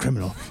fucking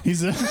criminal.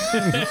 He's like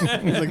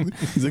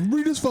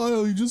read his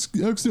file. He just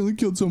accidentally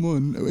killed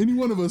someone. Any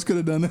one of us could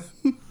have done it.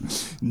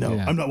 No,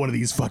 I'm not one of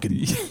these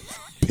fucking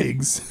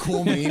pigs.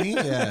 Cool meanie.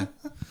 Yeah.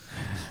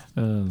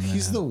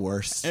 He's the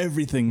worst.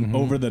 Everything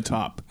over the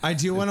top. I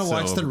do want to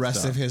watch the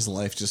rest of his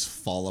life just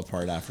fall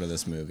apart after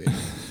this movie.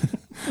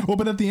 Well,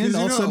 but at the end,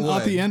 all of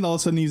a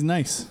sudden, he's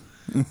nice.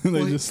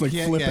 They just like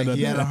flip it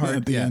he had a heart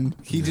at the end.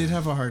 He did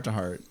have a heart to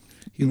heart.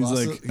 He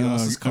lost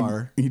his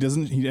car. He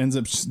ends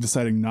up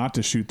deciding not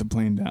to shoot the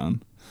plane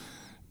down.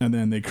 And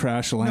then they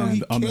crash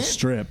land on the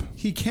strip.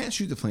 He can't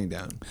shoot the plane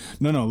down.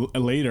 No.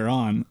 Later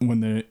on,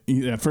 when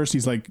at first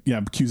he's like,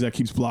 Cusack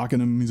keeps blocking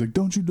him. He's like,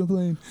 don't shoot the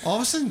plane. All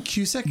of a sudden,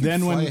 Cusack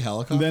can fly a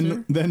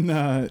helicopter.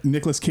 Then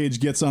Nicolas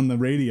Cage gets on the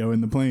radio in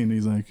the plane. And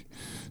he's like,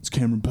 it's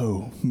Cameron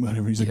Poe.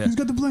 Whatever. He's like, he's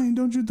got the plane.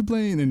 Don't shoot the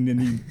plane. And then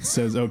he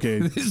says, okay,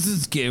 this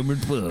is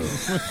Cameron Poe.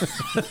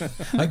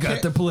 I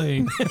got the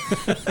plane.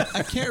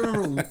 I can't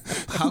remember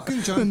how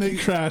can John. And they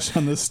crash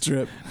on the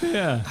strip.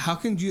 Yeah. How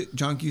can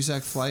John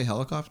Cusack fly a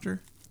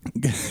helicopter?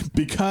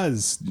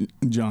 Because,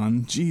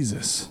 John,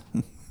 Jesus.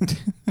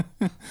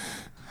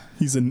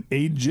 He's an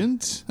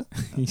agent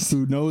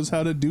who knows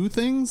how to do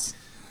things.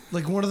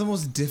 Like one of the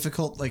most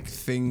difficult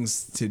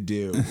things to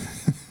do.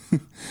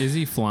 Is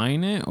he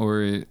flying it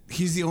or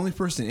he's the only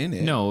person in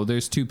it? No,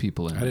 there's two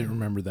people in it. I didn't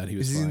remember that he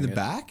was. Is he flying in the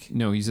back?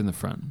 No, he's in the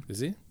front. Is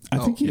he? I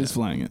think he is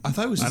flying it. I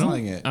thought he was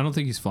flying it. I don't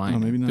think he's flying. Oh,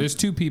 maybe not. There's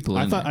two people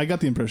in it. I got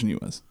the impression he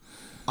was.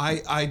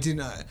 I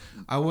didn't.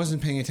 I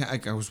wasn't paying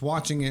attention. I was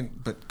watching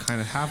it, but kind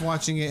of half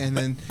watching it, and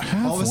then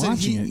all of a sudden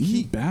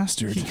he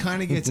bastard. He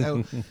kind of gets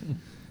out.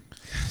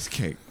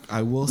 Okay,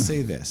 I will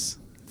say this: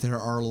 there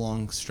are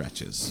long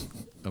stretches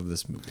of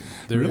this movie.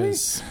 There Really?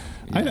 is.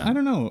 I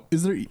don't know.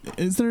 Is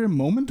there a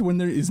moment when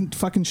there isn't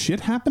fucking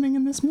shit happening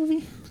in this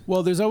movie?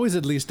 Well, there's always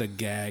at least a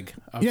gag.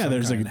 Of Yeah, some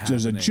there's kind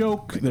there's a happening.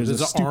 joke, Like, there's a an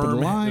stupid arm,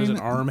 line, there's an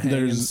arm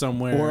hanging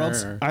somewhere, or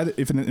else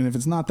if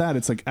it's not that,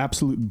 it's like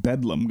absolute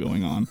bedlam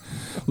going on.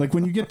 Like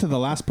when you get to the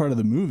last part of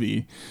the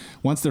movie,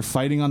 once they're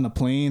fighting on the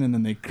plane and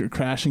then they're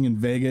crashing in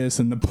Vegas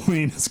and the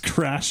plane is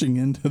crashing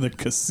into the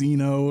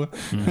casino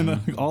and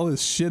all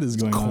this shit is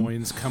going on.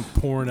 coins come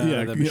pouring out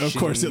of the machine. Of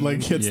course it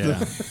like hits the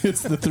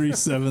hits the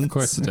 3-7. Of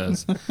course it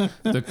does.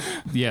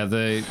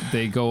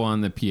 They go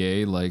on the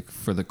PA like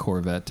for the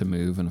Corvette to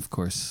move, and of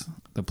course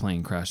the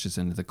plane crashes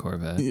into the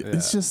Corvette.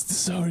 It's just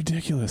so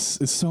ridiculous.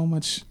 It's so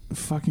much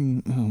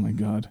fucking. Oh my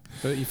god.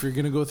 But if you're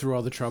gonna go through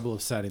all the trouble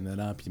of setting that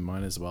up, you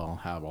might as well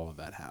have all of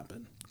that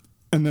happen.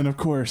 And then of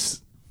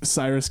course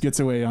Cyrus gets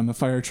away on the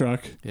fire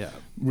truck. Yeah.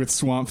 With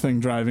Swamp Thing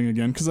driving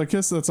again, because I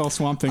guess that's all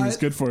Swamp Thing is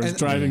good for is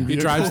driving He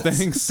vehicles. drives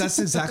things. That's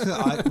exactly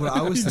what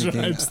I was He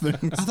thinking. drives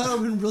things. I thought it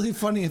would have been really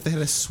funny if they had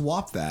to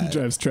swap that. He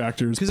drives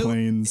tractors, 'Cause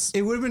planes,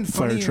 it would have been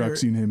fire funnier,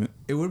 trucks, you name it.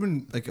 It would have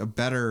been like a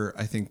better,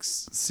 I think,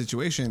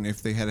 situation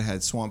if they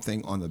had Swamp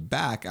Thing on the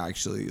back,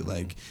 actually,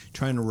 like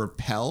trying to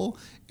repel,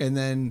 and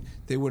then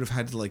they would have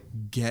had to like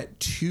get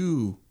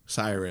to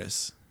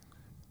Cyrus,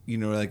 you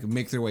know, like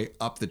make their way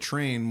up the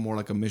train, more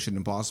like a Mission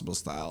Impossible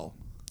style.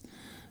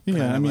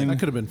 Yeah, I mean that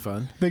could have been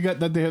fun. They got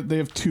that. They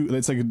have two.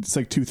 It's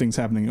like two things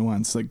happening at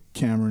once. Like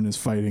Cameron is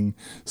fighting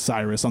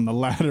Cyrus on the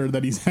ladder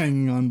that he's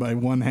hanging on by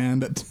one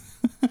hand,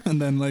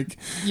 and then like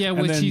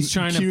which he's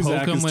trying to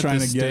poke him with the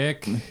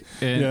stick.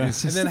 And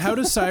then how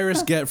does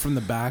Cyrus get from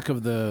the back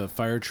of the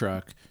fire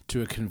truck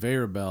to a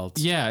conveyor belt?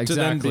 Yeah, to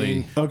then exactly.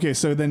 being- Okay,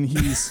 so then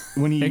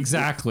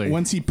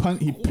once he Where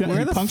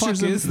the punctures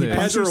fuck him, is he this?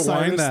 I had to punches rewind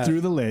Cyrus that.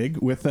 through the leg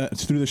with that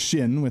through the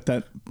shin with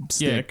that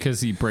stick. Yeah, because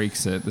he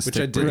breaks it. The Which stick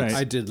I did. breaks.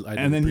 I did.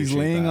 And then he's appreciate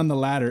laying that. on the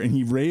ladder and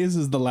he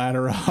raises the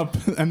ladder up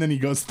and then he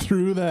goes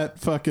through that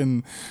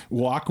fucking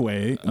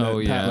walkway.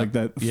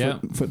 Yeah.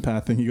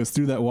 Footpath thing. He goes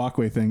through that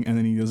walkway thing and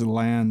then he just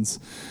lands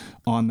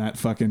on that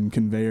fucking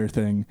conveyor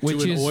thing. to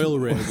an oil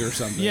rig or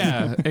something.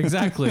 Yeah,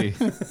 exactly.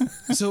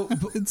 So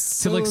It's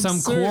to like some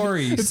absurd.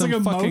 quarry, It's some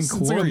like a fucking mouse, it's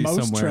like a quarry mouse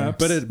somewhere. trap.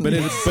 But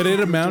it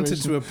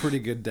amounted to a pretty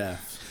good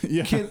death.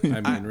 Yeah. I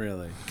mean,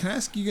 really. Can I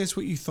ask you guys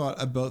what you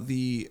thought about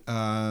the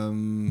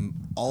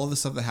all of the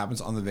stuff that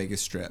happens on the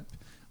Vegas Strip?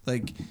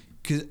 Like,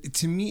 'cause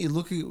to me,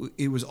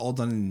 it was all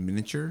done in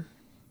miniature.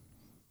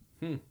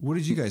 What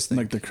did you guys think?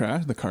 Like the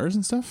cars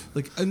and stuff?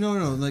 Like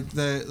no, like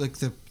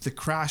the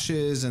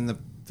crashes and the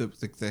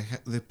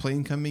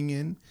plane coming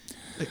in.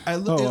 Like,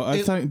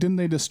 I thought didn't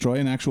they destroy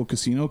an actual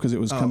casino because it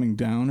was coming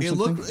down or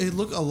something? It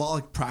looked a lot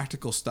like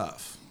practical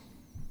stuff.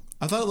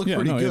 I thought it looked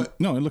pretty good.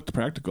 It looked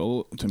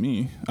practical to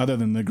me, other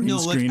than the green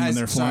like, screen when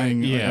they're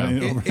flying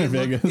over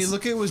Vegas.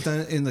 It was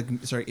done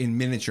in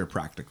miniature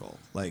practical.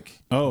 Like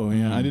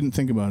I didn't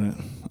think about it.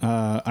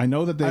 I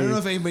know that they. I don't know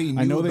if anybody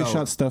I knew know they about-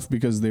 shot stuff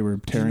because they were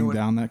tearing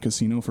down that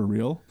casino for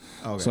real.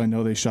 Okay. So I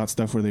know they shot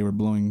stuff where they were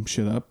blowing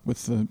shit up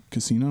with the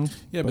casino.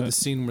 Yeah, but the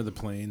scene where the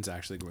plane's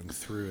actually going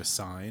through a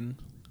sign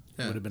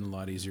would have been a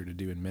lot easier to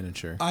do in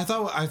miniature. I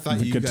thought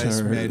the you guys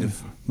guitar, may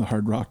have the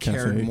Hard Rock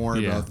cared Cafe. more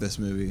about this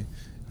movie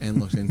and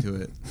looked into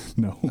it.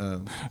 No,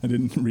 I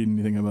didn't read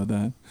anything about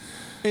that.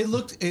 It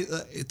looked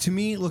to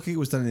me, looking it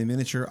was done in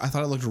miniature. I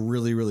thought it looked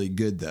really, really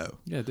good though.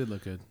 Yeah, it did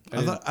look good.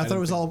 I thought it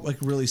was all like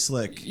really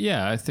slick.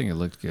 Yeah, I think it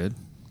looked good.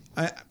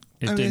 It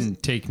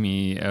didn't take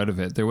me out of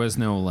it. There was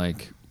no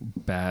like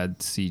bad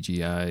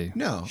CGI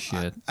No,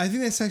 shit. I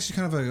think that's actually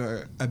kind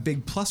of a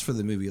big plus for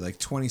the movie. Like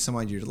 20 some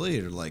odd years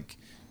later, like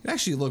it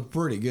actually looked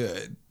pretty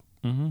good.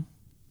 Mm-hmm.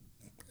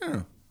 I don't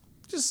know.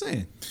 Just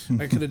saying.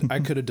 I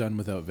could have done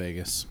without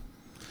Vegas.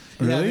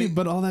 Really?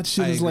 But all that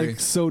shit I is agree. like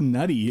so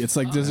nutty. It's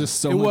like there's just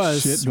so It much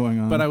was shit going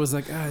on. But I was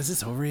like, is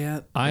this over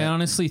yet? I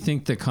honestly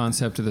think the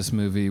concept of this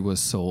movie was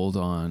sold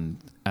on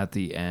at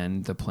the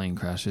end the plane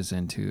crashes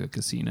into a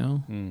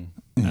casino. And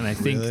I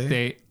think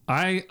Really?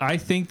 I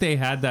think they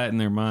had that in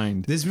their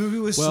mind. This movie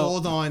was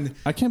sold on.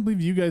 I can't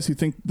believe you guys who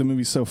think the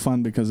movie's so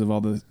fun because of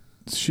all the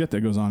shit that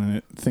goes on in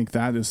it think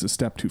that is a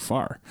step too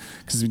far.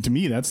 Because to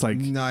me, that's like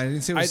No, I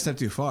didn't say it was a step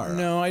too far.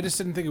 No, I just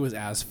didn't think it was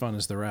as fun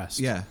as the rest.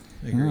 Yeah,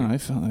 I agree. I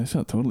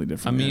felt totally I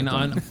different. mean,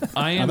 on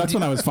IMDb, that's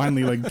when I was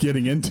finally like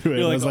getting into it.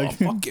 You're I was like,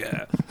 fuck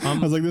yeah. I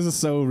was like, this is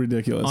so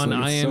ridiculous. on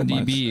Like, it's so much.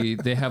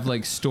 IMDb, they have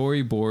like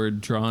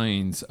storyboard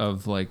drawings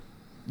of like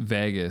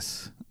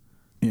Vegas.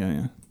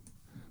 Yeah.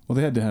 Well,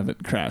 they had to have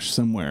it crash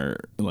somewhere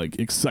like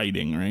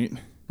exciting, right?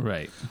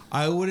 Right.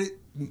 I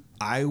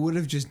would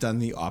have just done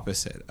the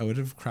opposite. I would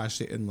have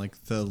crashed it in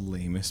like the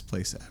lamest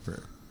place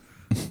ever.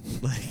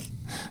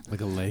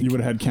 Like a lake. You would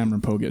have had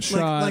Cameron Poe get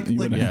shot. You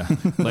would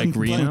have- Like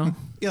Reno.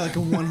 Like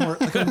a one horse.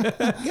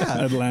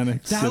 Yeah.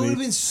 Atlantic That City. would have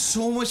been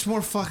so much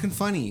more fucking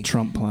funny.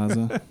 Trump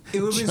Plaza.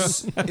 It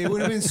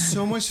would have been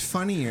so much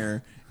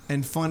funnier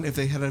and fun if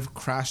they had have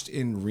crashed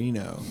in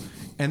Reno,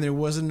 and there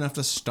wasn't enough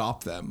to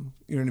stop them.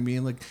 You know what I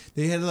mean? Like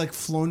they had like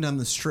flown down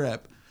the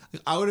strip.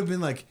 I would have been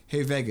like,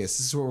 "Hey Vegas,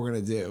 this is what we're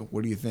gonna do.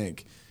 What do you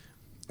think?"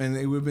 and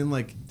it would have been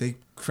like they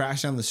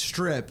crash down the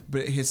strip,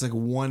 but it hits like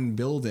one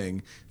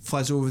building,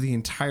 flies over the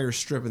entire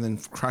strip, and then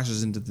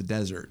crashes into the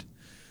desert.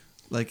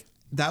 Like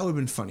that would have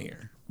been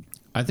funnier.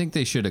 I think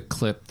they should have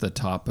clipped the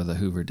top of the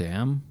Hoover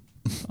Dam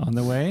on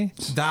the way.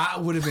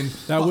 That would have been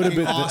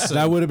awesome.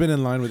 That would have been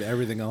in line with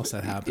everything else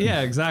that happened.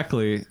 Yeah,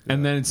 exactly.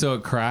 And then so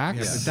it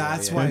cracks. Yeah.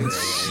 That's why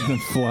the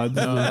flood.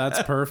 No,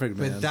 that's perfect,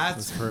 man. But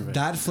that's perfect.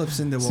 That flips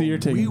into what you're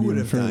taking we it would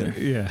have further. done.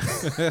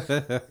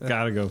 Yeah.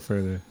 Gotta go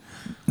further.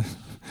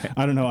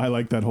 I don't know. I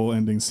like that whole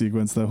ending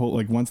sequence. The whole,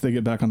 like, once they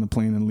get back on the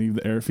plane and leave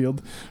the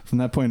airfield, from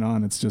that point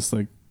on, it's just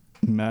like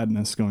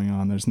madness going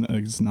on. There's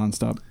it's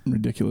nonstop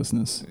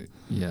ridiculousness.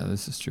 Yeah,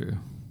 this is true.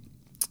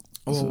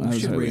 Oh, So I we was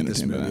should highly rate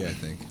this entertained by movie, that. I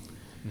think.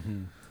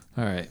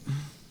 All right.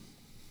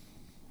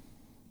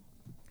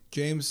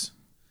 James,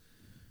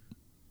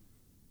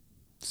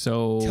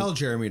 So tell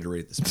Jeremy to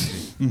rate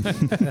this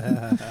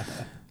movie.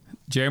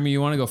 Jeremy,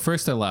 you want to go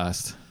first or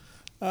last?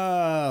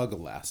 I'll go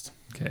last.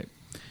 Okay.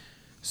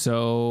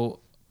 So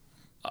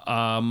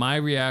my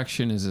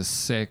reaction is a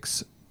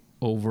 6,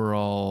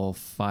 overall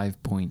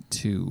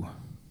 5.2.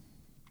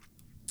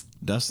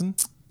 Dustin?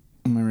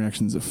 My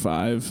reaction is a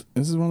 5.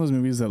 This is one of those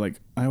movies that,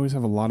 like, I always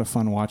have a lot of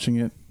fun watching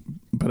it,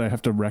 but I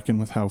have to reckon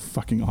with how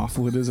fucking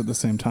awful it is at the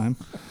same time.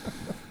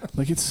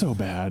 Like, it's so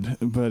bad,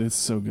 but it's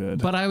so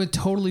good. But I would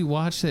totally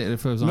watch it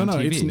if it was on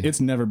TV. It's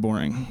never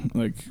boring.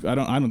 Like, I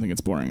don't think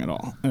it's boring at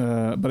all.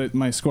 But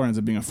my score ends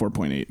up being a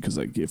 4.8 because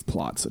I gave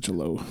Plot such a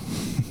low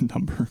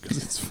number because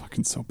it's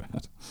fucking so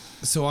bad.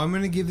 So I'm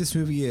going to give this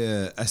movie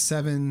a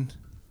 7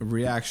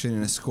 reaction,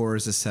 and a score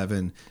is a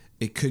 7.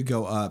 It could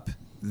go up.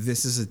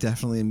 This is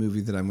definitely a movie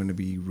that I'm going to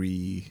be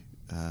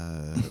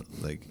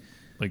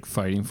like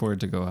fighting for it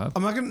to go up.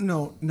 I'm not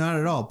gonna not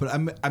at all. But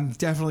I'm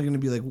definitely gonna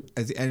be like,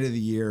 at the end of the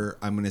year,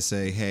 I'm gonna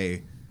say,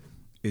 hey,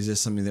 is this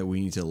something that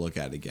we need to look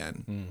at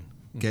again?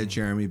 Get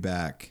Jeremy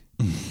back.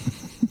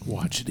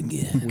 Watch it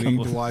again. We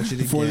need to watch it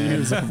Before the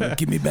year's again. over.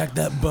 Give me back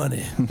that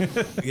bunny.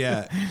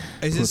 Yeah,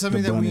 is Put this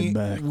something the that bunny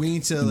back we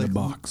need to in the like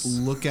box.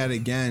 look at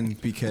again?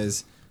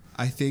 Because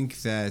I think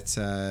that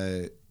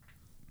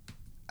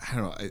I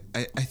don't know.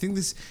 I think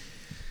this.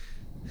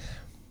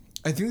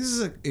 I think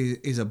this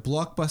is a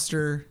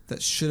blockbuster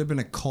that should have been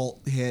a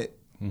cult hit.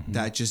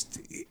 That just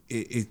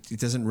it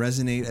doesn't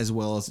resonate as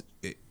well as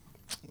it.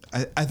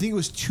 I think it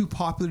was too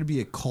popular to be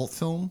a cult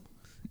film.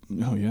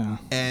 Oh yeah,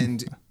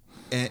 and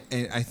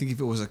I think if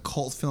it was a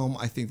cult film,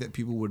 I think that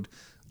people would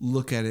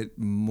look at it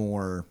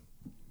more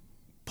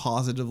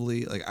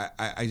positively. Like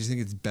I just think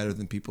it's better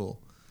than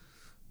people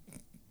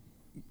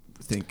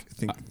think.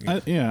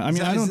 Yeah, I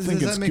mean, I don't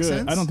think it's good.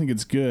 Sense? I don't think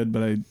it's good,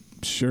 but I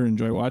sure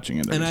enjoy watching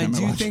it. And I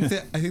do think it.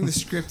 that I think the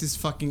script is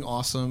fucking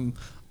awesome.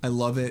 I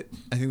love it.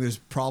 I think there's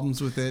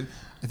problems with it.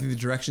 I think the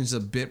direction's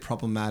a bit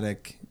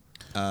problematic.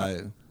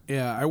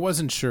 Yeah, I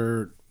wasn't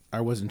sure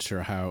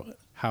how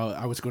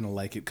I was going to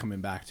like it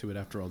coming back to it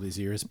after all these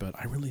years, but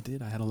I really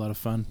did. I had a lot of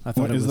fun. I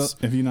thought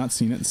have you not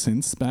seen it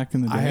since back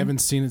in the day? I haven't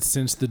seen it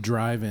since the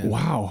drive-in.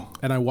 Wow.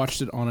 And I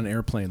watched it on an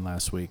airplane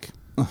last week.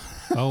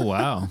 Oh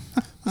wow.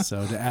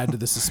 So to add to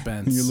the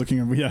suspense. You're looking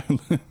at, yeah,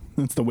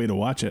 that's the way to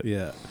watch it.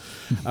 Yeah.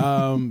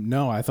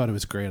 No, I thought it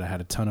was great. I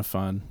had a ton of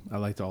fun. I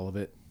liked all of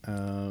it.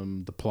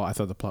 The plot, I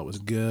thought the plot was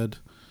good.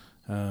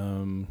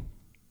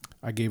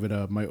 I gave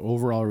it my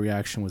overall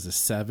reaction was a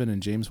 7.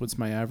 And James, what's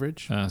my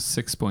average?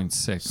 6.6.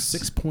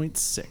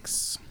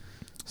 6.6.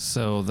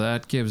 So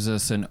that gives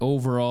us an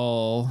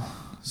overall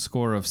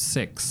score of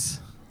 6.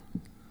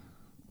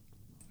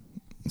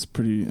 It's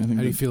pretty. I think.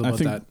 How do you feel about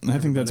that? I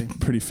think that's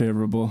pretty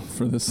favorable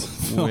for this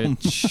film.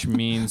 Which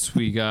means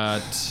we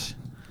got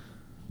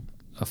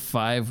a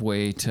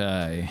 5-way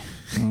tie.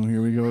 Oh, here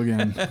we go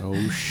again.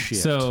 Oh shit.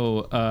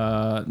 So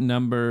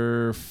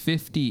number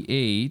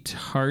 58,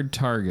 Hard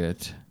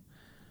Target.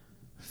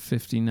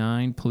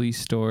 59,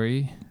 Police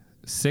Story.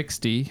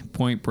 60,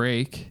 Point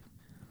Break.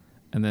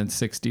 And then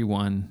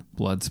 61,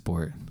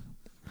 Bloodsport.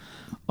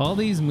 All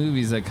these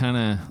movies that kind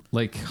of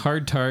like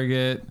Hard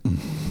Target,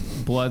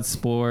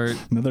 Bloodsport.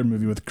 Another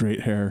movie with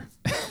great hair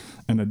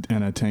and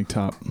a tank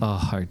top. Oh,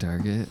 Hard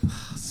Target.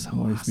 So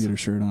wife beater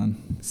shirt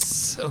on.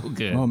 So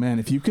good. Oh man,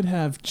 if you could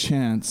have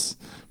Chance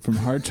from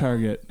Hard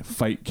Target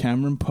fight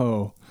Cameron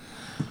Poe.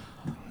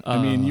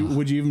 I mean,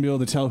 would you even be able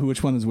to tell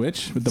which one is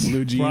which with the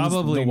blue jeans,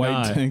 Probably the white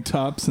not. tank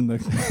tops, and the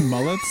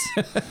mullets?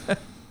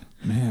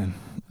 Man,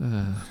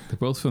 they're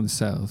both from the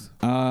South.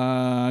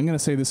 I'm gonna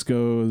say this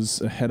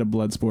goes ahead of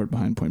Bloodsport,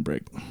 behind Point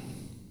Break.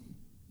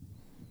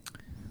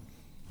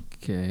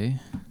 Okay.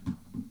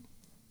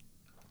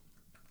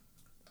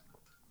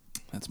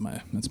 That's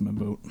my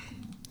vote.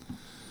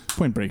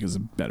 Point Break is a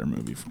better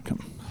movie.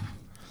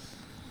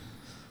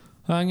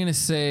 I'm going to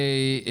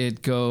say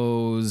it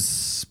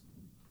goes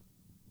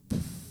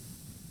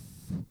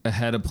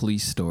ahead of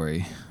Police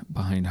Story,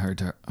 behind Hard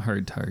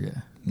Target.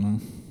 No.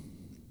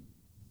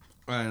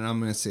 All right, and I'm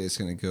going to say it's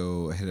going to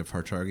go ahead of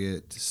Hard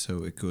Target,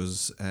 so it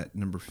goes at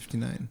number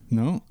 59.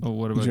 No. Oh,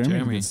 what about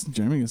Jeremy?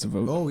 Jeremy gets a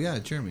vote. Oh, yeah,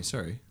 Jeremy,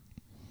 sorry.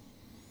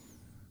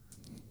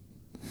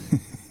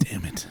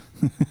 Damn it.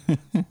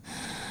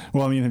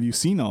 Well, I mean, have you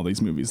seen all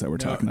these movies that we're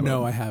talking about?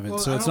 No, I haven't. Well,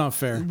 so it's not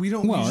fair. We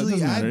don't Well, it usually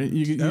doesn't add. matter.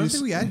 You I don't just-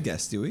 think we add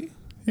guests, do we?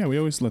 Yeah, we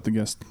always let the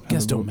guest. have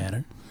Guests a don't vote.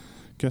 matter.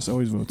 Guest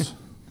always votes.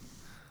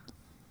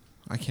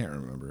 I can't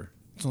remember.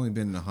 It's only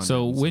been 100.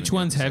 So which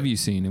ones have you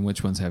seen and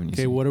which ones haven't you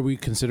Okay, seen? what are we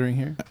considering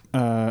here?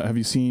 Have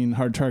you seen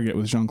Hard Target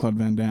with Jean-Claude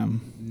Van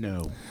Damme?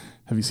 No.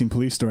 Have you seen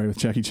Police Story with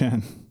Jackie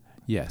Chan?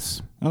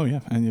 Yes, Oh yeah,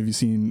 and have you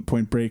seen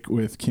Point Break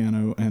with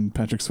Keanu and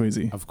Patrick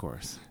Swayze? of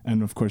course.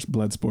 And of course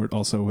Bloodsport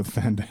also with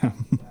Van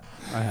Damme.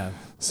 I have.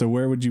 So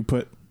where would you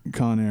put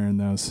Con Air in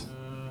those?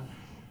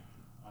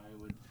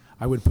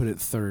 I would put it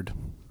third.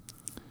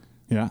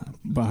 Yeah,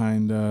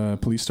 behind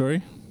Police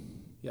Story?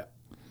 Yeah.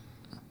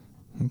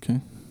 Okay.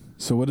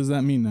 So what does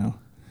that mean now?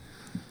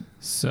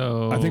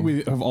 So I think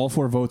we have all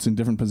 4 votes in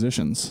different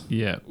positions.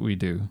 Yeah, we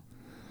do.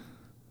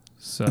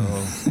 So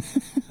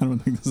I don't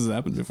think this has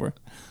happened before.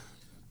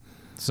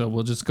 so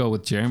we'll just go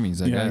with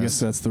Jeremy's, I Yeah, guess. I guess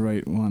that's the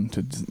right one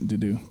to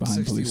do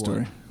behind 61. Police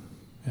Story.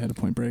 Ahead of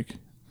Point Break.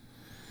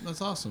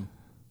 That's awesome.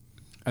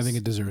 I think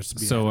it deserves to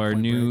be. So ahead of our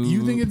Point new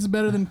You think it's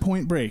better than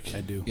Point Break? Break.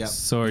 I do. Yep.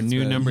 So our It's new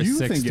better. number You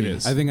 60. think it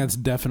is? I think that's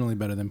definitely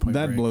better than Point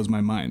That Break. blows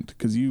my mind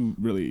because you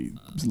really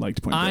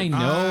liked Point Break. I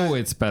know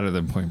it's better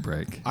than Point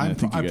Break. I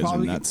think you guys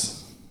probably are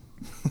nuts.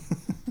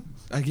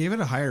 I gave it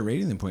a higher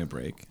rating than Point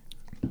Break.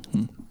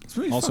 It's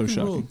really Also fucking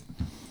shocking.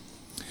 cool.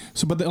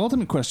 So, but the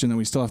ultimate question that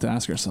we still have to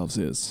ask ourselves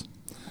is,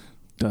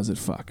 does it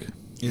fuck?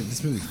 Yeah,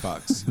 this movie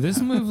fucks. This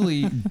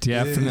movie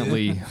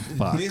definitely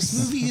fucks. This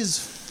movie is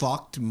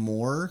fucked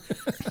more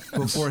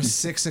before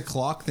 6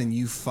 o'clock than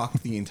you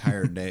fucked the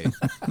entire day.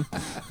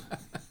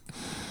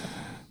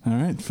 All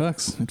right, it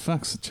fucks. It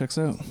fucks. It checks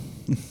out.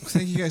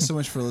 Thank you guys so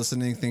much for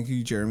listening. Thank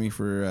you, Jeremy,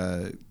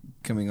 for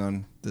coming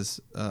on this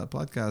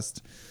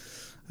podcast.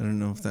 I don't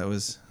know if that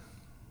was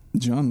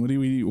John, what are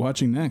we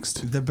watching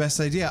next? the best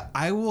idea.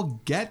 I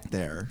will get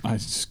there. I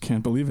just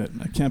can't believe it.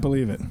 I can't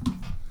believe it.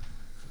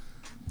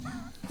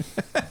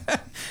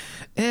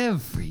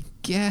 Every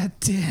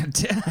goddamn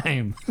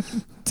time.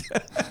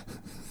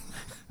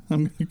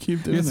 I'm going to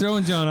keep doing You're it.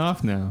 throwing John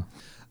off now.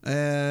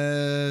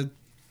 We're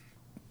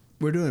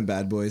doing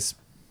Bad Boys.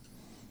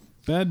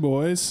 Bad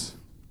Boys.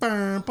 All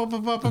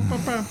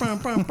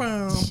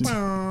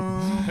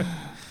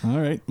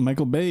right,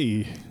 Michael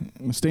Bay.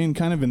 I'm staying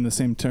kind of in the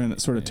same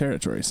sort of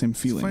territory, same It's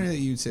feeling. funny that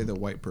you'd say the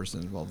white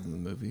person involved in the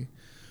movie.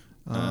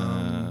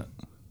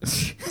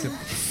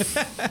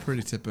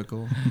 Pretty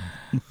typical.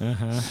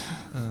 Uh-huh.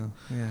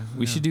 Yeah.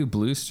 We should do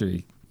Blue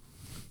Streak.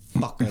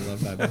 Fuck, I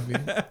love that movie.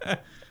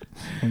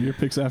 Well, your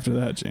picks after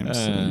that, James.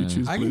 You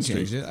choose I Blue can Streak.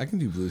 change it. I can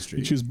do Blue Streak.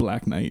 You choose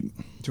Black Knight. Do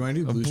you want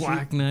to do Blue Streak?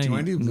 Black Knight. Do you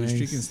want to do Blue Nice.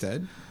 Streak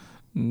instead?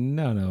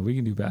 No, we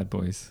can do Bad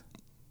Boys.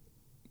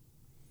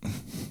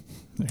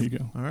 There you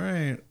go. All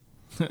right.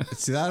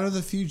 It's that or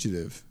The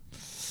Fugitive.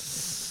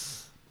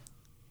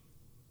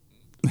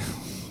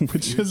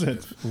 Which is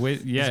it?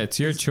 Wait, yeah, it's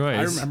your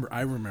choice.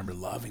 I remember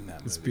loving that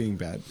movie. It's being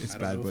bad. It's I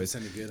don't Bad know if Boys. it's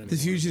any good The anymore.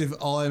 Fugitive.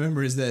 All I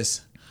remember is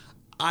this: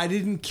 I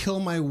didn't kill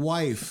my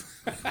wife.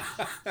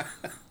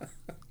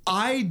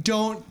 I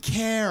don't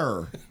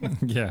care.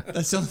 Yeah.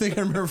 That's the only thing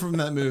I remember from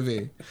that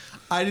movie.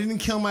 I didn't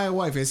kill my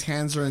wife. His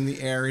hands are in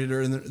the air.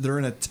 They're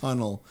in a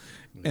tunnel,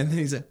 and then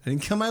he's like, "I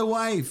didn't kill my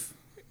wife."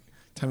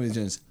 Tommy Lee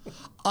Jones.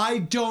 I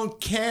don't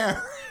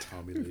care.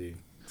 Tommy Lee.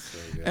 So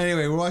good.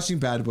 Anyway, we're watching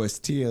Bad Boys.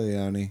 Tia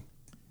Leone,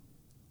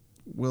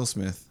 Will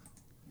Smith,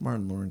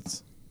 Martin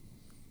Lawrence.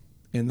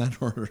 In that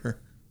order.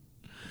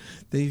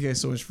 Thank you guys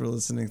so much for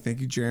listening.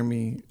 Thank you,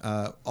 Jeremy,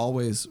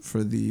 always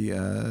for the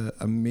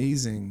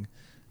amazing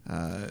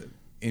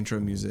intro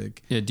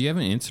music. Yeah, do you have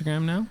an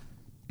Instagram now?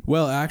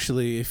 Well,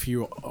 actually, if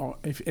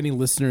any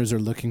listeners are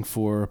looking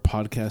for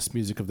podcast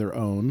music of their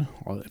own,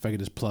 if I could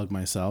just plug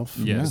myself.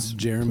 Yes,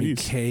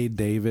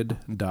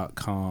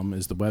 JeremyKDavid.com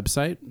is the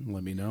website.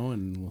 Let me know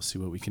and we'll see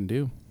what we can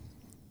do.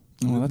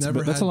 Well, that's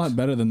never a lot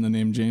better than the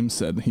name James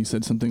said. He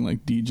said something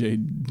like DJ.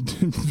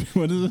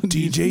 What is it?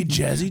 DJ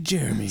Jazzy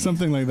Jeremy.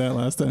 Something like that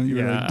last time. You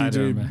were Yeah, like I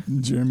don't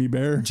DJ Jeremy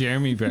Bear.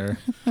 Jeremy Bear.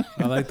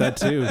 I like that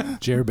too.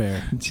 Jer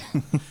Bear.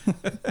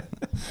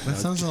 That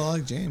sounds a lot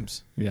like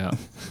James. Yeah.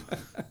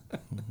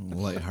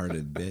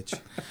 Lighthearted bitch.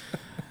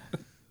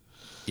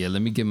 Yeah,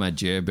 let me get my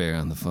Jer Bear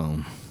on the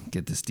phone.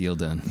 Get this deal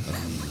done.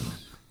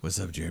 What's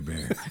up, Jerry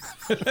Bear?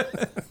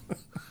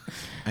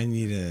 I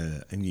need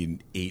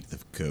an eighth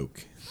of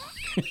Coke.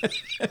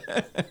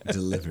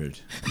 Delivered.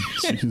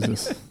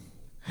 Jesus.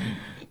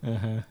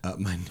 Up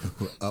my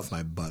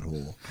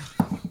butthole.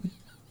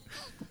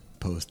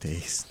 Post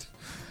haste.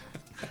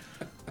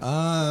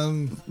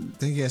 Thank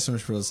you guys so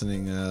much for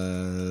listening.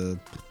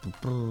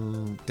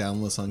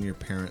 Download us on your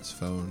parents'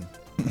 phone.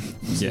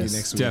 See you Yes,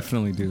 next week.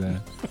 definitely do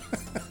that.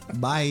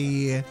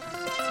 Bye.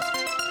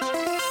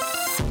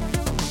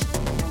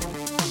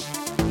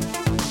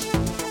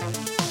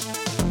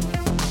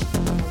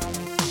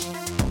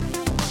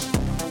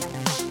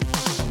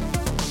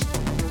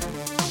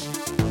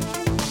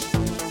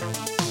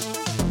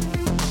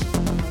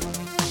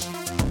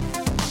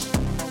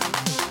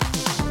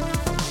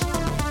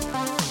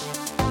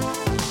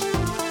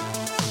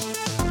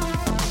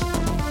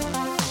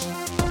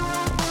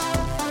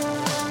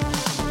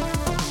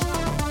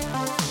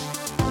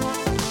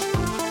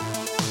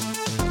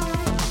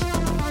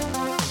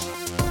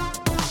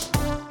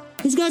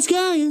 got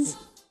scallions.